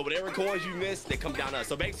 Yeah. So whatever coins you miss, they come down to us.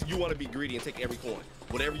 So basically, you want to be greedy and take every coin.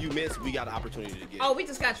 Whatever you miss, we got an opportunity to get. Oh, we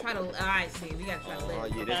just gotta try to. I see. We gotta try to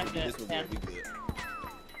live. Yeah, this one we good.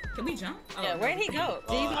 Can we jump? Oh, yeah, where'd he go?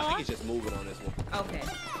 Did he go I think he's just moving on this one. Okay.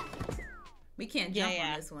 We can't jump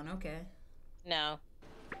on this one. Okay. No.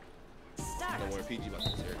 Don't worry, PG about to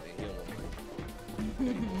do everything. He don't want to.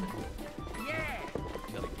 Yeah.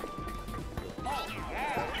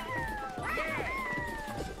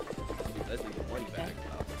 Let's leave the money back.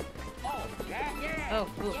 Oh,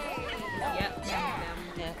 cool. Yep. Yeah.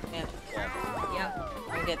 Yep.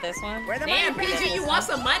 You get this one? Where the Damn, money? PG, you want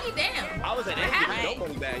some money? Damn. I was at that getting no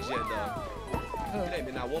money bags yet, though. It ain't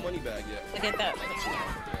been not one money bag yet. Look at that.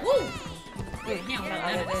 Woo. Wait, he don't want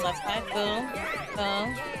none of This this. left side. Boom.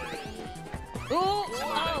 Boom. Ooh.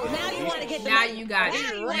 Oh, now you want to get the Now money. you got it.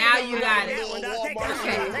 Now you got it. Okay.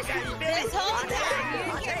 This whole time you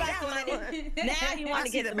didn't care about the money. Now you want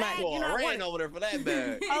to get the money. Well, I ran over there for that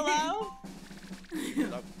bag. Hello?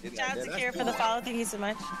 Shout out to Kira for the follow. Thank you so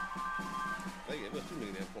much. They gave us too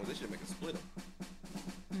many damn points. They should make a split them.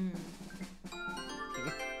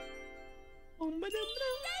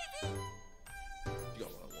 You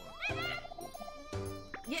got what I want.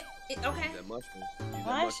 Yeah. Okay. That mushroom.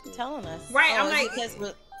 Why is she telling us? Right, I'm Oh, like,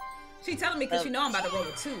 because she telling me because you know I'm about to roll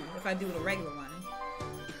a 2 if I do the regular one.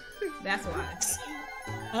 That's why.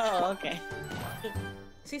 oh, okay.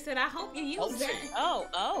 She said, I hope you use that.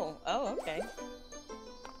 Oh, okay.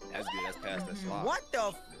 That's good. That's past that slot. What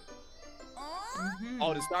the?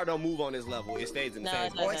 Oh, the star don't move on this level. It stays in the same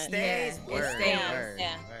it spot. doesn't. Stays. Yeah, it stays.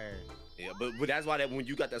 Yeah. Yeah, but that's why that when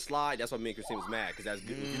you got that slide, that's why me and Christine was mad, because that's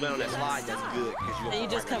good. If you land on that slide, that's good. So you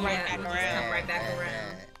just come right back Come around. right back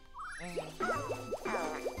around.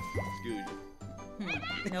 Excuse you.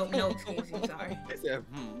 No, excuse you, sorry. They said,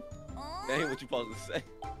 That ain't what you supposed to say.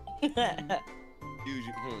 Excuse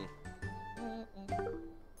you,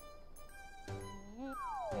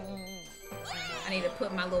 I need to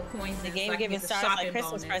put my little coins in. The game so I can giving get the stars like shopping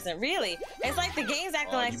Christmas bonus. present. Really? It's like the game's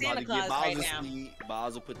acting like you Santa about to Claus get right now.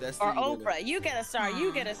 Bowser put that seed Or in Oprah. it. You get a star.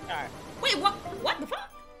 You get a star. Wait, what the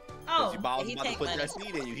fuck? Oh, Bowser he about to take put money. that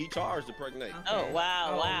seed in you. He charged to pregnate. Oh,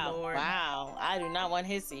 wow, Oh, wow, Lord. wow. I do not want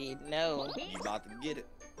his seed. No. You about to get it.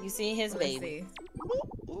 You see his let's baby.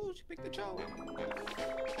 see. Ooh, she picked the choke.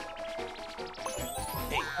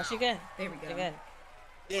 Oh, she good. There we She go. good.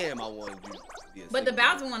 Damn, I wanted you. Yeah, But the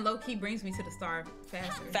Bowser one low key brings me to the star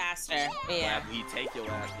faster. Faster. Yeah. He take your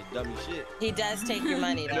ass to dummy shit. He does take your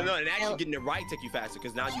money, though. No, and actually getting it right take you faster,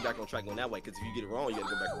 because now you back on track going that way. Because if you get it wrong, you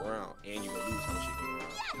gotta go back around, and you gonna lose some shit going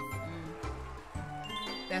around.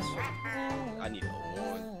 That's true. I need a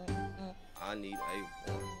 1. I need a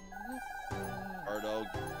 1. Erdo,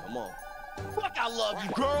 come on. Fuck, I love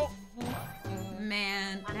you, girl.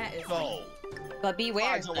 Man, that is. Go. But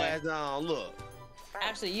beware. Slide your ass down. Look.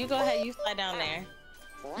 Actually, you go ahead. You slide down there.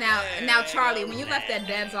 Now, Charlie, when you left that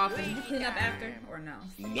Deb's office, did you clean up after or no?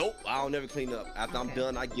 Nope, I don't never clean up. After I'm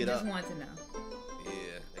done, I get Just up. wanted to know. Yeah.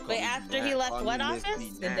 they call Wait, me after he Matt. left Call what me Miss office? B.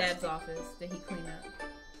 The Nasty. Deb's office, did he clean up?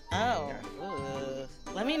 Oh. Ugh.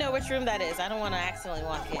 Let me know which room that is. I don't want to accidentally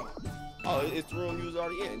walk in. Oh, it's the room you was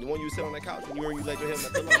already in. The one you sit on that couch and you laid your head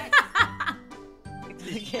on that pillow.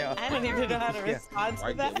 I don't even know how to respond to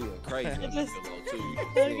Right there, that. we went crazy on that Just- pillow too. You should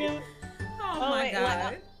Okay. have Oh, Oh, my wait, god.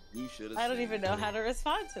 what? You should have I don't even know how to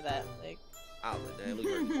respond to that. Like, Out the damn, look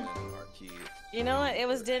at her playing our kids. you know what? It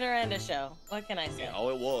was dinner and a show. What can I say? Yeah, oh,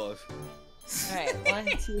 it was. All right, 1,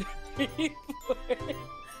 2, 3, 4.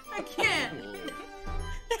 I can't.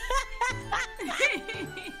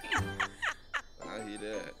 I hear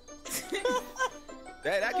that.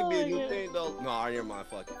 That could be a new thing though. No, I never mind.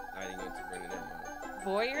 Fuck it. I ain't going to bring it in.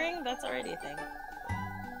 Voyeuring? That's already a thing.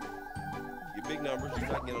 Your big numbers, you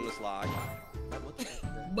not get on the slide. What the heck?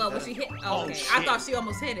 But when she hit, oh, okay. I shit. thought she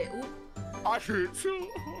almost hit it. Ooh. I hit too.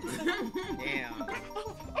 Damn.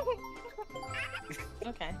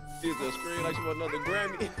 Okay. She's a scream like she want another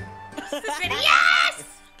Grammy. Yes!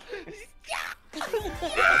 A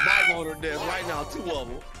Bible on her desk right now, 2 of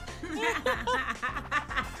them.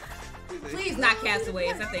 Please not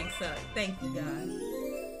Castaways. That thing sucks. Thank you, God.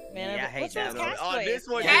 Man, Yeah, I hate which one's that one. Oh, Castaways? this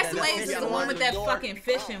one. Castaways is Yeah, the one with that door. fucking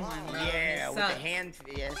fishing one, bro. Yeah, It with the sucks. hand.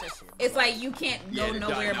 Yeah, that shit. It's like you can't go Yeah, the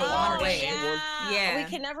nowhere but dynamite. one Oh, way. yeah. Yeah. We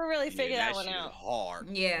can never really figure that one shit out. Hard.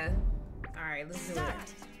 Yeah. All right, let's do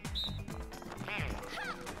it.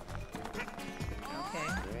 Okay.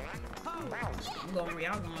 I'm going where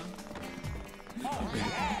y'all going.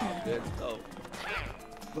 Let's go.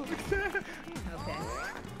 Okay.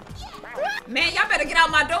 Man, y'all better get out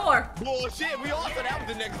my door. Bullshit, we all said that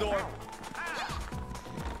was the next door.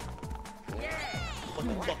 What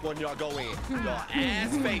the fuck when y'all go in? Y'all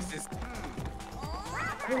ass faces.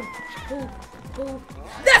 Boo.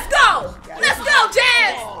 Let's go! Let's go,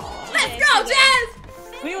 Jazz! Let's go, Jazz!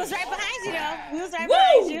 We was right behind you, though. We was right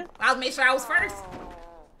behind you. I'll make sure I was first.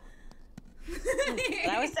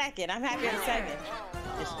 I was second. I'm happy I'm second.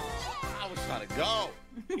 I was trying to go.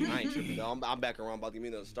 I ain't tripping, though. I'm back around about to give me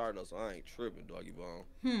another start, though, so I ain't tripping, doggy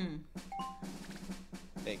bone.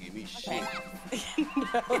 They ain't give me shit.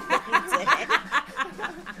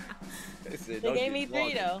 They gave me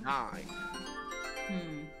 3, though.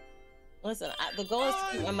 Listen, the goal is to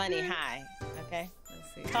keep my money high, okay?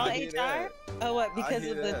 Let's see. Call HR? Oh, what? Because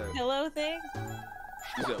of the pillow thing?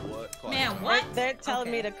 You said what? Man, what? They're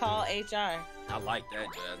telling me to call HR. I like that,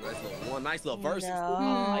 Jazz. Nice little verses. No.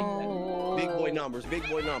 I like that. Big boy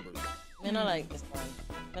numbers. Man, I like this one.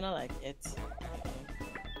 Man, I like it.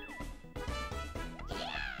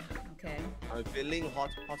 Okay. I'm feeling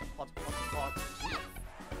hot.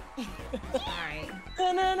 Alright.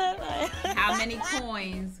 No. How many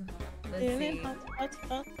coins? Let's see.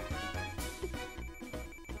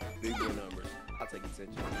 Big boy numbers. I'll take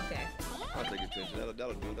attention. Okay. I'll take attention.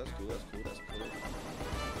 That'll do. That's cool.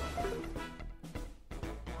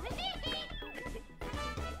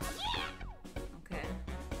 Okay.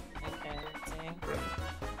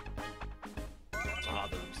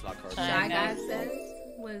 The slot card. Shy Guy says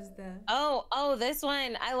was the Oh, this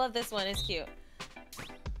one. I love this one. It's cute.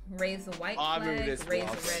 raise the white I flag, remember this raise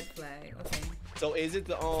one. the red flag. Okay. So is it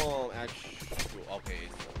the actual? Okay.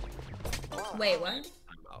 Wait, what?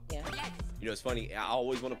 Yeah. You know, it's funny. I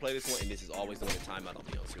always want to play this one, and this is always the one that timeout on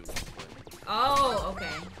the L2. Oh, okay.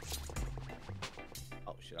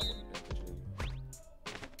 Oh shit! I wasn't paying attention.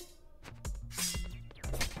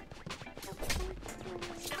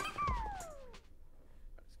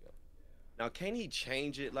 Let's go. Now, can he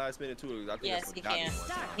change it last minute too? I think Yes, he can.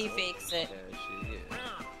 He fakes it. Yeah, shit, yeah.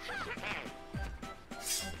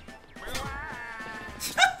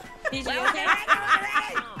 PG, okay?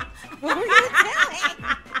 What were you doing?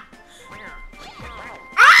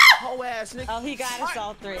 Whole ass nigga. Oh, he got us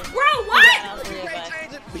all 3. Bro, what?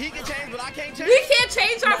 He can change, but I can't change. We can't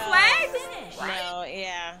change our flags? No,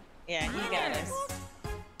 yeah, he got us.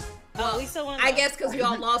 Well, we still won. I guess because we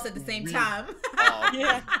all lost at the same time.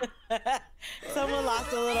 Yeah. Someone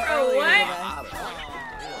lost a little Bro, earlier what?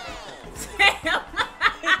 than us.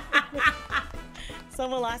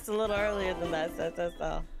 Someone lost a little earlier than us. That's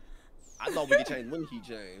all. I thought we could change when he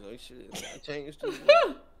changed. Like shit, I changed too.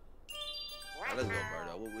 Now, let's go,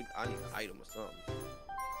 Birdo. I need an item or something.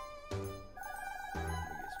 Let me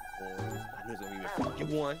get some coins. I knew it was gonna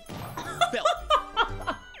be one. Belt.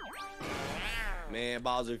 Man,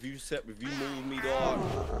 Bowser, if you move me, dog.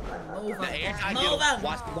 Move Now, every time I get them,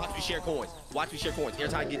 watch me share coins. Watch me share coins. Every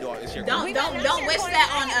time I get dog, it's share coins. Don't wish that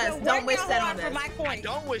on us. Don't wish that on us.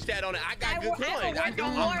 Don't wish that on it. I got good coins.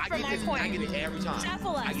 I get it every time.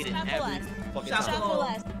 Shuffle us. I get it every fucking time. Shuffle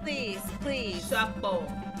us, please. Shuffle.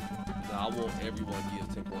 No, I want everyone to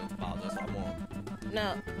give 10 coins to Bowser. That's what I want. No,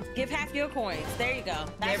 give half your coins. There you go.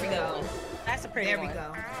 There we go. That's a pretty one. There we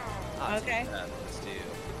go. Okay. Still.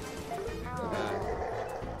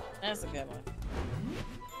 That's a good one.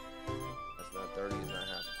 That's not 30. It's not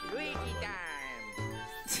half.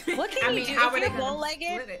 What can you do? How If are they you're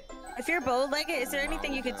bow-legged, split it? if you're bow-legged, is there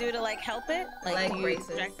anything you could do to like help it? Like Leg can you braces.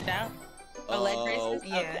 stretch it out? Oh, leg braces?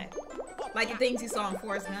 Yeah. Okay. Like the things you saw in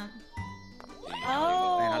Forrest Gump.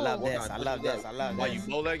 Oh. Man, I love this. Why you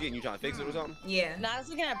bow-legged and you trying to fix it or something? Yeah. No, I was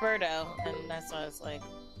looking at Birdo, and that's why I was like,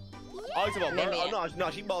 Oh, you talking about Maybe. Bird? Oh, no,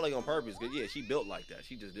 she bow-legged on purpose. Cause yeah, she built like that.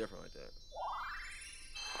 She just different like that.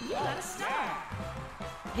 You got a star.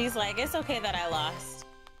 he's like, it's okay that I lost.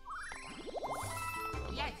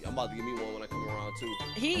 I'm about to give me one when I come around too.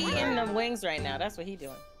 He eating the wings right now. That's what he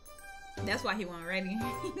doing. That's why he wasn't ready.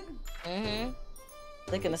 Mm-hmm.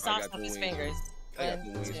 Licking the sauce off his fingers. I got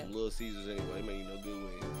the wings from Little Caesars anyway. They make you no good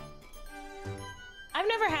wings. I've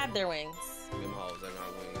never had their wings. Them hoes are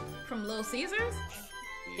not wings. From Little Caesars?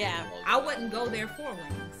 Yeah. them hoes I are wouldn't go there for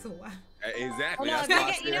wings. So why? Exactly. Oh, no, That's you why I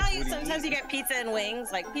get, said you know, that's what he sometimes you eat. get pizza and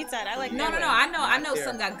wings. Like Pizza Hut, I like No, their no. wings. I know there.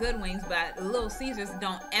 some got good wings, but Little Caesars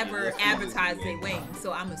don't ever Little Caesars advertise do their wings. wings.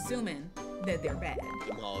 So I'm assuming that they're bad.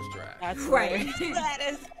 Them hoes trash. That's Right. That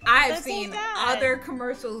is. I've That's so seen sad. other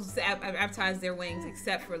commercials advertise their wings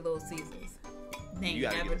except for Little Caesars. They You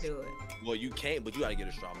gotta never get do it. Well, you can't, but you gotta get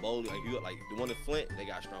a Stromboli. Like you got like the one in Flint, they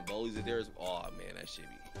got Strombolis in theirs. Oh man, that shit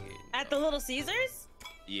be hitting, At bro. the Little Caesars?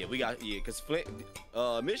 Yeah, we got cause Flint,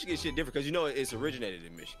 Michigan shit different because you know it's originated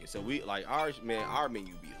in Michigan. So we like our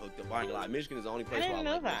menu be hooked up. I ain't gonna lie, Michigan is the only place I where I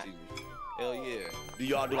didn't like know Little Caesars. Hell yeah. Do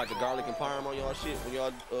y'all do like the garlic and parm on y'all shit when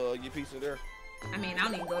y'all get pizza there? I mean, I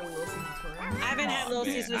don't even go to Little Caesars for I real. haven't had Little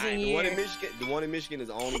Man, Caesars in the one in years. Michigan, the one in Michigan is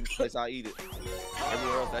the only place I eat it.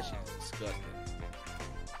 Everywhere else, that shit is disgusting.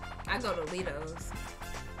 I go to Lido's.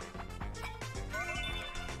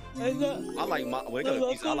 I like when it comes to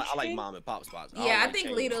pizza, I like mom and pop spots. Yeah, I think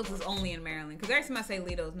Lido's is only in Maryland. Because every time I say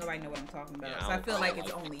Lido's, nobody know what I'm talking about. Yeah, so I feel like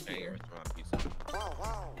it's only here.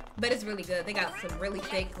 But it's really good. They got some really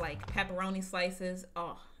thick, like, pepperoni slices.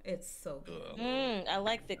 Oh, it's so good. I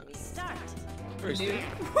like the Start.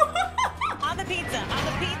 on the pizza.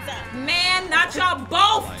 Man, not y'all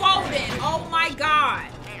both folding. Oh my god.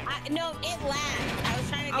 No, it lagged. I was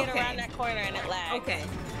trying to get around that corner and it lagged. Okay.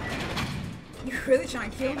 You really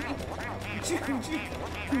trying to kill me? Now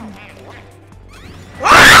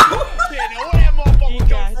where that motherfucker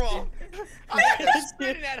come from? I got to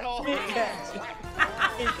spin in that hole.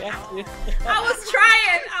 I was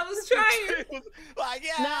trying. Like,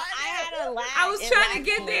 yeah. No, I had a lag. I was trying to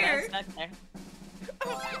get there.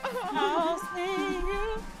 I'll see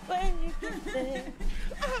you when you get there.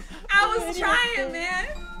 I was trying, man.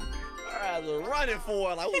 I was running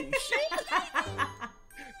for it. Like, oh shit.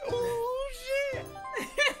 Oh shit.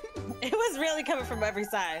 It was really coming from every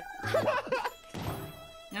side.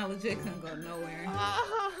 I legit couldn't go nowhere.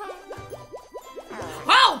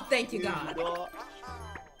 Oh, thank you, God. Oh,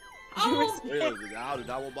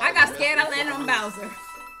 I got scared. I landed on Bowser.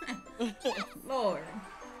 Lord.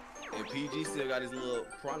 And PG still got his little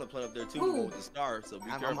piranha plant up there too, the one with the star. So be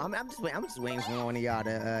careful. I'm just waiting for one of y'all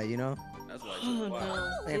to, you know. That's why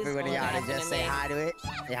it's Wait for one of y'all to just say hi to it.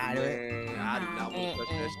 Say hi to it. I do not want to touch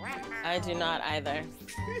that shit. I do not either.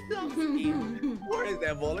 Where is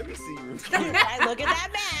that ball? Let me see you. I look at that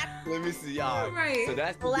map. Let me see. All right. Right. So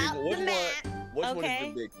that's the Pull big out one. Which the map. Which one Okay.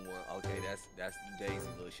 is the big one? Okay, that's Daisy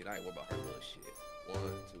little shit. I ain't worried about her little shit. 1,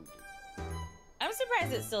 2, 3. I'm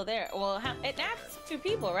surprised it's still there. Well, it adds 2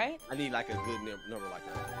 people, right? I need like a good number, like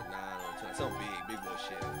a 9 or 10. Some big boy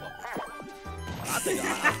shit. Fuck. I think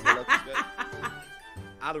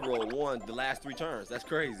I'd have rolled 1 the last 3 turns. That's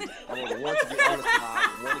crazy. I rolled 1 to get on the side,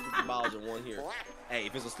 1 to get the balls, and 1 here. Hey,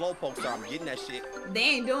 if it's a slow poke star, I'm getting that shit. They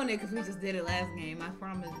ain't doing it because we just did it last game. I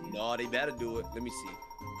promise you. No, they better do it. Let me see.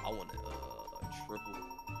 I want a triple.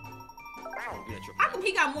 Get a triple. How come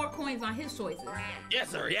he got more coins on his choices? Yes,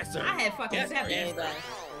 sir. Yes, sir. I had fucking Yes, sir. 7. Yes, sir.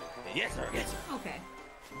 Yes, sir. Yes, sir. Okay.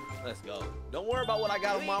 Let's go. Don't worry about what I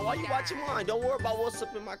got in mine. Why you watching mine? Don't worry about what's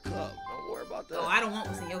up in my cup. Don't worry about that. Oh, I don't want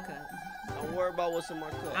what's in your cup. Don't worry about what's in my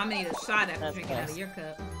cup. I'm gonna need a shot after drinking out of your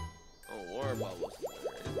cup. Don't worry about what's in there.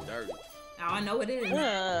 It's dirty. Oh, I know it is. I'm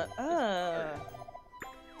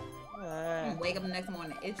gonna wake up the next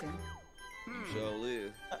morning itching. You sure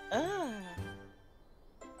live.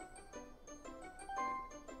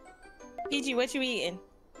 PG, what you eating?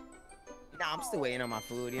 Nah, I'm still waiting on my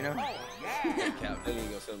food, you know? Cap, they ain't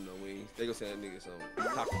gonna send him no wings. They gonna send that nigga some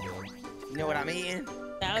Taco Bell. You know what I'm eating?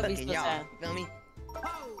 That would be Cooking so y'all. sad. You feel me?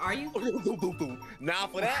 Are you? Now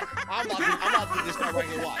for that, I'm about to just start right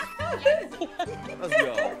here watch. Let's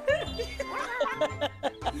go.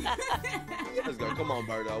 Let's go. Come on,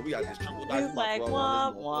 Birdo. We got this triple dice. He's like,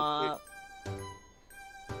 womp womp.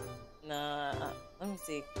 Nah, let me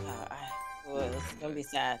see. This is gonna be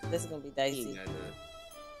sad. This is gonna be dicey.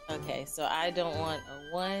 Okay, so I don't want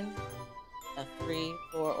a 1, a 3,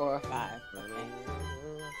 4, or a 5. Okay.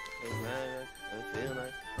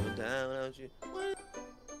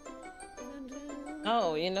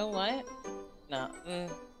 Oh, you know what? No.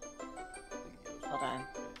 Hold on.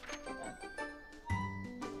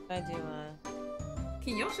 If I do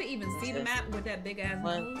Can Yoshi even see the map with that big ass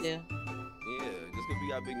 1, nose? 2, Yeah, just because we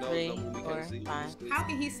got big nose, 3, don't mean we 4, can't see. 5. How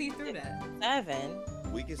can he see through that?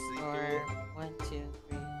 7. We can see through Or it. 1, 2, 3, 4,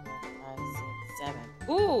 5, 6, 7.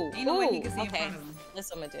 Ooh! Ain't no way he ooh, can see in okay. front of him. That's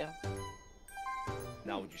what I'm gonna do.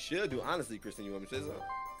 Now, what you should do, honestly, Kristen, you want me to say something?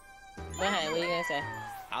 Go ahead, what are you gonna say?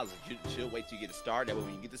 I was you should wait till you get a star. That way,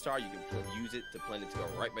 when you get the star, you can use it to plan it to go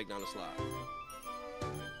right back down the slide.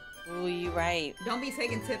 Ooh, you right. Don't be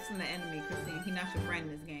taking tips from the enemy, Christine. He not your friend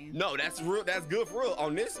in this game. No, that's real. That's good for real.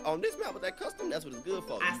 On this map with that custom, that's what it's good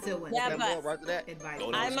for. I still wouldn't. Yeah, That but ball right to that. Advice.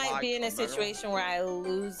 Go down I the might slide, be in a come back around. situation where I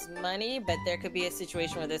lose money, but there could be a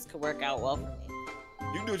situation where this could work out well for me.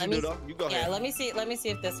 You can do what Let you me- do, though. You go Yeah, ahead. let me see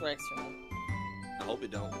if this works for me. I hope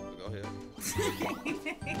it don't. But go ahead.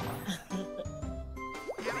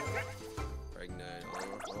 Pregnant. I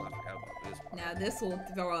forgot about this. Now this will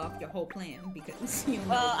throw off your whole plan because you know.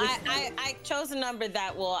 Well, which I chose a number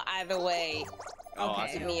that will either way. Oh, I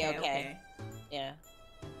okay, see. Me, okay. Yeah.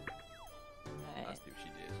 I Alright. see what she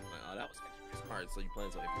did. She's like, oh, that was actually smart. So you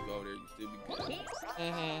plan, so if you go over there, you still be good.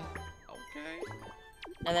 Mhm. Okay.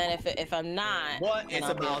 And then if I'm not, But then it's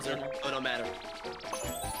I'll a be Bowser. okay. Oh, no matter.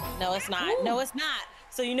 No, it's not. Ooh. No, it's not.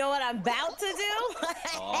 So you know what I'm about to do?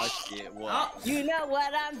 Oh shit! What? You know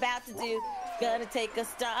what I'm about to do? gonna take a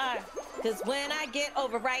star. Cause when I get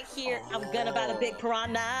over right here, I'm gonna buy a big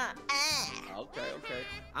piranha. Ah. Okay.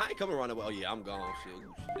 I ain't coming around the way. Oh yeah, I'm gone. Shit.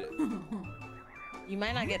 You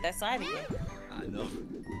might not get that side again. I know.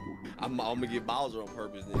 I'm gonna get Bowser on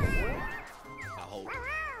purpose then. I hope.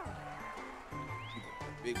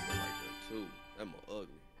 Big one right there too. That more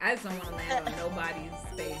ugly. I just don't want to land on nobody's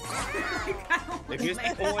face. If it's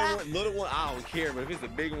the toy one, little one, I don't care. But if it's the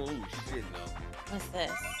big one, ooh, shit, no. What's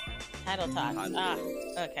this? Title talk. Ah,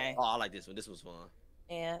 okay. Oh, I like this one. This was fun.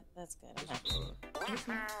 Yeah, that's good.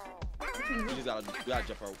 Okay. You just gotta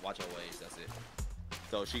jump her, watch her ways. That's it.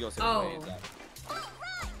 So she gonna send her ways out.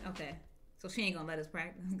 Okay. So she ain't gonna let us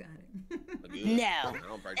practice. Got it. No. I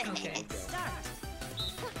don't practice. Okay.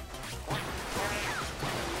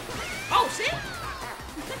 Oh shit!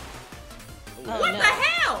 Oh, what no. the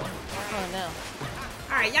hell? Oh no.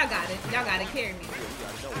 All right, y'all got it. Y'all got it. Carry me.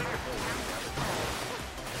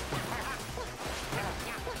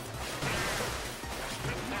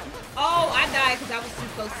 Oh, I died because I was too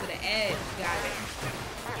close to the edge. Got it.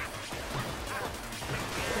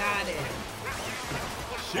 Got it.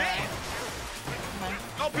 Shit!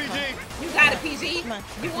 Go, PG! You got it, PG.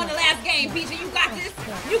 You won the last game, PG. You got this.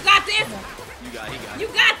 You got this. You got it. You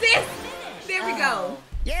got this. There we go.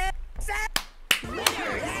 Yeah.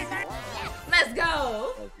 Let's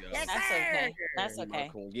go. Yes, That's sir. okay. That's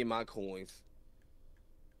okay. Get my coins.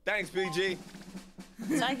 Thanks, PG.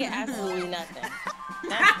 So I get absolutely nothing.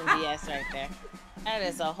 That's some BS right there. That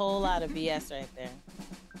is a whole lot of BS right there.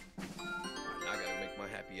 I gotta make my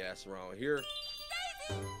happy ass around here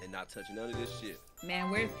and not touch none of this shit. Man,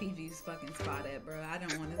 where's PG's fucking spot at, bro? I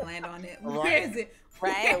don't want to land on it. Where is it?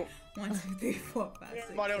 Right. 1, 2, 3, 4, 5, 6,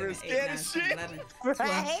 Somebody over 7, there 8, 9, scared 10, as 11, shit.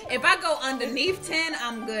 12. If I go underneath 10,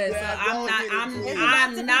 I'm good. Yeah, So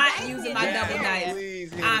I'm not using my Yeah, double dice.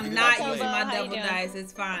 please, I'm not Hello, using my how you double doing? dice.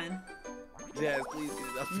 It's fine. Jazz, please get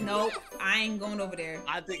it up. Nope, I ain't going over there.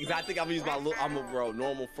 I think I'm gonna use my little. I'm gonna roll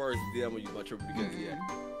normal first, then I'm gonna use my triple because yeah,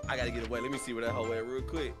 I gotta get away. Let me see where that whole at real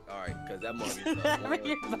quick. All right, cause that must be Your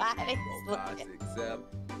body's 5, 6, 7,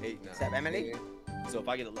 8, 9. What's up, Emily? 10. So if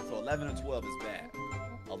I get so 11 or 12 is bad.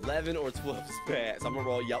 11 or 12 is bad. So I'm gonna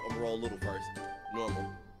roll. Yep, I'm gonna roll a little first.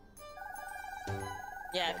 Normal.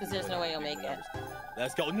 Yeah, because there's no way you'll make it.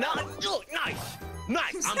 Let's go. Nice.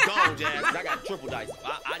 Nice. I'm gone, Jazz. I got triple dice.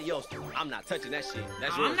 Adios. I'm not touching that shit.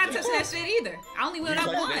 That's yours. I'm not touching that shit either. I only win that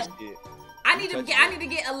one. I need to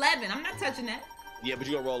get 11. I'm not touching that. Yeah, but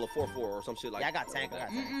you gonna roll a 4-4 or some shit like that. Yeah, I got tank.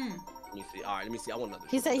 Let me see. All right, let me see. I want another.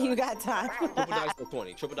 He said you got time. Triple dice for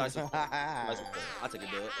 20. Triple dice for 20. I'll take a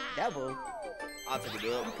dub. Double. I'll take a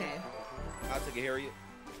dub. Okay. I'll take a Harriet.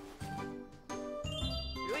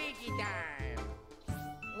 Luigi time.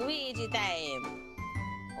 Luigi time.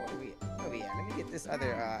 Where we at? Let me get this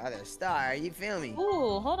other star. You feel me?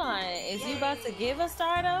 Ooh, hold on. Is you about to give a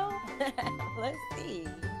star though? Let's see.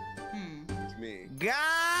 It's me.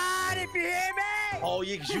 God, if you hear me. Oh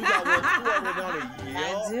yeah, 'cause you got one. You got one on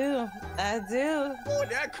it. Yo. I do. Oh,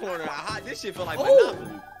 that corner. This shit feel like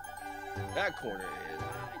Monopoly. That corner is.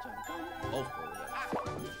 Both corners.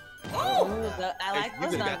 Ooh, I like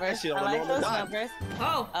those numbers. I like those numbers.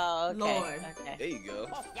 Oh, okay. Lord. Okay. There you go.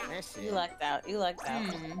 That shit. You lucked out. You lucked out.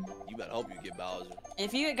 You better hope you get Bowser.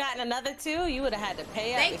 If you had gotten another 2, you would have had to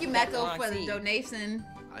pay up. Thank you, Mecco, for the donation.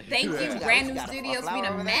 Thank you, Yeah. Brand New Got a Studios, flower being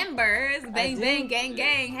over the there? members. Bang, do. bang, gang,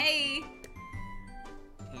 gang. Hey.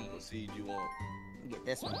 What seed you want? Get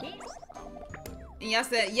this one. And y'all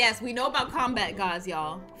said, yes, we know about Combat Gods,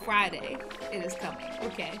 y'all. Friday. It is coming.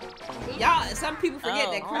 Okay. Y'all, some people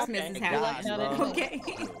forget that Christmas is happening. Gods, bro. Okay. I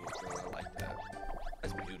like that.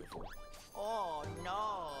 That's beautiful. Oh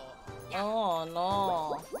no. Oh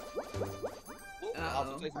no.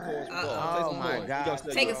 Oh my God.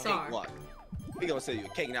 Take a star. We gonna sell you a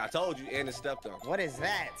cake. Now I told you, and it's stepped on. What is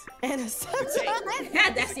that? And it's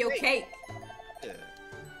That's your cake. Yeah.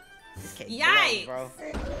 This cake Yikes. blows,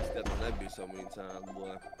 bro. Stepped on that bitch so many times,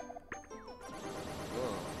 boy.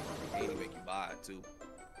 And he make you buy it too.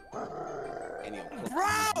 And he gonna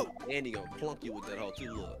clunk you. And he gonna clunk you with that whole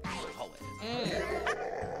too. Look, whole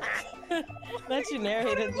ass. That you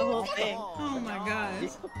narrated the whole thing. Oh my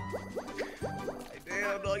gosh. Hey,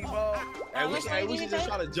 damn, doggy ball. Hey, we should just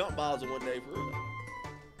try to jump Bowser one day for real.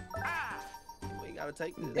 We ain't gotta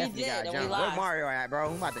take this. Definitely did, gotta and we jump. Where lost. Mario at, bro?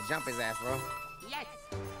 I'm about to jump his ass, bro. Yes.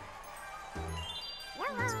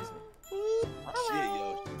 Shit,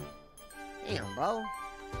 yo. Damn, bro.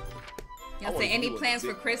 Y'all say any plans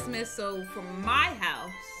for Christmas? So for my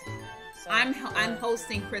house, I'm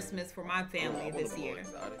hosting Christmas for my family this year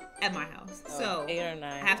at my house. So 8 or 9.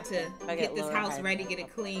 I have to I get this lower house height. ready, get it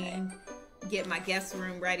clean, get my guest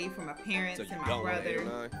room ready for my parents So you and my don't want brother. 8 or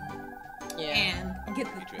 9? and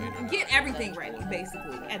get everything ready,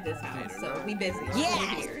 basically, at this house. So we busy.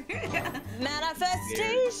 Yes.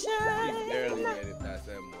 Manifestation. Barely made it past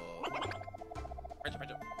that mall.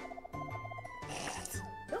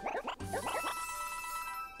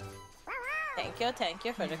 Thank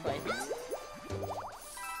you for the coins.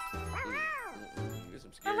 This is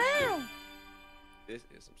some scary. This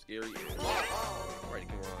is some scary. I'm ready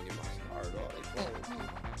to come around and get my start off.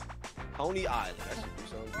 Pony Island. That should be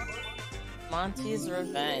something. Monty's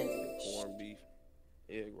Revenge. Corned beef,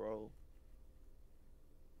 egg roll.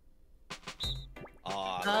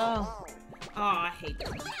 Oh, I hate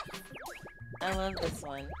that. I love this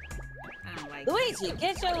one. I don't like Luigi,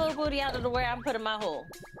 get your little booty out of the way. I'm putting my hole.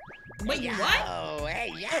 Wait, you what? Oh,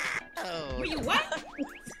 hey, yeah. Wait, you what?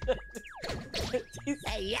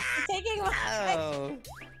 Hey, yeah. Taking my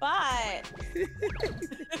spot.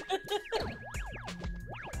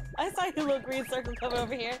 I saw your little green circle coming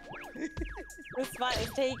over here. The spot is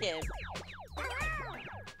taken.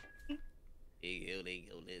 There you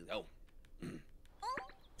go, let's go.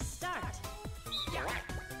 Start.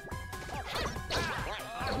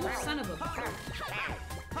 Oh, son of a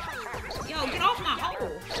Yo, get off my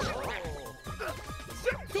hole.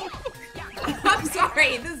 I'm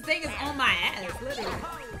sorry, this thing is on my ass, literally.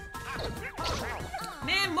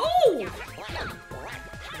 Man, move!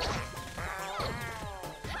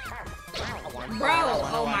 Bro,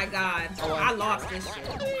 oh my god. I lost this shit,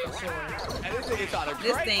 for sure.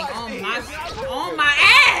 This thing on my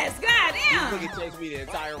ass! God damn! This nigga chased me the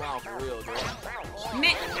entire round for real, dude.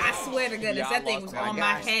 Man, I swear to goodness, that thing was on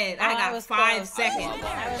my head. I got 5 seconds.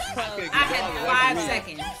 I had 5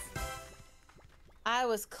 seconds. I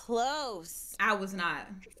was close. I was not.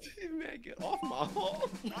 Man, get off my hole.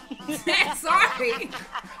 Sorry. That's how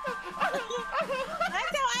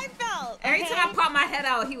I felt. Every time I popped my head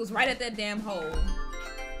out, he was right at that damn hole.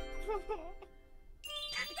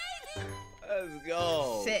 Let's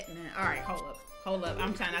go. Shit, man. All right, hold up.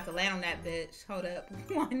 I'm trying not to land on that bitch. Hold up.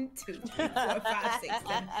 1, 2, 3, 4, 5, 6,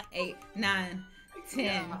 7, 8, 9, 10.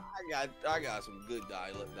 Yeah, I got some good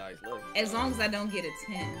dice left. As long as I don't get a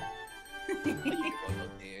 10.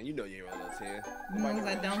 You know you ain't rolling no 10. As long as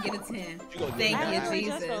I don't get a 10. Thank you,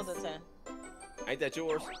 just rolled a Jesus. 10. Ain't that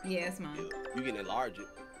yours? Yeah, it's mine. You can enlarge it.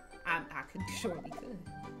 I could surely could.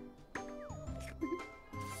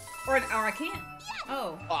 Or I can't.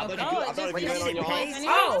 Oh. I Okay. thought if you went on your pays?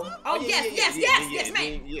 home. Oh, yes,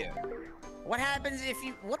 ma'am. Yeah. What happens if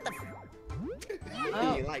you... What the... You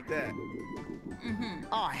ain't like that. Mm-hmm.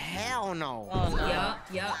 Oh, hell no. Oh, no.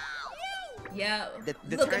 Yup. The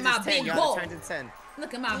Look at turns my is 10, big y'all. ball. The turns is 10.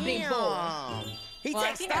 Look at my big ball. He Well, I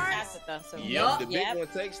takes think I stars? passed it, though, so. Yep, the big one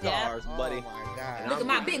takes stars, buddy. Oh, my God. Look at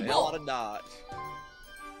my big ball. A lot of dodge.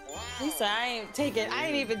 Lisa, I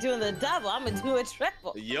ain't even doing the double. I'm gonna do a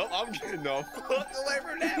triple. Yup, I'm getting the fuck away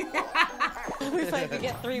from that. We fight to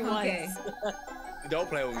get 3 ones. Okay. Don't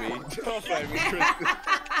play with me. Don't play with me, Kristen.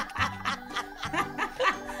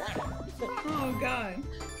 Oh, God.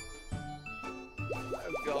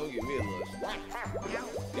 Let's go. Give me a little.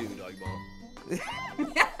 Give me doggy bone.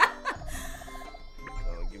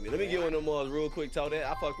 Let me get one of them ones real quick. Tell that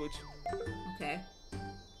I fuck with you. Okay.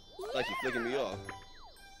 Like you flicking me off.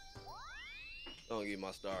 Don't get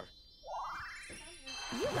my star.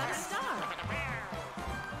 You got a star.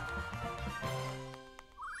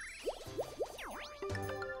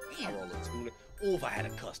 I roll a 2. Oh, if I had a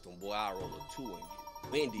custom, boy, I roll a 2 and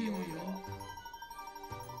get windy on y'all.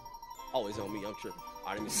 Oh, it's on me. I'm tripping.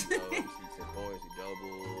 I didn't see double. You see 10 points, you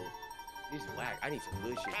double. These whack. I need some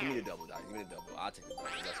good shit. Give me the double dice. Give me the double. I'll take the double.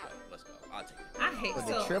 Let's go. I'll take it. I hate But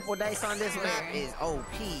so. the triple dice on this map is OP.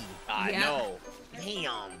 I know.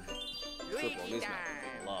 Damn. Triple on this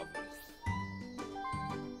map. Love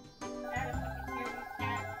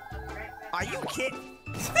Are you kidding?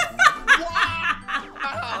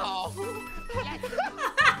 Wow.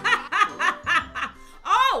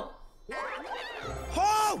 Oh!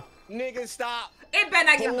 Oh! Nigga, stop. It better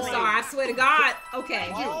not give him a star. I swear to God. Okay.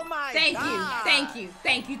 Oh my Thank God. you.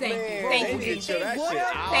 Thank you, Jesus. Chill that shit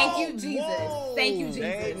out. Thank you, Jesus. Thank you, They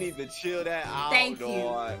Jesus. need to chill that out, Thank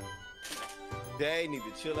dog. They need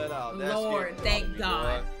to chill that out. That's Lord, scary, thank dog.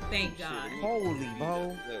 God. Thank God. Holy,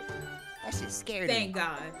 bro. That shit scared me. Thank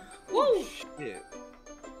God. Woo! Shit.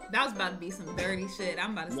 That was about to be some dirty shit.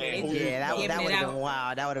 I'm about to say. Man, they Yeah, that would giving it have out. been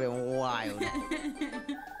wild. That would have been wild.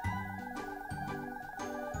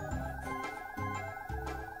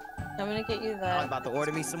 I'm gonna get you I was that. about to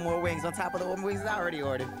order me some more wings on top of the wings I already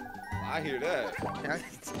ordered. I hear that.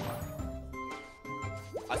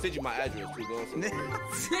 I sent you my address too. Go on some. I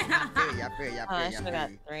feel you. Oh, I should have got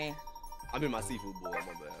 3. I'm in my seafood bowl. My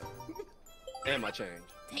bad. And my change.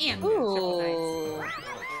 Damn. Ooh.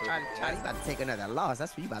 Charlie's about to take another loss.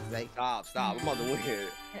 That's what you about to say. Stop. I'm about to win.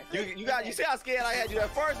 You see how scared I had you at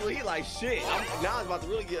first? Well, he like, shit. Now it's about to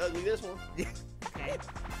really get ugly this one. Okay.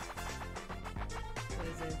 What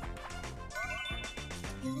is this?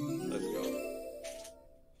 Let's go.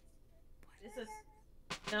 This is...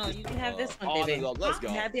 No, you can have this one, Oh, baby. let's go.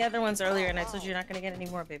 You had the other ones earlier, and I told you you're not gonna get any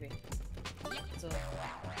more, baby. So,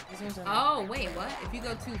 these ones are... Oh, wait, what? If you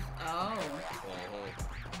go too... Oh.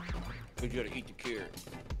 But you gotta eat the carrot.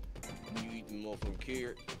 You eat the motherfucking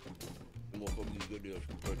carrot. The motherfucker is good deal.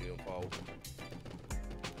 Good deal, Paul.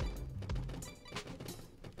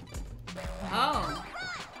 Oh.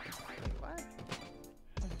 What?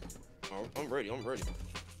 I'm ready.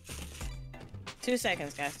 2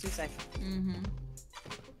 seconds, guys. 2 seconds. Mm-hmm.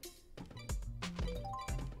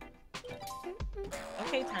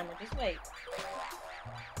 Okay, timer. Just wait.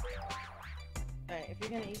 Alright, if you're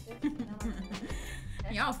gonna eat this...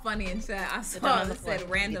 Y'all funny in chat. I saw it said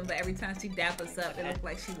random, but every time she dap us up, it looked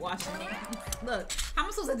like she washing hands. Look, how am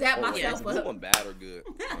I supposed to dap myself Is this up? one bad or good?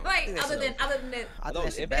 Like, other than it. I thought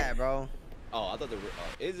that shit bad, bro. Oh, I thought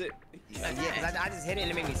is it? Yeah, because I just hit it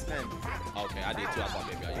and it made me spin. Okay, I did too. I thought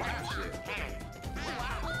maybe I used some shit.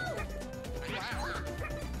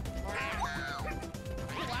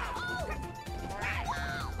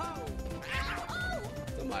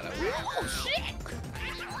 Somebody like, oh shit!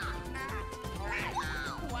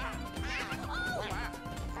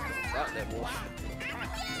 Stop that boy.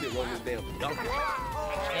 Still rolling this damn dump.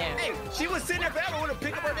 Hey, she was sitting there forever with to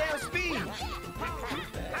pick up her damn speed.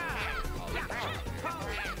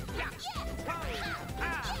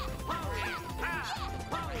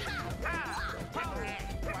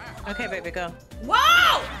 Okay, baby, go.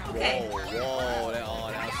 Whoa! Okay. Whoa, that's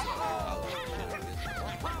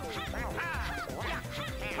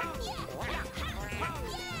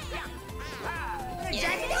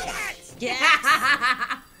Yes.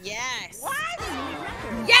 Yes. Yes. What?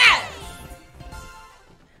 Yes.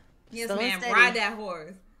 Yes, So ma'am. steady. Ride that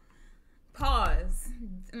horse. Pause.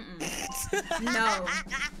 No.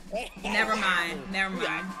 Never mind. Never You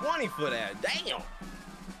got mind. 20 for that. Damn.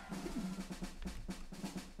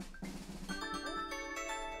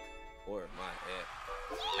 Where my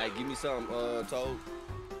at? Hey, give me some, Toad. Well,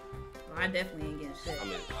 I definitely ain't getting shit.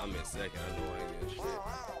 I'm in second. I know I ain't getting shit.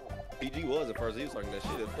 PG was at first. He was talking that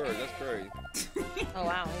shit at first. That's crazy. Oh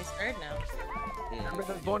wow, he's third now. Remember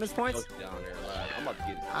those bonus points? Down there, live. I'm about to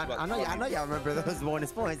get it. I know y'all remember those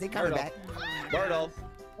bonus points. They coming back. Birdo.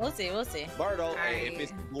 We'll see. We'll see. Birdo. Right. Hey, if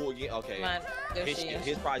it's blue again, okay. Come on, Yoshi.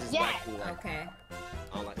 His prize is back cool. Okay.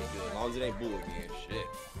 I don't like it good. As long as it ain't blue again. Shit.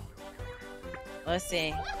 Let's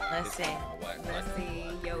see. Let's see. Let's see,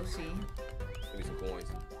 Yoshi. Give me some coins.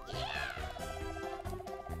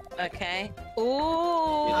 Okay. Ooh.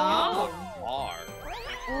 Oh. Hard.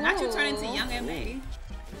 Not you turn into young M.A.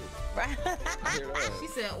 Right. She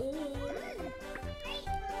said, ooh.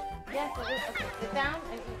 Yes. Okay. Sit down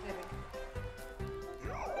and eat, baby.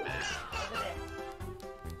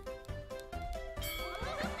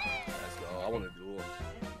 Let's go. I want to do it.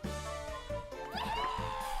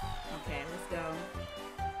 Okay, let's go.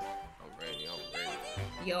 I'm ready.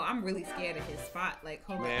 Yo, I'm really scared of his spot. Like,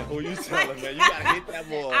 hold Man, on. who you telling, man? You gotta hit that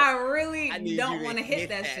boy. I really I need don't you to want to hit hit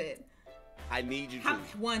that that. shit. I need you to. How,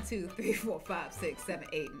 1, 2, 3, 4, 5, 6, 7,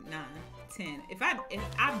 8, 9, 10. If I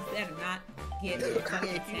better not get a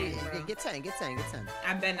fucking 10, bro. Get 10.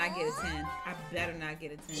 I better not get a 10. I better not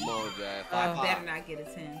get a 10. Come on, Jack. I better not get a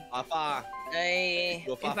 10. Five. Hey.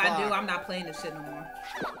 Go If I do, I'm not playing this shit no more.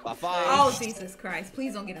 Five. Oh, Jesus Christ.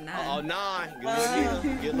 Please don't get a 9. Oh, 9. Get little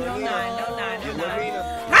Nina. Get little No Nina. 9, no 9, Get no little 9. Nina.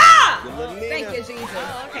 Ah! Get little Nina. Thank you, Jesus.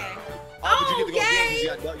 Oh, okay. Oh, but you get to go Okay.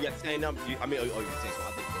 again because you got the same number. I mean, oh, you take so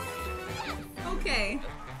I think you go again. Okay.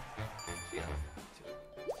 Yeah.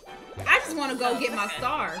 I just want to go get my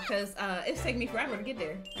star because it's taking me forever to get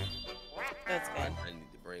there. That's good. I need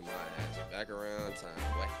to bring my ass back around time.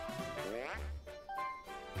 Wait.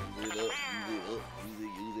 Use it up.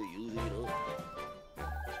 Use it up.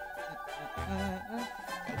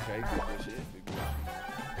 Okay, good shit.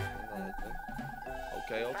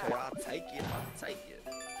 Okay, I'll take it.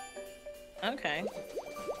 Okay.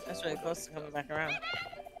 That's really close to coming back around.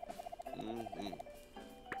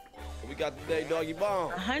 What we got today, doggy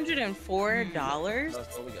bomb? $104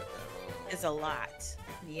 Oh, we got that. is a lot.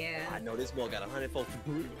 Yeah. I know this boy got 104 for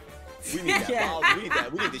free. We need that balls. We need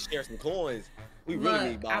that. We need to share some coins. We really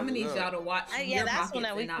need Look, balls. I'm gonna need y'all to watch Yeah, your that's pockets one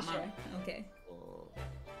that we and not can share. mine. Okay.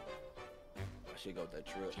 I should go with that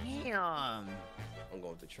trip. Damn. I'm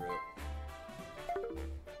going with the trip.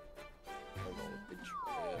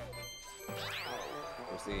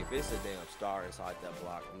 See, if it's a damn star inside that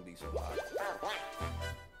block, I'm gonna be so hot.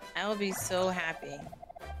 I will be so happy.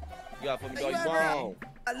 You got for me, dog. Wrong.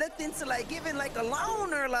 I looked into like giving like a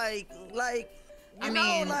loan or like I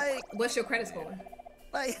mean, what's your credit score?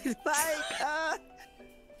 What's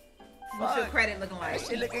your credit looking like? That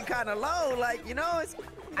shit looking kind of low, like, you know, it's.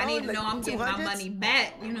 I need to know I'm getting my money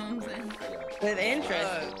back. You know what I'm saying? With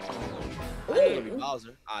interest. Ooh,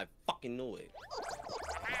 Bowser, I fucking knew it.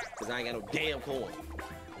 Cause I ain't got no damn coin.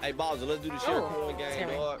 Hey Bowser, let's do the share coin game,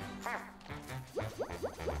 dog.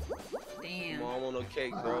 Damn. Come on, I want no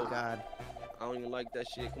cake, bro. Oh God. I don't even like that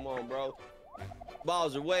shit. Come on, bro.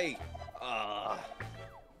 Bowser, wait. I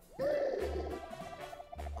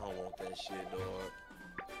don't want that shit, dog.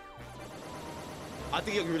 I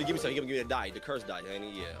think you can really give me something. You can give me a die, the curse die, ain't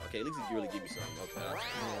it? Yeah. Okay, at least you can really give me something. Okay.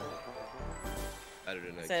 Better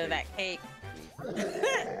than that. Instead of that cake.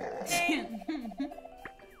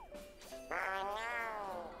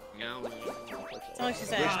 That's all she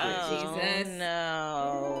said. Oh, Jesus.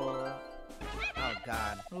 No. Oh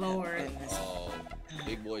God. Lord. Oh,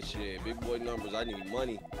 big boy shit. Big boy numbers. I need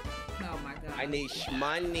money. Oh my God. I need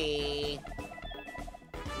money.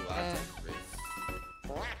 Ooh,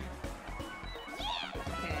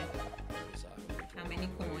 Okay. How many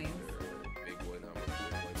coins? Big boy numbers.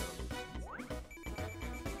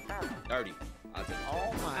 30. I'll take it.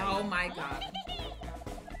 Oh my God.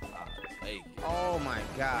 Hey. Oh my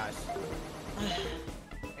gosh.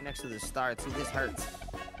 Right next to the star too. This hurts.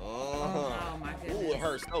 Oh my goodness. Ooh, it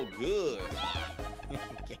hurts so good.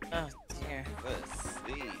 Oh dear. Let's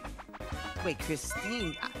see. Wait,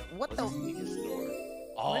 Christine, what the?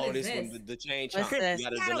 Oh, What is this one, this? the change. What's You this?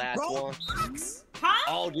 got the last one. Huh?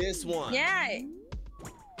 Oh, this one. Yeah. You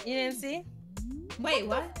didn't see? Wait,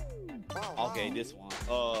 what? Okay, this one.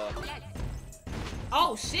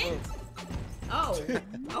 Oh shit. Oh.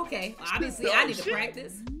 Okay. Well, obviously, I need to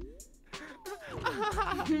practice.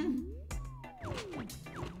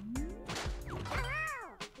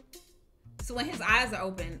 So when his eyes are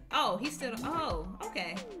open, oh, he's still. Oh,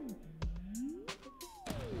 okay.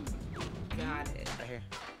 Got it. Right here.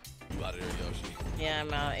 You out of there, Yoshi. Yeah,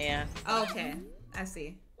 I'm out. Yeah. Okay, I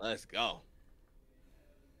see. Let's go.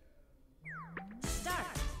 Start.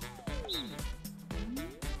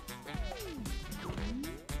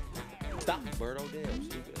 Stop, Birdo. Damn,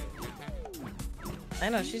 stupid. I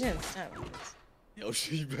know she didn't stop.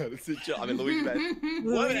 Yoshi, you better sit your. I mean, Luigi better.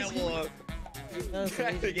 What that was?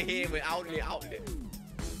 That nigga head went out and out there.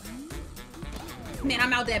 Man,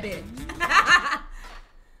 I'm out that bit.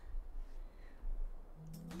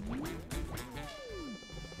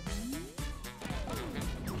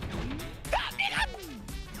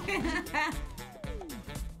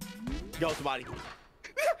 Go, somebody.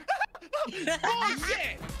 Oh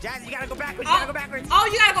shit! Jazzy, you gotta go backwards. You gotta go backwards. Oh,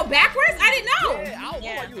 you gotta go backwards? I didn't know. Yeah, I don't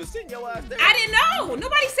know why you was sitting your ass there. I didn't know.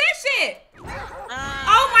 Nobody said shit.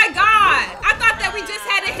 Oh my God! I thought that we just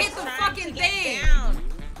had to hit the fucking thing.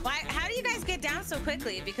 Why? How do you guys get down so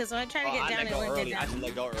quickly? Because when I try to get down, it wouldn't get I down. should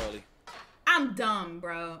let go early. I'm dumb,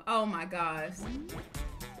 bro. Oh my gosh.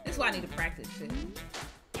 This is why I need to practice shit.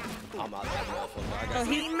 I'm out that motherfucker. I got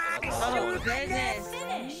Oh, goodness.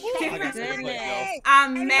 Goodness.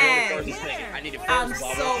 I'm mad. I need it I'm first,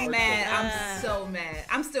 so mad. I'm so mad.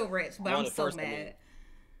 I'm still rich, but I'm so mad.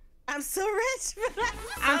 I'm so rich, but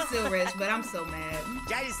I'm still rich, but I'm so mad.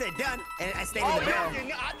 Jazzy said done, and I stayed in Oh, the barrel.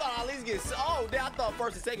 yeah, I thought at least get. Oh, I thought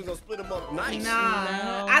first and second was gonna split them up nice. Nah,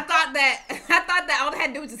 No. I thought that all I had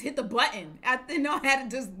to do was just hit the button. I didn't know I had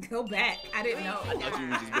to just go back. I didn't know. I thought you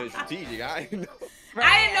was just being strategic. I didn't know.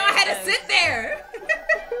 I didn't know I had to sit there.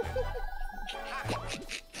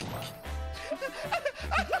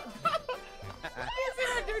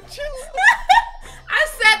 I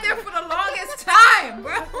sat there for the longest time,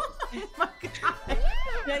 bro. Oh my God.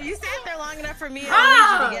 no, you sat there long enough for me to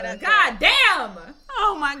Oh, get up. God damn.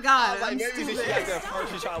 Oh my God. Like I'm maybe since stupid. she got there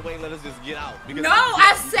first, she tried to wait and let us just get out. Because No,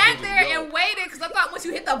 I sat there and waited because I thought once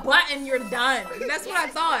you hit the button, you're done. That's what I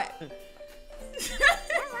thought.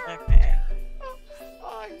 Okay.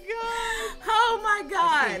 Oh my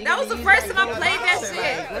God. That was the first time I played that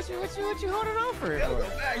shit. What you holding on for? Because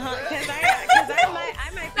I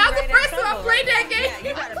might be That was the right first at time I trouble played that right there. game. Yeah,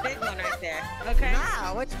 you got a big one right there. Okay.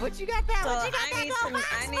 Nah, what you got that? So What you got I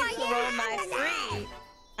need to roll my 3.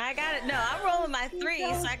 I got it. No, I'm rolling my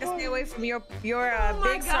 3 so I can stay away from your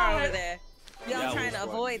big star over there. I'm trying to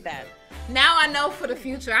avoid that. Now I know for the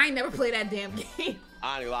future. I ain't never played that damn game.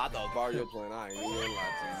 I ain't gonna lie, I thought Mario playing. I ain't even gonna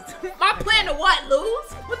lie to My plan to what?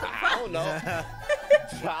 Lose? What the you. I fuck? don't know.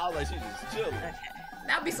 I was like, she just chilling. Okay.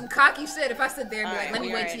 That'd be some cocky shit if I sit there and be like, let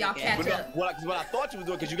me wait till y'all catch up. What I thought you was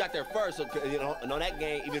doing, because you got there first, so you know, and on that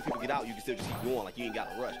game, even if people get out, you can still just keep going, like you ain't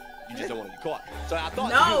got to rush. You just don't want to get caught. So I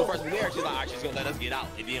thought you were the first one there. She's like, all right, she's gonna let us get out.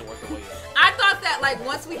 It didn't work the way. I thought that like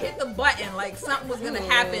once we hit the button, like something was gonna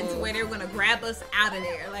happen to where they were gonna grab us out of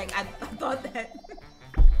there. Like I thought that.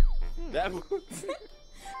 That was...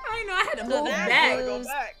 I didn't know I had to move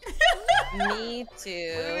back. Me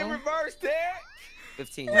too. Put it in reverse, Ted.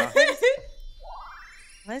 15, y'all.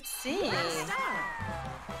 Let's see. All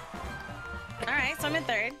right, so I'm in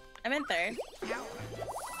third.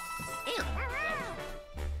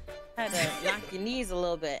 Had to knock your knees a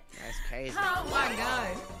little bit. That's crazy. Oh my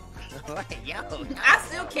god. Yo. I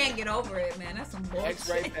still can't get over it, man. That's some bullshit.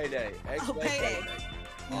 X-ray payday. X-ray payday.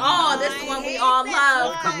 Oh, this is the one we all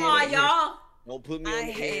love. Come on, y'all. Don't put me on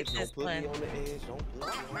the edge. Don't put me on the edge.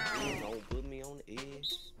 Don't put me on the edge.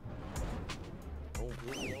 Don't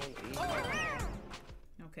put me on the edge.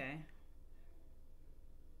 Okay.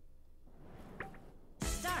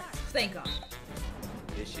 Start. Thank God.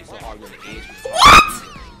 This shit's so hard on the edge. What?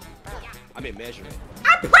 I've been measuring.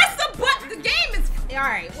 I pressed the button. The game is all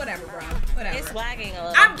right. Whatever, bro. Whatever. It's lagging a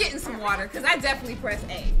little. I'm getting some water because I definitely pressed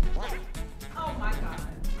A. Oh my God.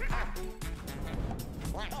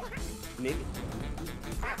 Nigga.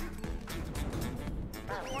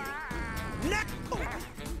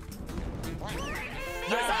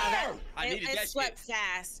 No! It swept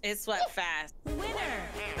fast. It swept fast. Winner.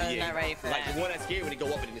 I was not ready for like that. the one that's scary when they go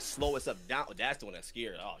up and it slow us up down. That's the one that's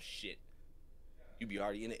scary. Oh shit. You be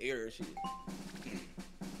already in the air and shit.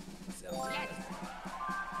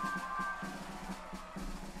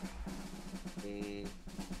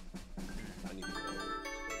 I need to go.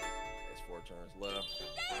 There's 4 turns left.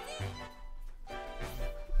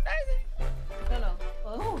 No.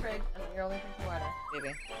 Close the fridge and you're only drinking water,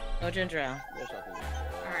 baby. No ginger ale.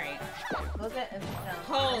 All right. Close it and sit down.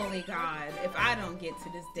 Holy God! If I don't get to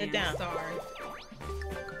this Sit damn down. star.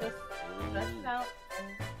 Just stretch it out and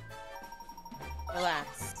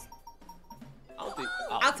relax. I don't think.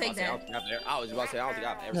 I'll take that. I was about to say I don't think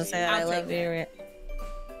I've ever Don't seen say it. that I I'll love take you. Okay.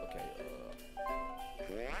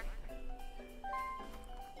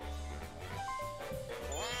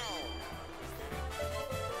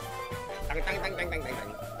 Dang,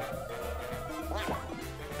 dang.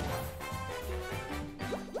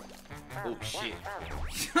 Oh shit.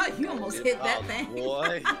 You almost hit that thing.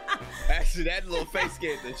 Boy. Actually, that little face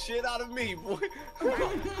scared the shit out of me, boy.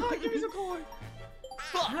 Give me some coin.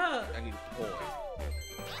 Fuck. I need a coin.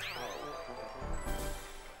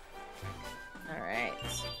 All right.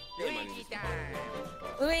 Luigi time.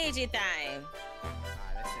 Luigi time.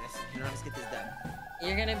 Let's get this done.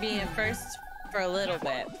 You're gonna be in first for a little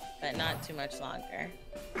bit, but not too much longer.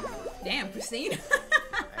 Damn, Christine.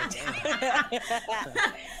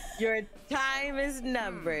 Your time is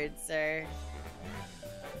numbered, sir.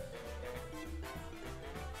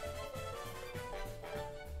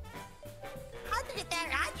 How'd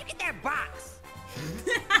you get that box?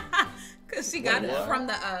 Cause she got it from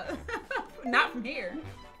the not from here.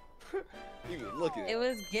 You can look at it. It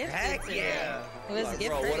was gifted Heck to yeah. me. It was Like,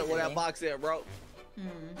 gifted bro, to what that me. box at, bro?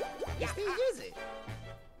 Still use it.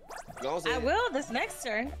 Go on, say I it. will this next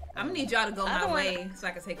turn. I'm gonna need y'all to go my Otherwise- way so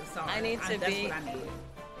I can take a song. I need to That's be- what I need.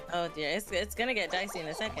 Oh dear, it's gonna get dicey in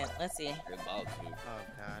a second. Let's see. It's about to. Oh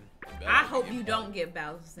god. It better I be hope getting you better. don't get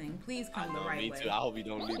bouncing. Please I come the know, right me way. too. I hope you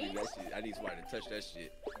don't leave me that shit. I need somebody to touch that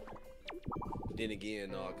shit. Then again,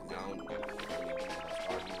 cause I don't.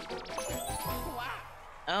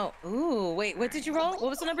 Oh, ooh, wait, what did you roll? What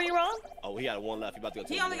was the number you rolled? Oh, he had 1 left. He about to go.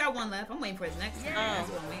 He only got 1 left. I'm waiting for his next turn. That's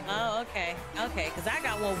what I'm waiting for. Oh, okay, okay, cause I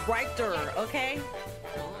got one right there. Okay,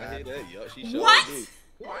 I hear that. Yup, she showed What? me.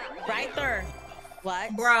 right there.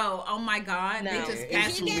 What? Bro, oh my God. No. They just It's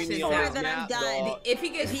passed too me many shit on four, this out. then I'm map, done. dog. If he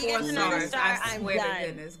gets If he 4 gets another stars, star, I I'm swear done. to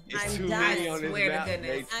goodness. It's I'm too done. many on this swear to map. They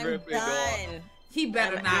goodness. I'm tripping, dog. done. He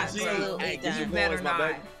better I'm not, absolutely bro. Hey, get done. your You better points, my not.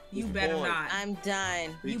 baby. You Get better your not. points. I'm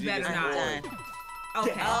done. You BG, better get I'm your not. points.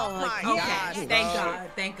 Okay. Oh my Okay. gosh. Thank God.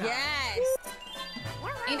 Thank God. Yes.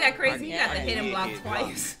 Ain't that crazy? You got the I hidden did block get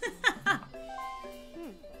twice.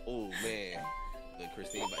 Oh man, look,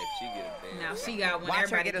 Christine, but if she get a damn. Now she got one. Watch her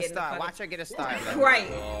Everybody get a getting star. fucking- Watch her get a star. Right.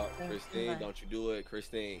 Christine, don't you do it,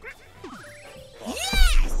 Christine.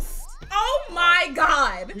 Yes! Oh my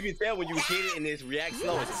God. You can tell when you hit it and it's react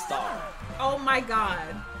slow, it's a star. Oh my God.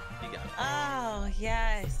 You got it. Oh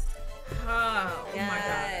yes. Oh, Yes. my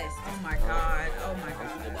God. Oh my God. Oh my Don't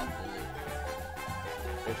you know God. about food?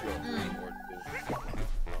 What you on 3 or 2?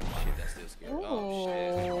 Oh shit, that's still scary. Oh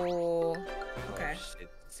shit. Ooh. Okay. Oh shit,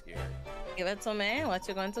 that's scary. Give it to me. What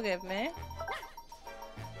you going to give me?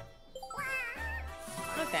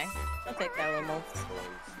 Okay. I'll take that little move.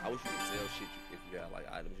 I wish you could sell shit if you had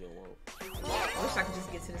like items you don't want. I wish I could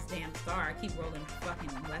just get to this damn star. I keep rolling fucking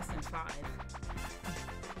less than 5.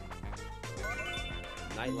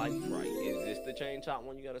 Nightlife right. Is this the chain chomp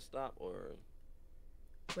one you gotta stop or?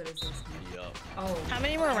 What is this? Yup. Oh. How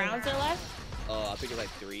many more rounds are left? I think it's like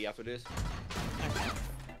 3 after this.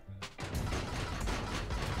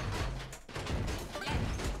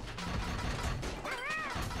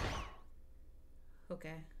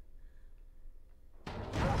 Okay.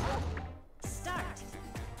 Start.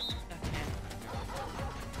 Okay.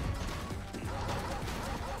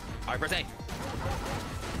 All right, press A.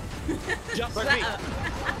 Jump, press B.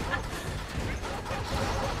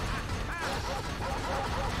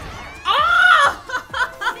 Oh!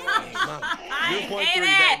 I hate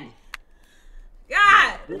it.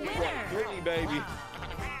 God. 3, baby.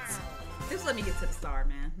 Just let me get to the star,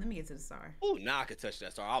 man. Let me get to the star. Ooh, now I could touch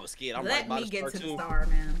that star. I was scared. I'm Let right by me the get star to too. the star,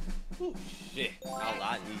 man. Ooh, shit.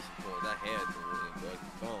 I need some points. I had to win,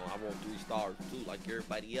 but I want 3 stars too, like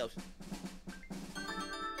everybody else.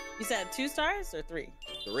 You said 2 stars or 3?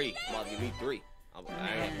 3. I'm about to give me 3. I ain't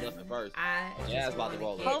have nothing first. Jazz about to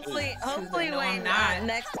roll it. Hopefully, No, wait, not.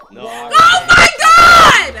 next. No. Oh my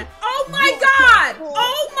God! Oh my God!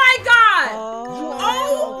 Oh my God!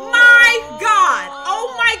 Oh my God!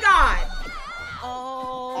 Oh my God!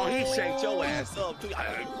 Oh, he shanked your ass up too.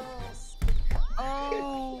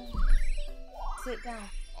 Oh. Sit down.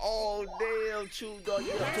 Oh, damn, Chew dog.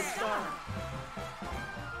 You got to start.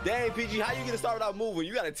 Dang, PG, how you get to start without moving?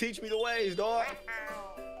 You gotta teach me the ways, dog.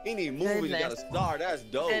 He need moving. You gotta start. That's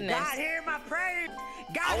dope. Goodness. God hear my prayers.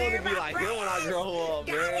 God I hear want to be my like prayers. him when I grow up,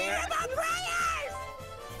 God man. hear my prayers.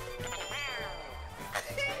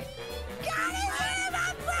 God hear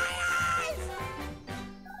my prayers.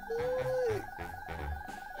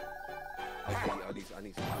 Okay, I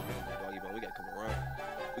need some doggy bone. We gotta come around.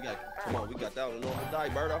 Come on. We got that on the normal die,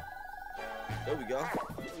 Berto. There we go.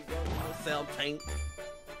 Cell tank.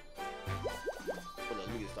 Hold on, let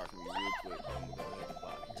me get started from you real quick. I'm gonna go ahead and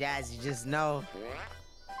body. Jazz, you just know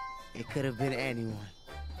it could have been anyone.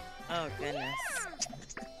 Oh goodness.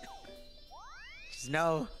 Just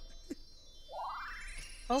know.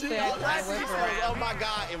 Hopefully I whip Oh around. my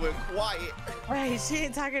God, it went quiet. Right, she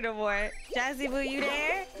ain't talking no more. Jazzy Boo, you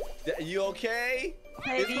there? You okay?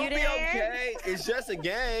 Hey, It's you gonna be there? okay. It's just a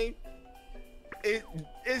game.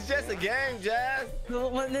 It's just a game, Jazz. Well,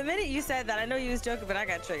 the minute you said that, I know you was joking, but I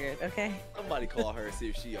got triggered. Okay. Somebody call her and see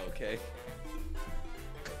if she okay.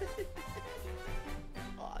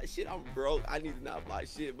 Oh shit, I'm broke. I need to not buy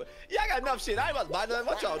shit, but yeah, I got enough shit. I ain't about to buy nothing.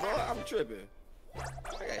 What y'all doing? I'm tripping. I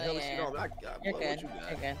got hella shit on me. You're what good. you got? You're good. Yeah,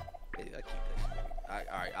 I keep that shit.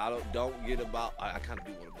 All right. Don't get about. I kind of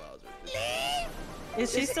do want a Bowser.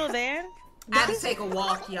 Is she still there? I had to take a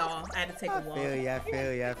walk, y'all. I had to take a walk.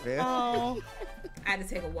 I feel. Oh. I had to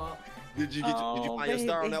take a walk. Did you find your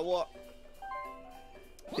star on that walk?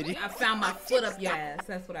 I found my foot up your ass.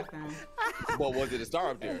 That's what I found. Well, was it a star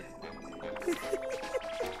up there?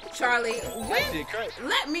 Charlie, That shit crazy.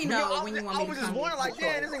 let me know when you want me I to was just come wondering, like,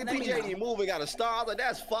 record. damn, this nigga Let me PJ know. ain't moving, got a star. I was like,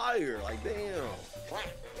 that's fire. Like, damn.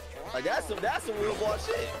 Like, that's some real boy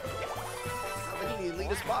shit. I think he need to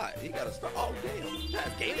lead a spot. He got a star. Oh, damn.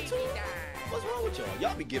 Jazz gave it to him? What's wrong with y'all?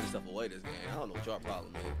 Y'all be giving stuff away this game. I don't know what y'all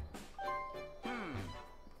problem is.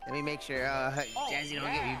 Let me make sure Jazzy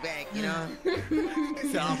don't get me back, you know?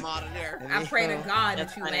 So I'm out of there. I pray to God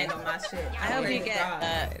That's that you funny. land on my shit. I hope pray you to get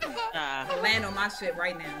God. Land on my shit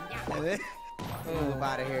right now. Move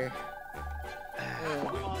out of here.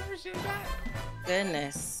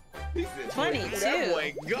 Goodness. He said, 22. That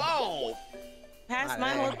boy go. Pass my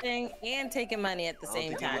whole thing and taking money at the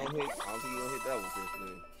same time. I don't think he gonna hit that one first,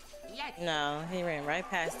 man. No, he ran right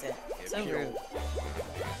past it. So rude.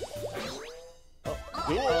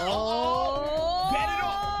 Do it. Oh. Bet it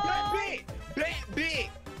on. Bet big. Bet big.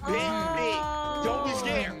 Bet big. Don't be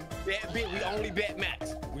scared. Bet big. We only bet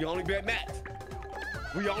max. We only bet max.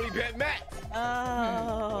 We only bet max.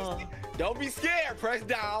 Oh. Don't be scared. Press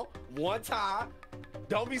down one time.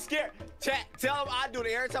 Don't be scared. Chat. Tell him I do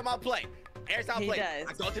it every time I play. Every time I He play, does.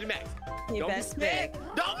 I go to the max. He Don't be best scared. big.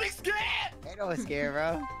 Don't be scared. Ain't no scared,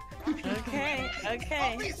 bro. Okay. Okay.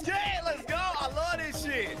 Don't be scared. Let's go. I love this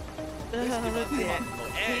shit.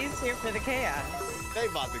 He's here for the chaos. They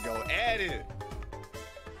about to go at it.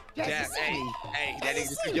 Jazz, hey, that nigga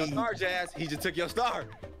just took your star, Jazz. He just took your star.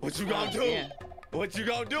 What you gonna do? Yeah. What you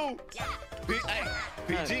gonna do? Hey,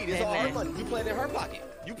 PG, this all her money. You playing in her pocket.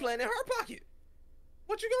 You playing in her pocket.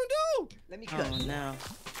 What you gonna do? Let me cut. Oh no.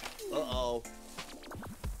 Uh-oh.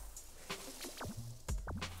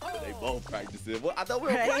 They both practicing. Well, I thought we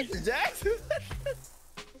were Right. practicing, Jazz.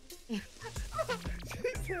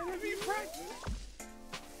 Let me practice.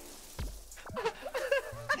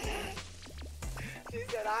 She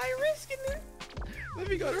said, I ain't risking it. Let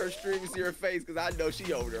me go to her stream and see her face, because I know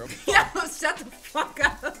she over there. Yo, shut the fuck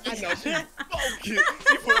up. I know she focused.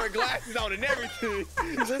 She put her glasses on and everything.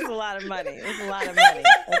 This is a lot of money. It's a lot of money.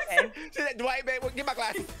 Okay. She said, Dwight, babe, get my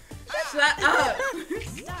glasses. Shut up.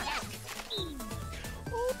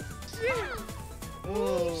 Oh, shit.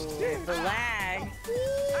 Ooh, shit. The lag.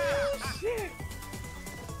 Oh, shit.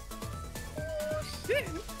 Oh, shit.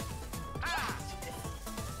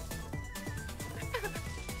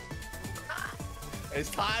 It's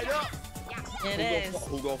tied up. It is.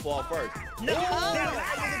 Who gonna fall first? No.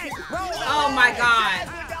 Oh my god.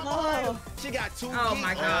 Oh. She got 2 Oh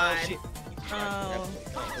my god. shit. Oh.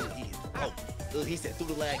 He said through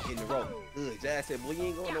the lag in the road. Jazz said, boy, you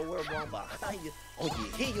ain't going nowhere, bro. I'm behind you. On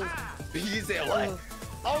your heels. He said, what?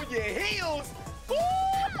 On your heels. Ooh,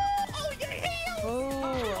 on your heels.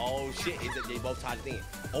 Ooh. Oh shit, they both tied it in.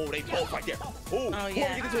 Oh, they both right there. Ooh, Oh,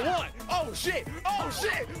 yeah. Get into one. Oh shit, oh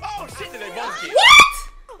shit, oh shit, did they both get? What?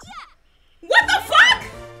 What the fuck?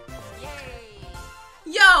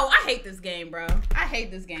 Yo, I hate this game, bro. I hate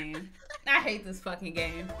this game. I hate this fucking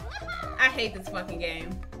game. I hate this fucking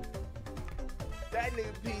game. That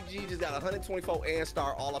nigga PG just got 124 and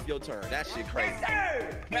star all off your turn. That shit crazy.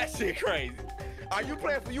 That shit crazy. Are you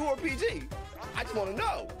playing for you or PG? I just want to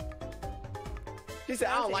know. He said,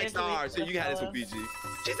 I don't like stars, so you can have this with PG.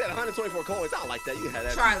 She said 124 coins. I don't like that. You can have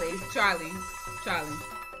that. Charlie.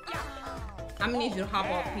 I'm gonna need you to hop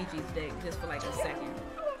off PG's dick just for like a second.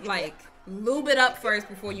 Like, lube it up first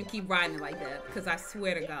before you keep riding it like that. Because I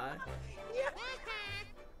swear to God.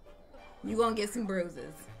 You gonna get some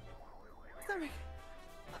bruises. Sorry.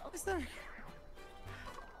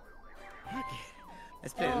 Okay.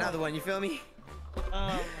 Let's play another one, you feel me?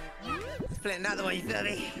 Let's play another one, you feel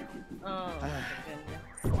me? Oh,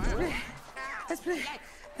 Let's play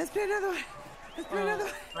another one. Let's play another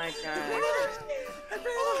one. my God.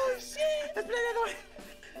 Oh shit! Let's play another one.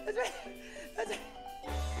 Let's play.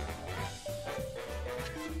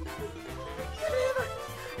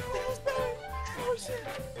 Oh shit!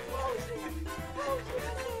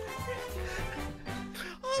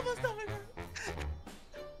 Oh my stomach.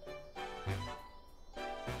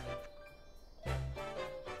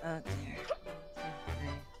 Oh dear.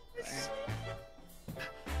 2, 3, 4.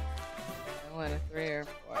 I want a 3 or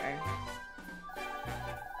 4.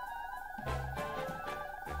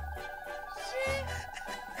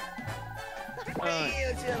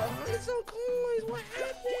 Some coins. What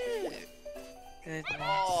happened? Goodness.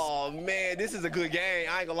 Oh man, this is a good game.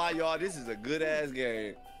 I ain't gonna lie, y'all. This is a good ass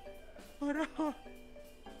game. Hold on. Oh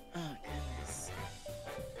goodness.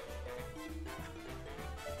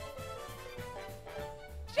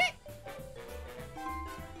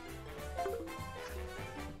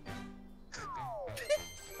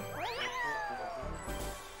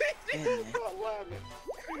 Goodness.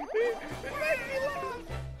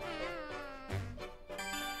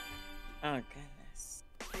 Oh goodness.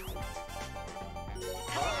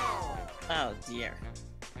 Oh dear.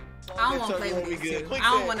 I don't want to play with these two. I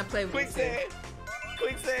don't want to play with these two.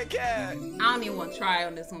 Quicksand cat. I don't even want to try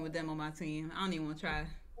on this one with them on my team. I don't even want to try.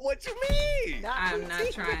 What you mean? I'm not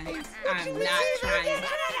trying. I'm not trying.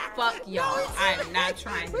 Fuck y'all. I'm not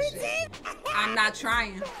trying this shit. I'm not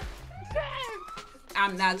trying.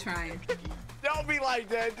 I'm not trying. Don't be like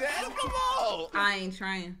that, Dad. Come on. I ain't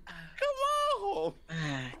trying. Come on.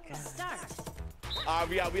 Ah, God. Start. All right,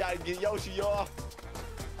 we gotta get Yoshi, y'all.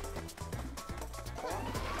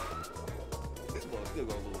 This one's still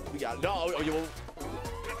gonna lose. We got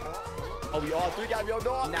we all three got your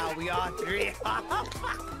dog? Now we all three. All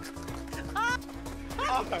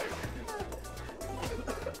right.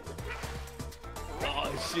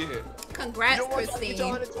 Oh shit. Congrats, You don't want to get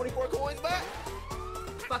your Christine. 124 coins back?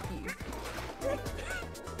 Fuck you.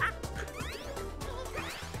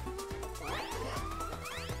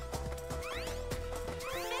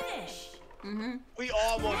 Finish. We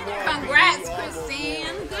almost won. Congrats, We almost Christine.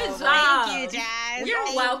 won. Good job. Thank you, Jazz. You're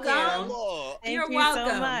Thank welcome. you. Look. Thank You're you welcome.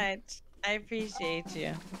 so much. I appreciate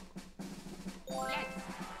you.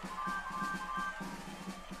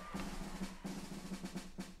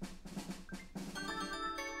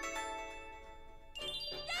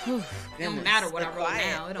 It don't matter what I roll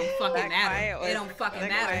now. It don't fucking matter. It don't fucking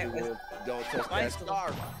matter. Don't touch that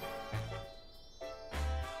star.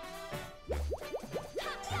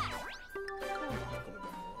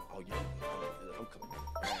 Oh yeah, I'm coming.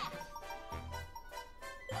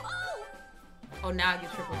 Oh, now I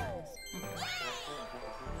get triple dice.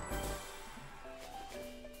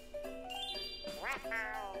 Okay.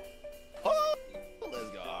 Oh, let's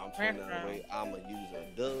go. I'm from that way. I'ma use a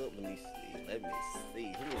dub. Let me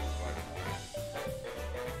see. Who is running?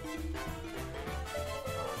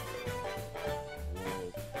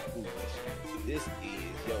 This is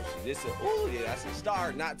Yoshi. This is yeah, that's a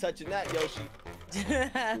star. Not touching that, Yoshi.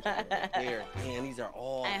 There. Man, these are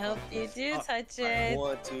all. I hope you do touch it.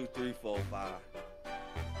 1, 2, 3, 4, 5,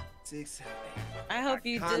 6, 7, 8. I hope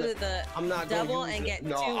you do the double and get 2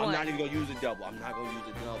 1. No, I'm not even gonna use a double. I'm not gonna use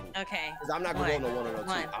a double. Okay. Because I'm not gonna roll no 1 or no 2.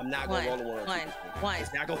 I'm not gonna roll no 1 or 2.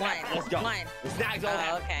 It's not gonna happen. Let's go. It's not gonna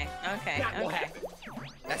happen. Okay.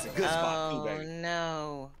 That's a good spot too, baby. Oh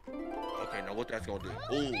no. Okay, now what that's gonna do?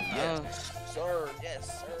 Ooh, yes, sir.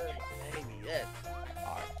 Yes, sir. Baby, yes.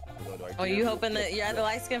 All right. Oh, you hoping that your other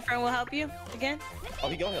light skinned friend will help you again? Oh,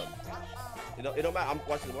 he gonna help. It don't matter. I'm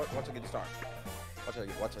watching. Watch her get the star. Watch her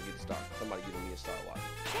get the star. Somebody giving me a star. Watch.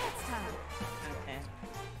 Chance time. Okay.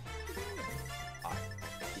 All right.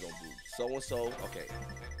 We gonna do so and so. Okay.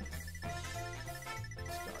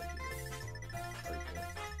 Star here.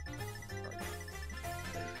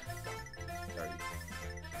 30.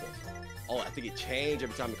 Oh, I think it changed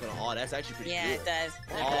every time it comes on. Oh, that's actually pretty good. Yeah, it does.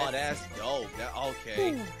 Oh, that's dope.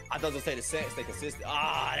 Okay. I thought it say the set, stay consistent.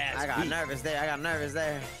 Ah, that's I got nervous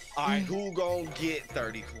there. All right, who gonna get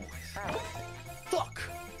 30 coins? Fuck.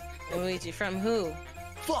 Luigi, from who?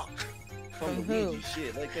 Fuck. From Luigi, who?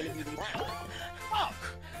 shit. Like, can it be fuck.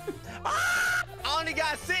 Ah, I only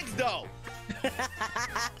got 6 though. Damn.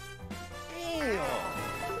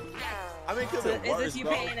 I mean, So is this you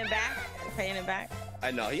paying it back? Paying it back? I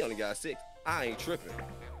know he only got 6. I ain't tripping.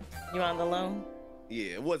 You on the loan?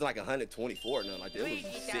 Yeah, it wasn't like 124 or nothing like that. It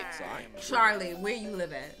was 6. So I ain't. Charlie, where you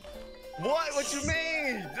live at? What you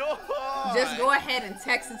mean? Dog. Just go ahead and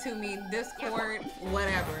text it to me, Discord,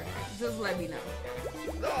 whatever. Just let me know.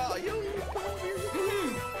 No, you come over here.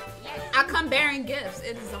 I come bearing gifts.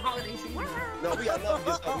 It is the holiday season. No, we got enough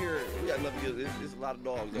gifts up here. We got enough gifts. There's a lot of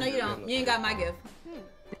dogs. No, you don't. You ain't got my gift.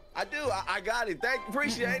 I do. I got it.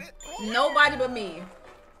 Appreciate it. Nobody but me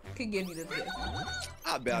could give you this gift.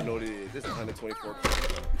 I bet I know what it is. This is 124.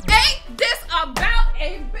 Ain't this about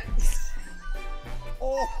a bitch?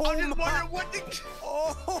 Oh, I'm just wondering what the.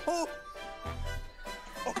 Oh.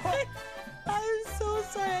 I'm so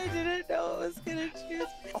sorry. I didn't know it was gonna choose.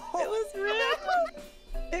 It was random.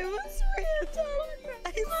 It was random. I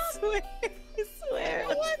swear. It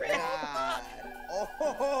was random. Oh.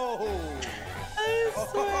 I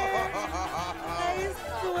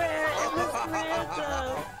swear it was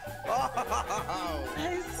random. I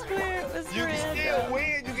swear it was You random. can still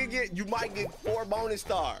win. You might get 4 bonus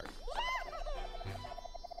stars.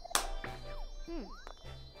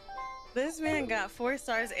 This man got 4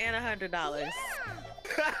 stars and $100. Shit,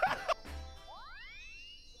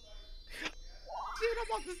 I'm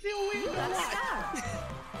about to still win.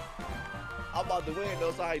 I'm about to win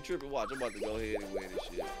though, so I ain't tripping. Watch, I'm about to go ahead and win this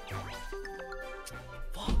shit.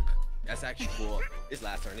 Fuck. That's actually cool. It's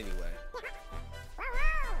last turn anyway.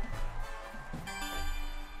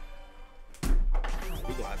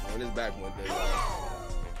 We're gonna have to run this back one day.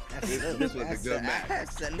 This was a good match.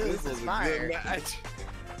 This was a good match.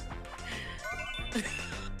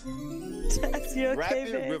 Jazzy, you okay,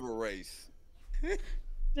 Rapid man? river race.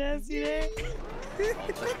 Jazzy, there?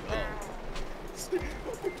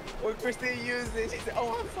 When Christine used it, she said,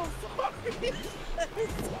 "Oh, I'm so sorry."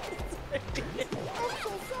 I'm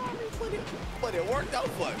so sorry, but it worked out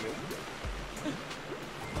for me.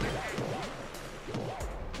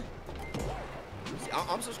 See,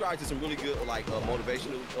 I'm subscribed to some really good like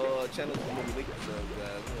motivational channels.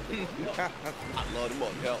 I love them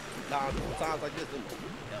up. Help. Times like this, them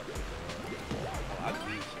help. I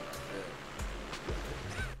need you.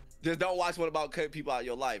 Just don't watch one about cutting people out of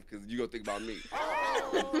your life, because you're going to think about me.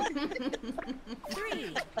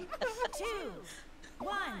 3, 2,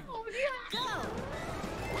 1, go!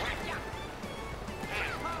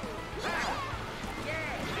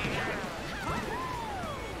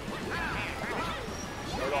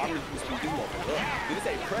 No, I'm going to speed this mug up. Did it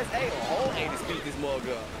say press A or hold A to speed this mug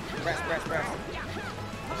up? Press.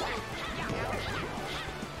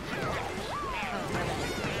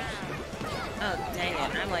 Oh, dang it.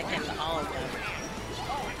 I'm like hitting all of them.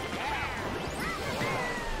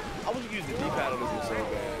 I wish you could use the D-pad on this one so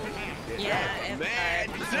bad. Yeah, it's Man,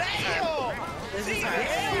 hard. damn! This is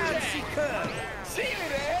hard. She could. She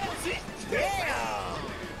did it. Damn!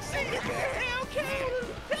 She did it.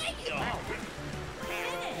 Damn!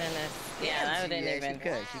 Goodness. Yeah, I didn't even.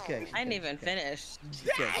 She could. I didn't even finish. She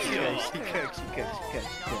could.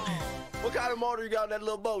 What kind of motor you got on that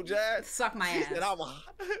little boat, Jazz? Suck my She ass. said,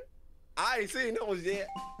 I ain't seen those yet.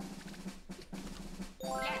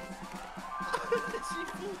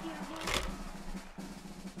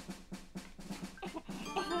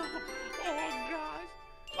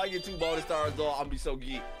 get 2 bonus stars, though, I'm gonna be so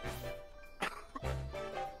geek.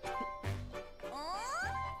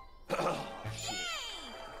 Oh, shit.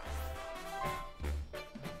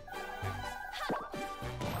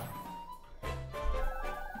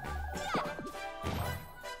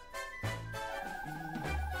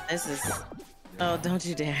 This is. Oh, don't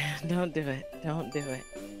you dare! Don't do it! Don't do it!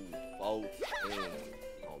 Ooh, 14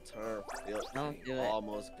 on turn 15. Don't do it.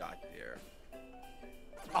 Almost got there.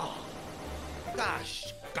 Oh,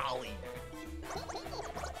 gosh, golly.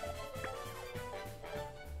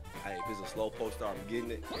 Hey, if it's a slow post start, I'm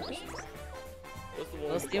getting it. What's the one?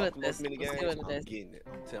 We'll see what this. Mini We'll see games? what I'm this. getting it.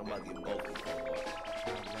 I'm telling you, I'm about to get both of them.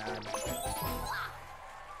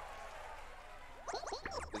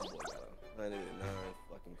 This boy got 109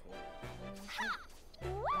 fucking coins.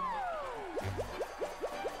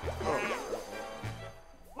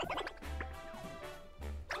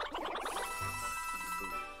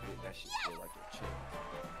 That shit feel like a chick.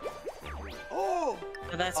 Oh!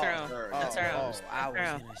 Oh, that's her own. Her. That's her own. I was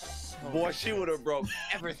Her own. gonna show Boy, you. she would have broke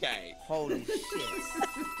everything. Holy shit.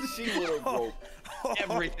 She would have broke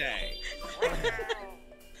everything.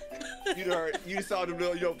 You saw them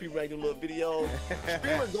little young people making little videos.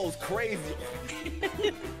 Streamer goes crazy.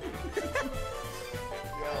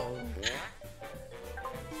 Yo.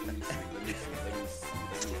 Let me see.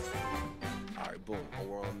 All right, boom.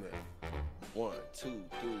 We're on there. 1, 2,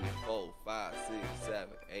 3, 4, 5, 6, 7,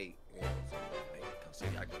 8. Yeah, so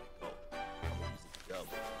y'all gotta go. I'm gonna use it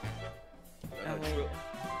double. Oh, wait.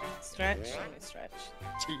 Stretch. Let me stretch.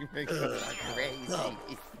 Streamer goes crazy.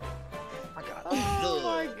 I got Oh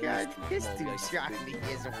my god, this dude Charlie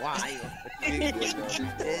is wild.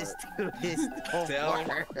 This dude is the Tell.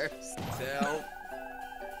 worst. Tell.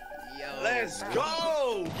 Yo. Let's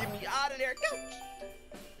go! Get me out of there, coach!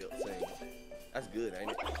 That's good,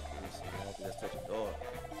 ain't it? I don't think that's touching dog.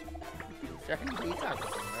 Charlie, what are you talking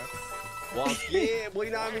about, bro? Well, I'm scared. Boy,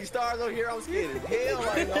 you know how many stars over here? I'm scared as hell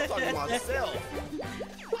right now. I'm talking to myself.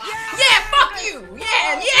 Yeah, fuck you.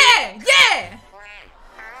 Yeah.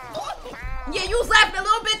 Yeah, you was laughing a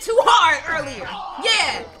little bit too hard earlier.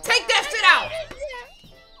 Yeah, take that shit out.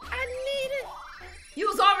 I need it. You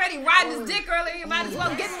was already riding his dick earlier. You might as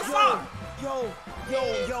well get in the song. Yo.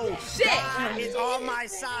 Shit. God is on my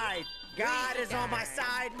side. God is on my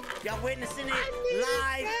side. Y'all witnessing it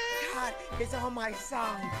live. God is on my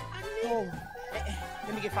side. Oh.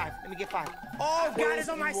 Let me get 5. Oh, God is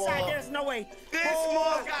on my side. There's no way. This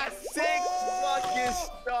one got 6 fucking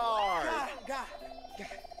stars. God.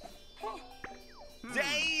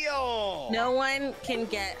 Damn. No one can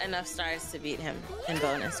get enough stars to beat him in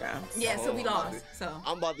bonus rounds. Yeah, so we lost. So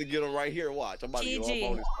I'm about to get him right here. Watch. I'm about to get him PG.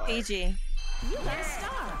 on bonus stars. PG. You got a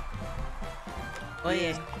star. Oh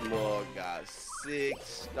yeah. This one got 6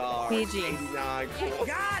 stars. PG. 89 coins.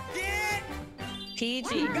 God did.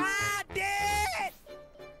 PG. God did.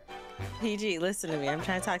 PG, listen to me. I'm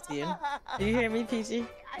trying to talk to you. Do you hear me, PG?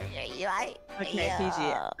 I hear you. Okay,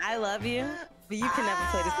 PG. I love you, but you can never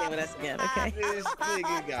play this game with us again, okay? This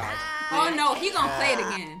nigga got. oh no, he gonna play it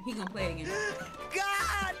again.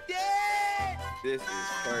 God did. This is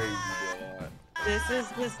crazy, boy. This is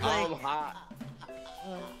just like I'm hot.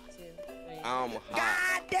 1, 2, 3, I'm hot.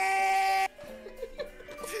 God did.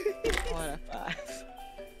 4, 5.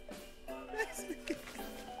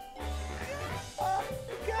 Oh,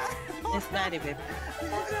 God. It's not even.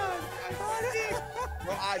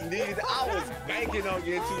 Bro, I was banking on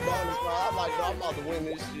getting 2 bonus stars. I'm like, bro, I'm about to win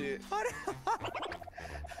this shit.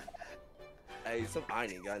 Hey, I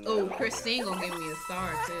ain't got Oh, nothing. Christine gonna give me a star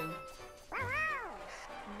too.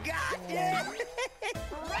 God did.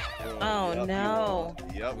 Oh Yep, no.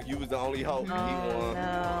 Yep, you was the only hope. He Oh won.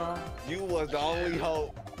 no. You was the only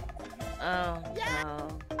hope. Oh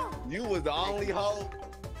no. You was the only hope.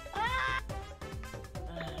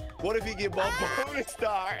 What if he get both bonus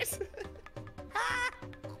stars?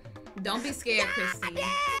 Don't be scared, Christine.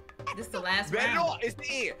 This is the last Bet it round. on. It's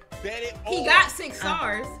the end. Bet it on. He got 6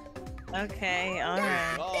 stars. Okay,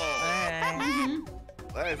 alright. Oh, Alright. Mhm.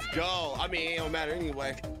 let's go. I mean, it don't matter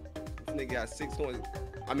anyway. This nigga got 6 coins.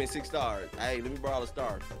 6 stars. Hey, let me borrow a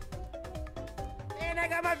star. And I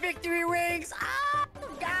got my victory rings. Oh,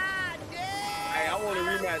 God damn. Hey, I want a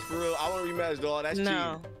rematch for real. I want a rematch, dog. That's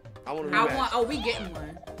No. cheating. I want a rematch. Oh, we getting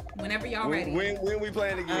one. Whenever y'all ready. When we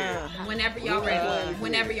playing again? Whenever y'all ready.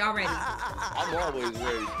 Whenever y'all ready. I'm always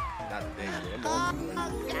ready. Not today, but I'm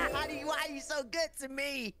always ready. God, why are you so good to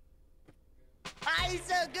me? Why are you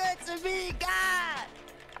so good to me, God?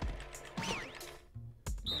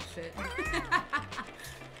 Shit.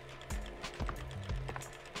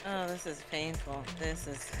 Oh, this is painful. This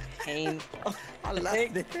is painful. I love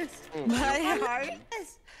this. My heart.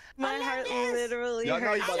 My heart literally Y'all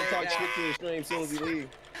know you hurts. about to talk shit to the stream soon as we leave.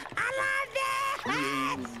 I love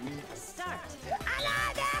this. Start. I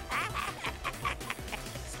love that.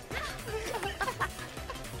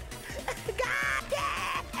 God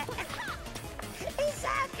damn. He's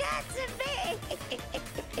so good to me.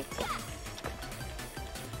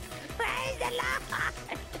 Praise the Lord.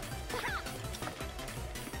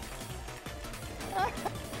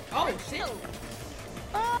 Oh shit!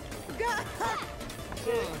 Oh God.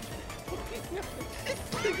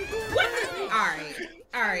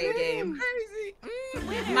 All right, game.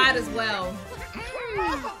 Might as well.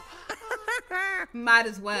 Might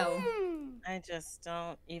as well. I just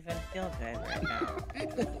don't even feel good right now.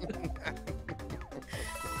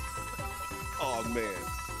 Oh man.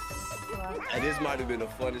 And this might have been the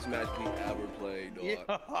funnest match we ever played,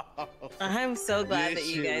 dog. I'm so glad This that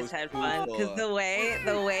you shit guys was had too fun because fun. the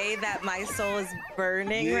way that my soul is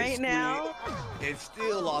burning This right now. It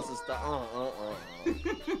still lost a star.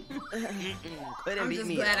 Couldn't I'm beat just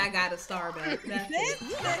me. glad I got a star back. That's it.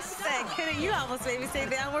 Listen, you almost made me say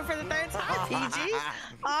the N word for the third time, PG.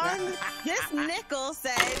 This Nickel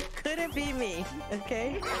said, couldn't be me,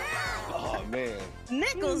 okay? Oh man.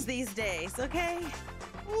 Nickels these days, okay?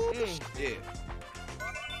 Yeah.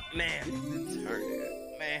 Man, Turn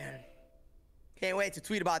it. man. Can't wait to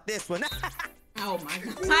tweet about this one. Oh my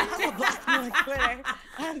I'm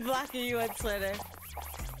god. blocking you on Twitter.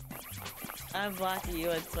 I'm blocking you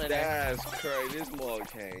on Twitter. That's crazy. This mug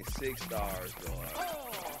came 6 stars,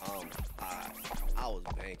 dog. I was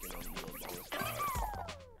banking on little bonus stars.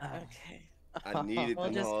 Okay. I needed We'll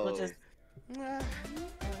them just, hoes.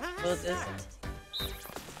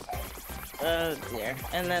 oh dear.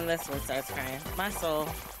 And then this one starts crying. My soul.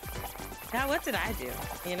 God, what did I do?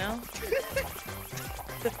 You know?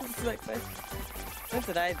 This is my question. What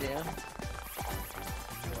did I do?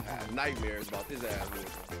 I had nightmares about this ass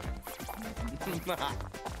whooping.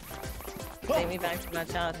 Take me back to my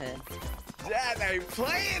childhood. Jazz ain't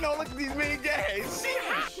playing. Don't look at these mini games.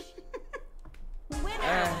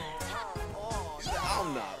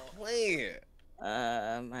 I'm not playing.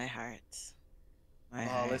 My heart. My Oh,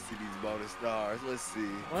 heart. let's see these bonus stars. Let's see.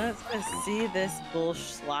 Let's just see this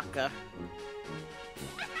bullschlaka.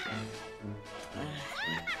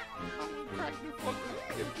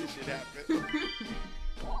 If this shit happen.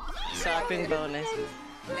 Shopping bonus.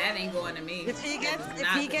 That ain't going to me. If he gets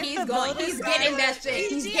He's the going. bonus, He's getting that shit.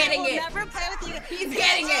 He's PG getting will it. Never play with you. He's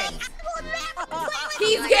getting it. I will never play with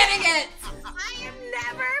He's you getting again. it. I am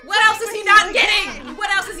never. What else is he not getting? What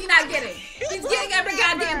else is he not getting? He's getting every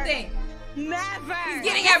goddamn thing. Never. He's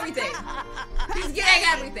getting everything. He's getting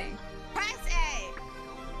everything. Press A.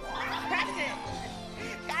 Press it.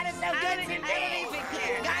 God is so I good don't to even me.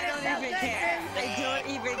 care. God I is don't so even good care. to me. I don't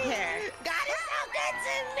even care. God is so good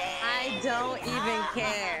to me. I don't even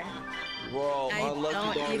care. Bro, I unlucky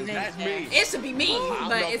don't bonus. even That's care. me. It should be me, I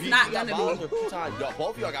but know it's Pete not got gonna Bowser be. a few times. Yo,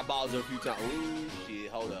 both of y'all got Bowser a few times. Ooh, shit.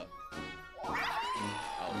 Hold up. Oh,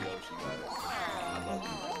 yo, she got it. I love you,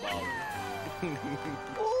 Bowser.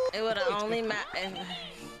 It would have only mattered.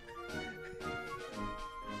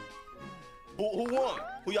 Who won?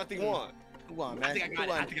 Who y'all think won? Who won, man? I think I got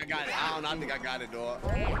it. I think I got it. I don't know. I think I got it, dog.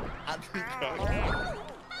 I think I got it.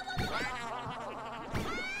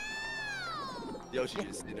 Yo, she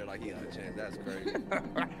just sitting there like he had a chance. That's crazy.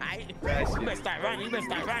 Right? That You shit better is start running. You better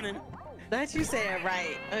start crazy. running. That you say it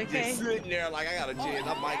right, okay? Just sitting there like I got a chance.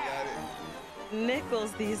 I might got it.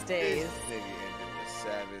 Nickels these This days. nigga ended with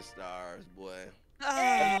 7 stars, boy. Oh,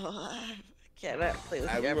 I cannot play with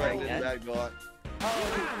Hey, you we ever running this again. back, dog.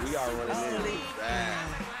 We are running this back.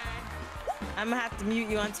 I'm gonna have to mute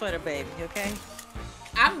you on Twitter, baby, okay?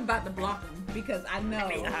 I'm about to block him because I know.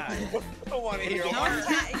 I don't want to hear Don't all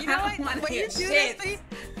tag, you know I don't what? wanna When you hear do this, shit. please,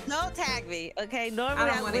 don't tag me, okay? Normally I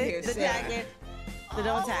don't I'm wanna hear with the shit. tagging, so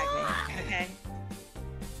don't tag me, okay?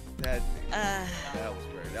 that. Uh, That was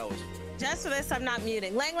great. That was great. just for this, I'm not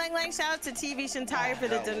muting. Lang, lang, lang, shout out to TV Shintari for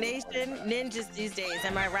the That was donation. Ninjas these days,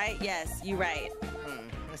 am I right? Yes, you right.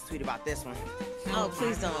 Let's tweet about this one. Oh,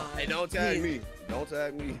 please don't. Hey, don't tag Please. me. Don't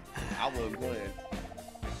tag me. I wasn't playing.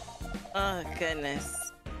 Oh, goodness.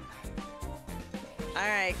 All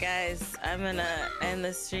right, guys, I'm gonna end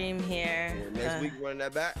the stream here. Next week, running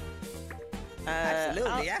that back.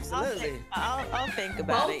 Absolutely, absolutely. I'll think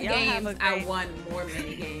about Both it. Y'all have a games, I great. won more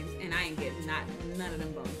mini games, and I ain't getting none of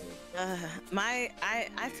them bonuses.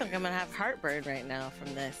 I feel like I'm gonna have heartburn right now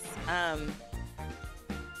from this.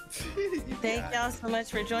 Thank y'all so much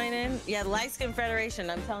for joining. Yeah, Light Skin Federation.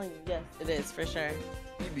 I'm telling you, yes, it is for sure.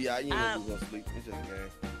 You be out. You know who's gonna sleep. It's just a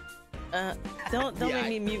game. Don't Yeah, make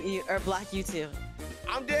me mute you or block you too.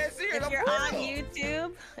 I'm dead serious. If you're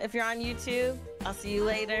on YouTube, I'll see you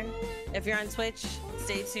later. If you're on Twitch,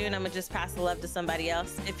 stay tuned. I'm gonna just pass the love to somebody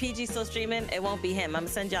else. If PG's still streaming, it won't be him. I'm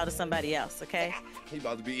gonna send y'all to somebody else, okay? He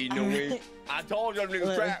about to be eating your wings. I told y'all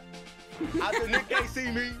niggas crap. I said Nick can't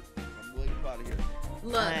see me. I'm way out of here.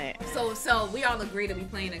 Look, right. so we all agree to be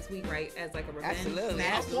playing next week, right? As like a revenge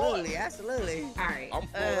match? Absolutely. All right. I'm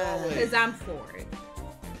for it. Because I'm for it.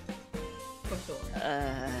 For sure.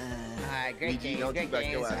 Alright, great game. Don't you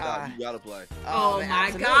back your ass out. You gotta play. Oh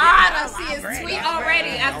my God! I see his tweet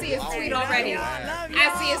already. I see his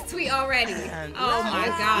tweet already. Oh my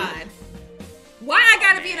God! Why I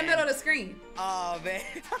gotta be in the middle of the screen? Oh man.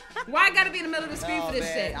 Why I gotta be in the middle of the screen for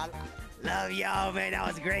this shit? Love y'all, man. That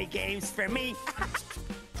was great games for me.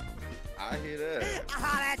 I hear that. I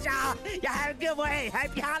holla at y'all. Y'all have a good one. Hey,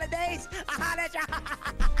 happy holidays. I holla at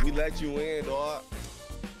y'all. We let you in, dog.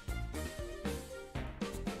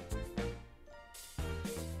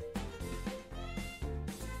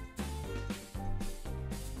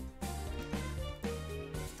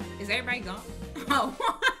 Is everybody gone? Oh.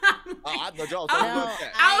 I thought y'all no,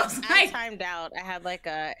 I like, timed out. I had like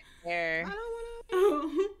a error.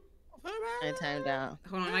 I timed out.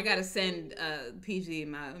 Hold on, I gotta send PG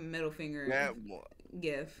my middle finger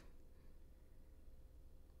gif.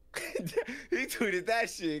 He tweeted that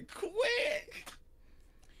shit quick.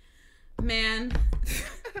 Man,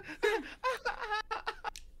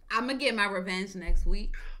 I'm gonna get my revenge next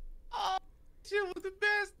week. Oh, shit was the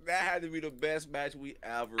best. That had to be the best match we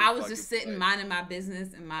ever. I was just sitting minding my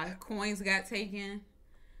business, and my coins got taken.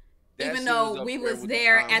 That even though we was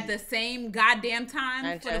there at the same goddamn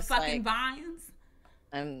time for the fucking vines.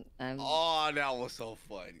 Oh, that was so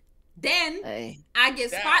funny. Then I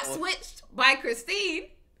get spot switched by Christine.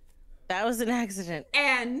 That was an accident.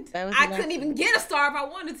 And I couldn't even get a star if I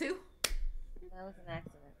wanted to. That was an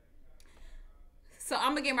accident. So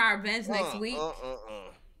I'm gonna get my revenge next week.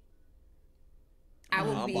 I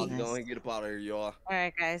will be. I'm about to go ahead and get up out of here, y'all. All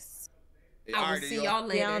right, guys. I will see y'all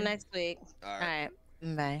later. See y'all next week. All right.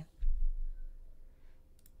 Bye.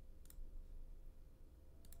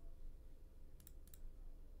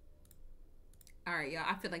 All right, y'all.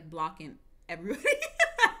 I feel like blocking everybody.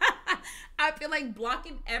 I feel like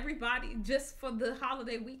blocking everybody just for the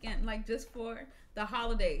holiday weekend. Like, just for the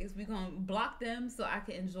holidays. We're going to block them so I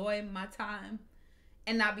can enjoy my time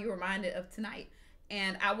and not be reminded of tonight.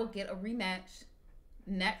 And I will get a rematch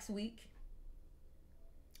next week.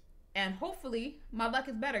 And hopefully, my luck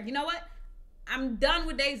is better. You know what? I'm done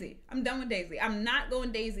with Daisy. I'm not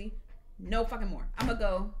going Daisy no fucking more. I'm going to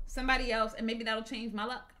go somebody else, and maybe that'll change my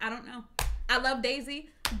luck. I don't know. I love Daisy,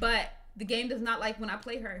 but the game does not like when I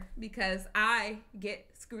play her because I get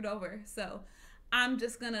screwed over. So I'm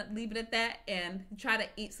just going to leave it at that and try to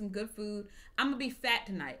eat some good food. I'm going to be fat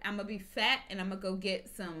tonight. I'm going to be fat, and I'm going to go get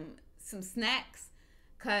some snacks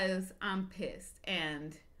because I'm pissed.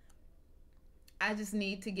 And I just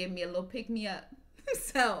need to give me a little pick-me-up.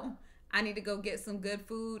 So I need to go get some good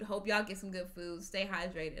food. Hope y'all get some good food. Stay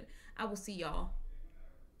hydrated. I will see y'all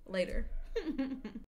later.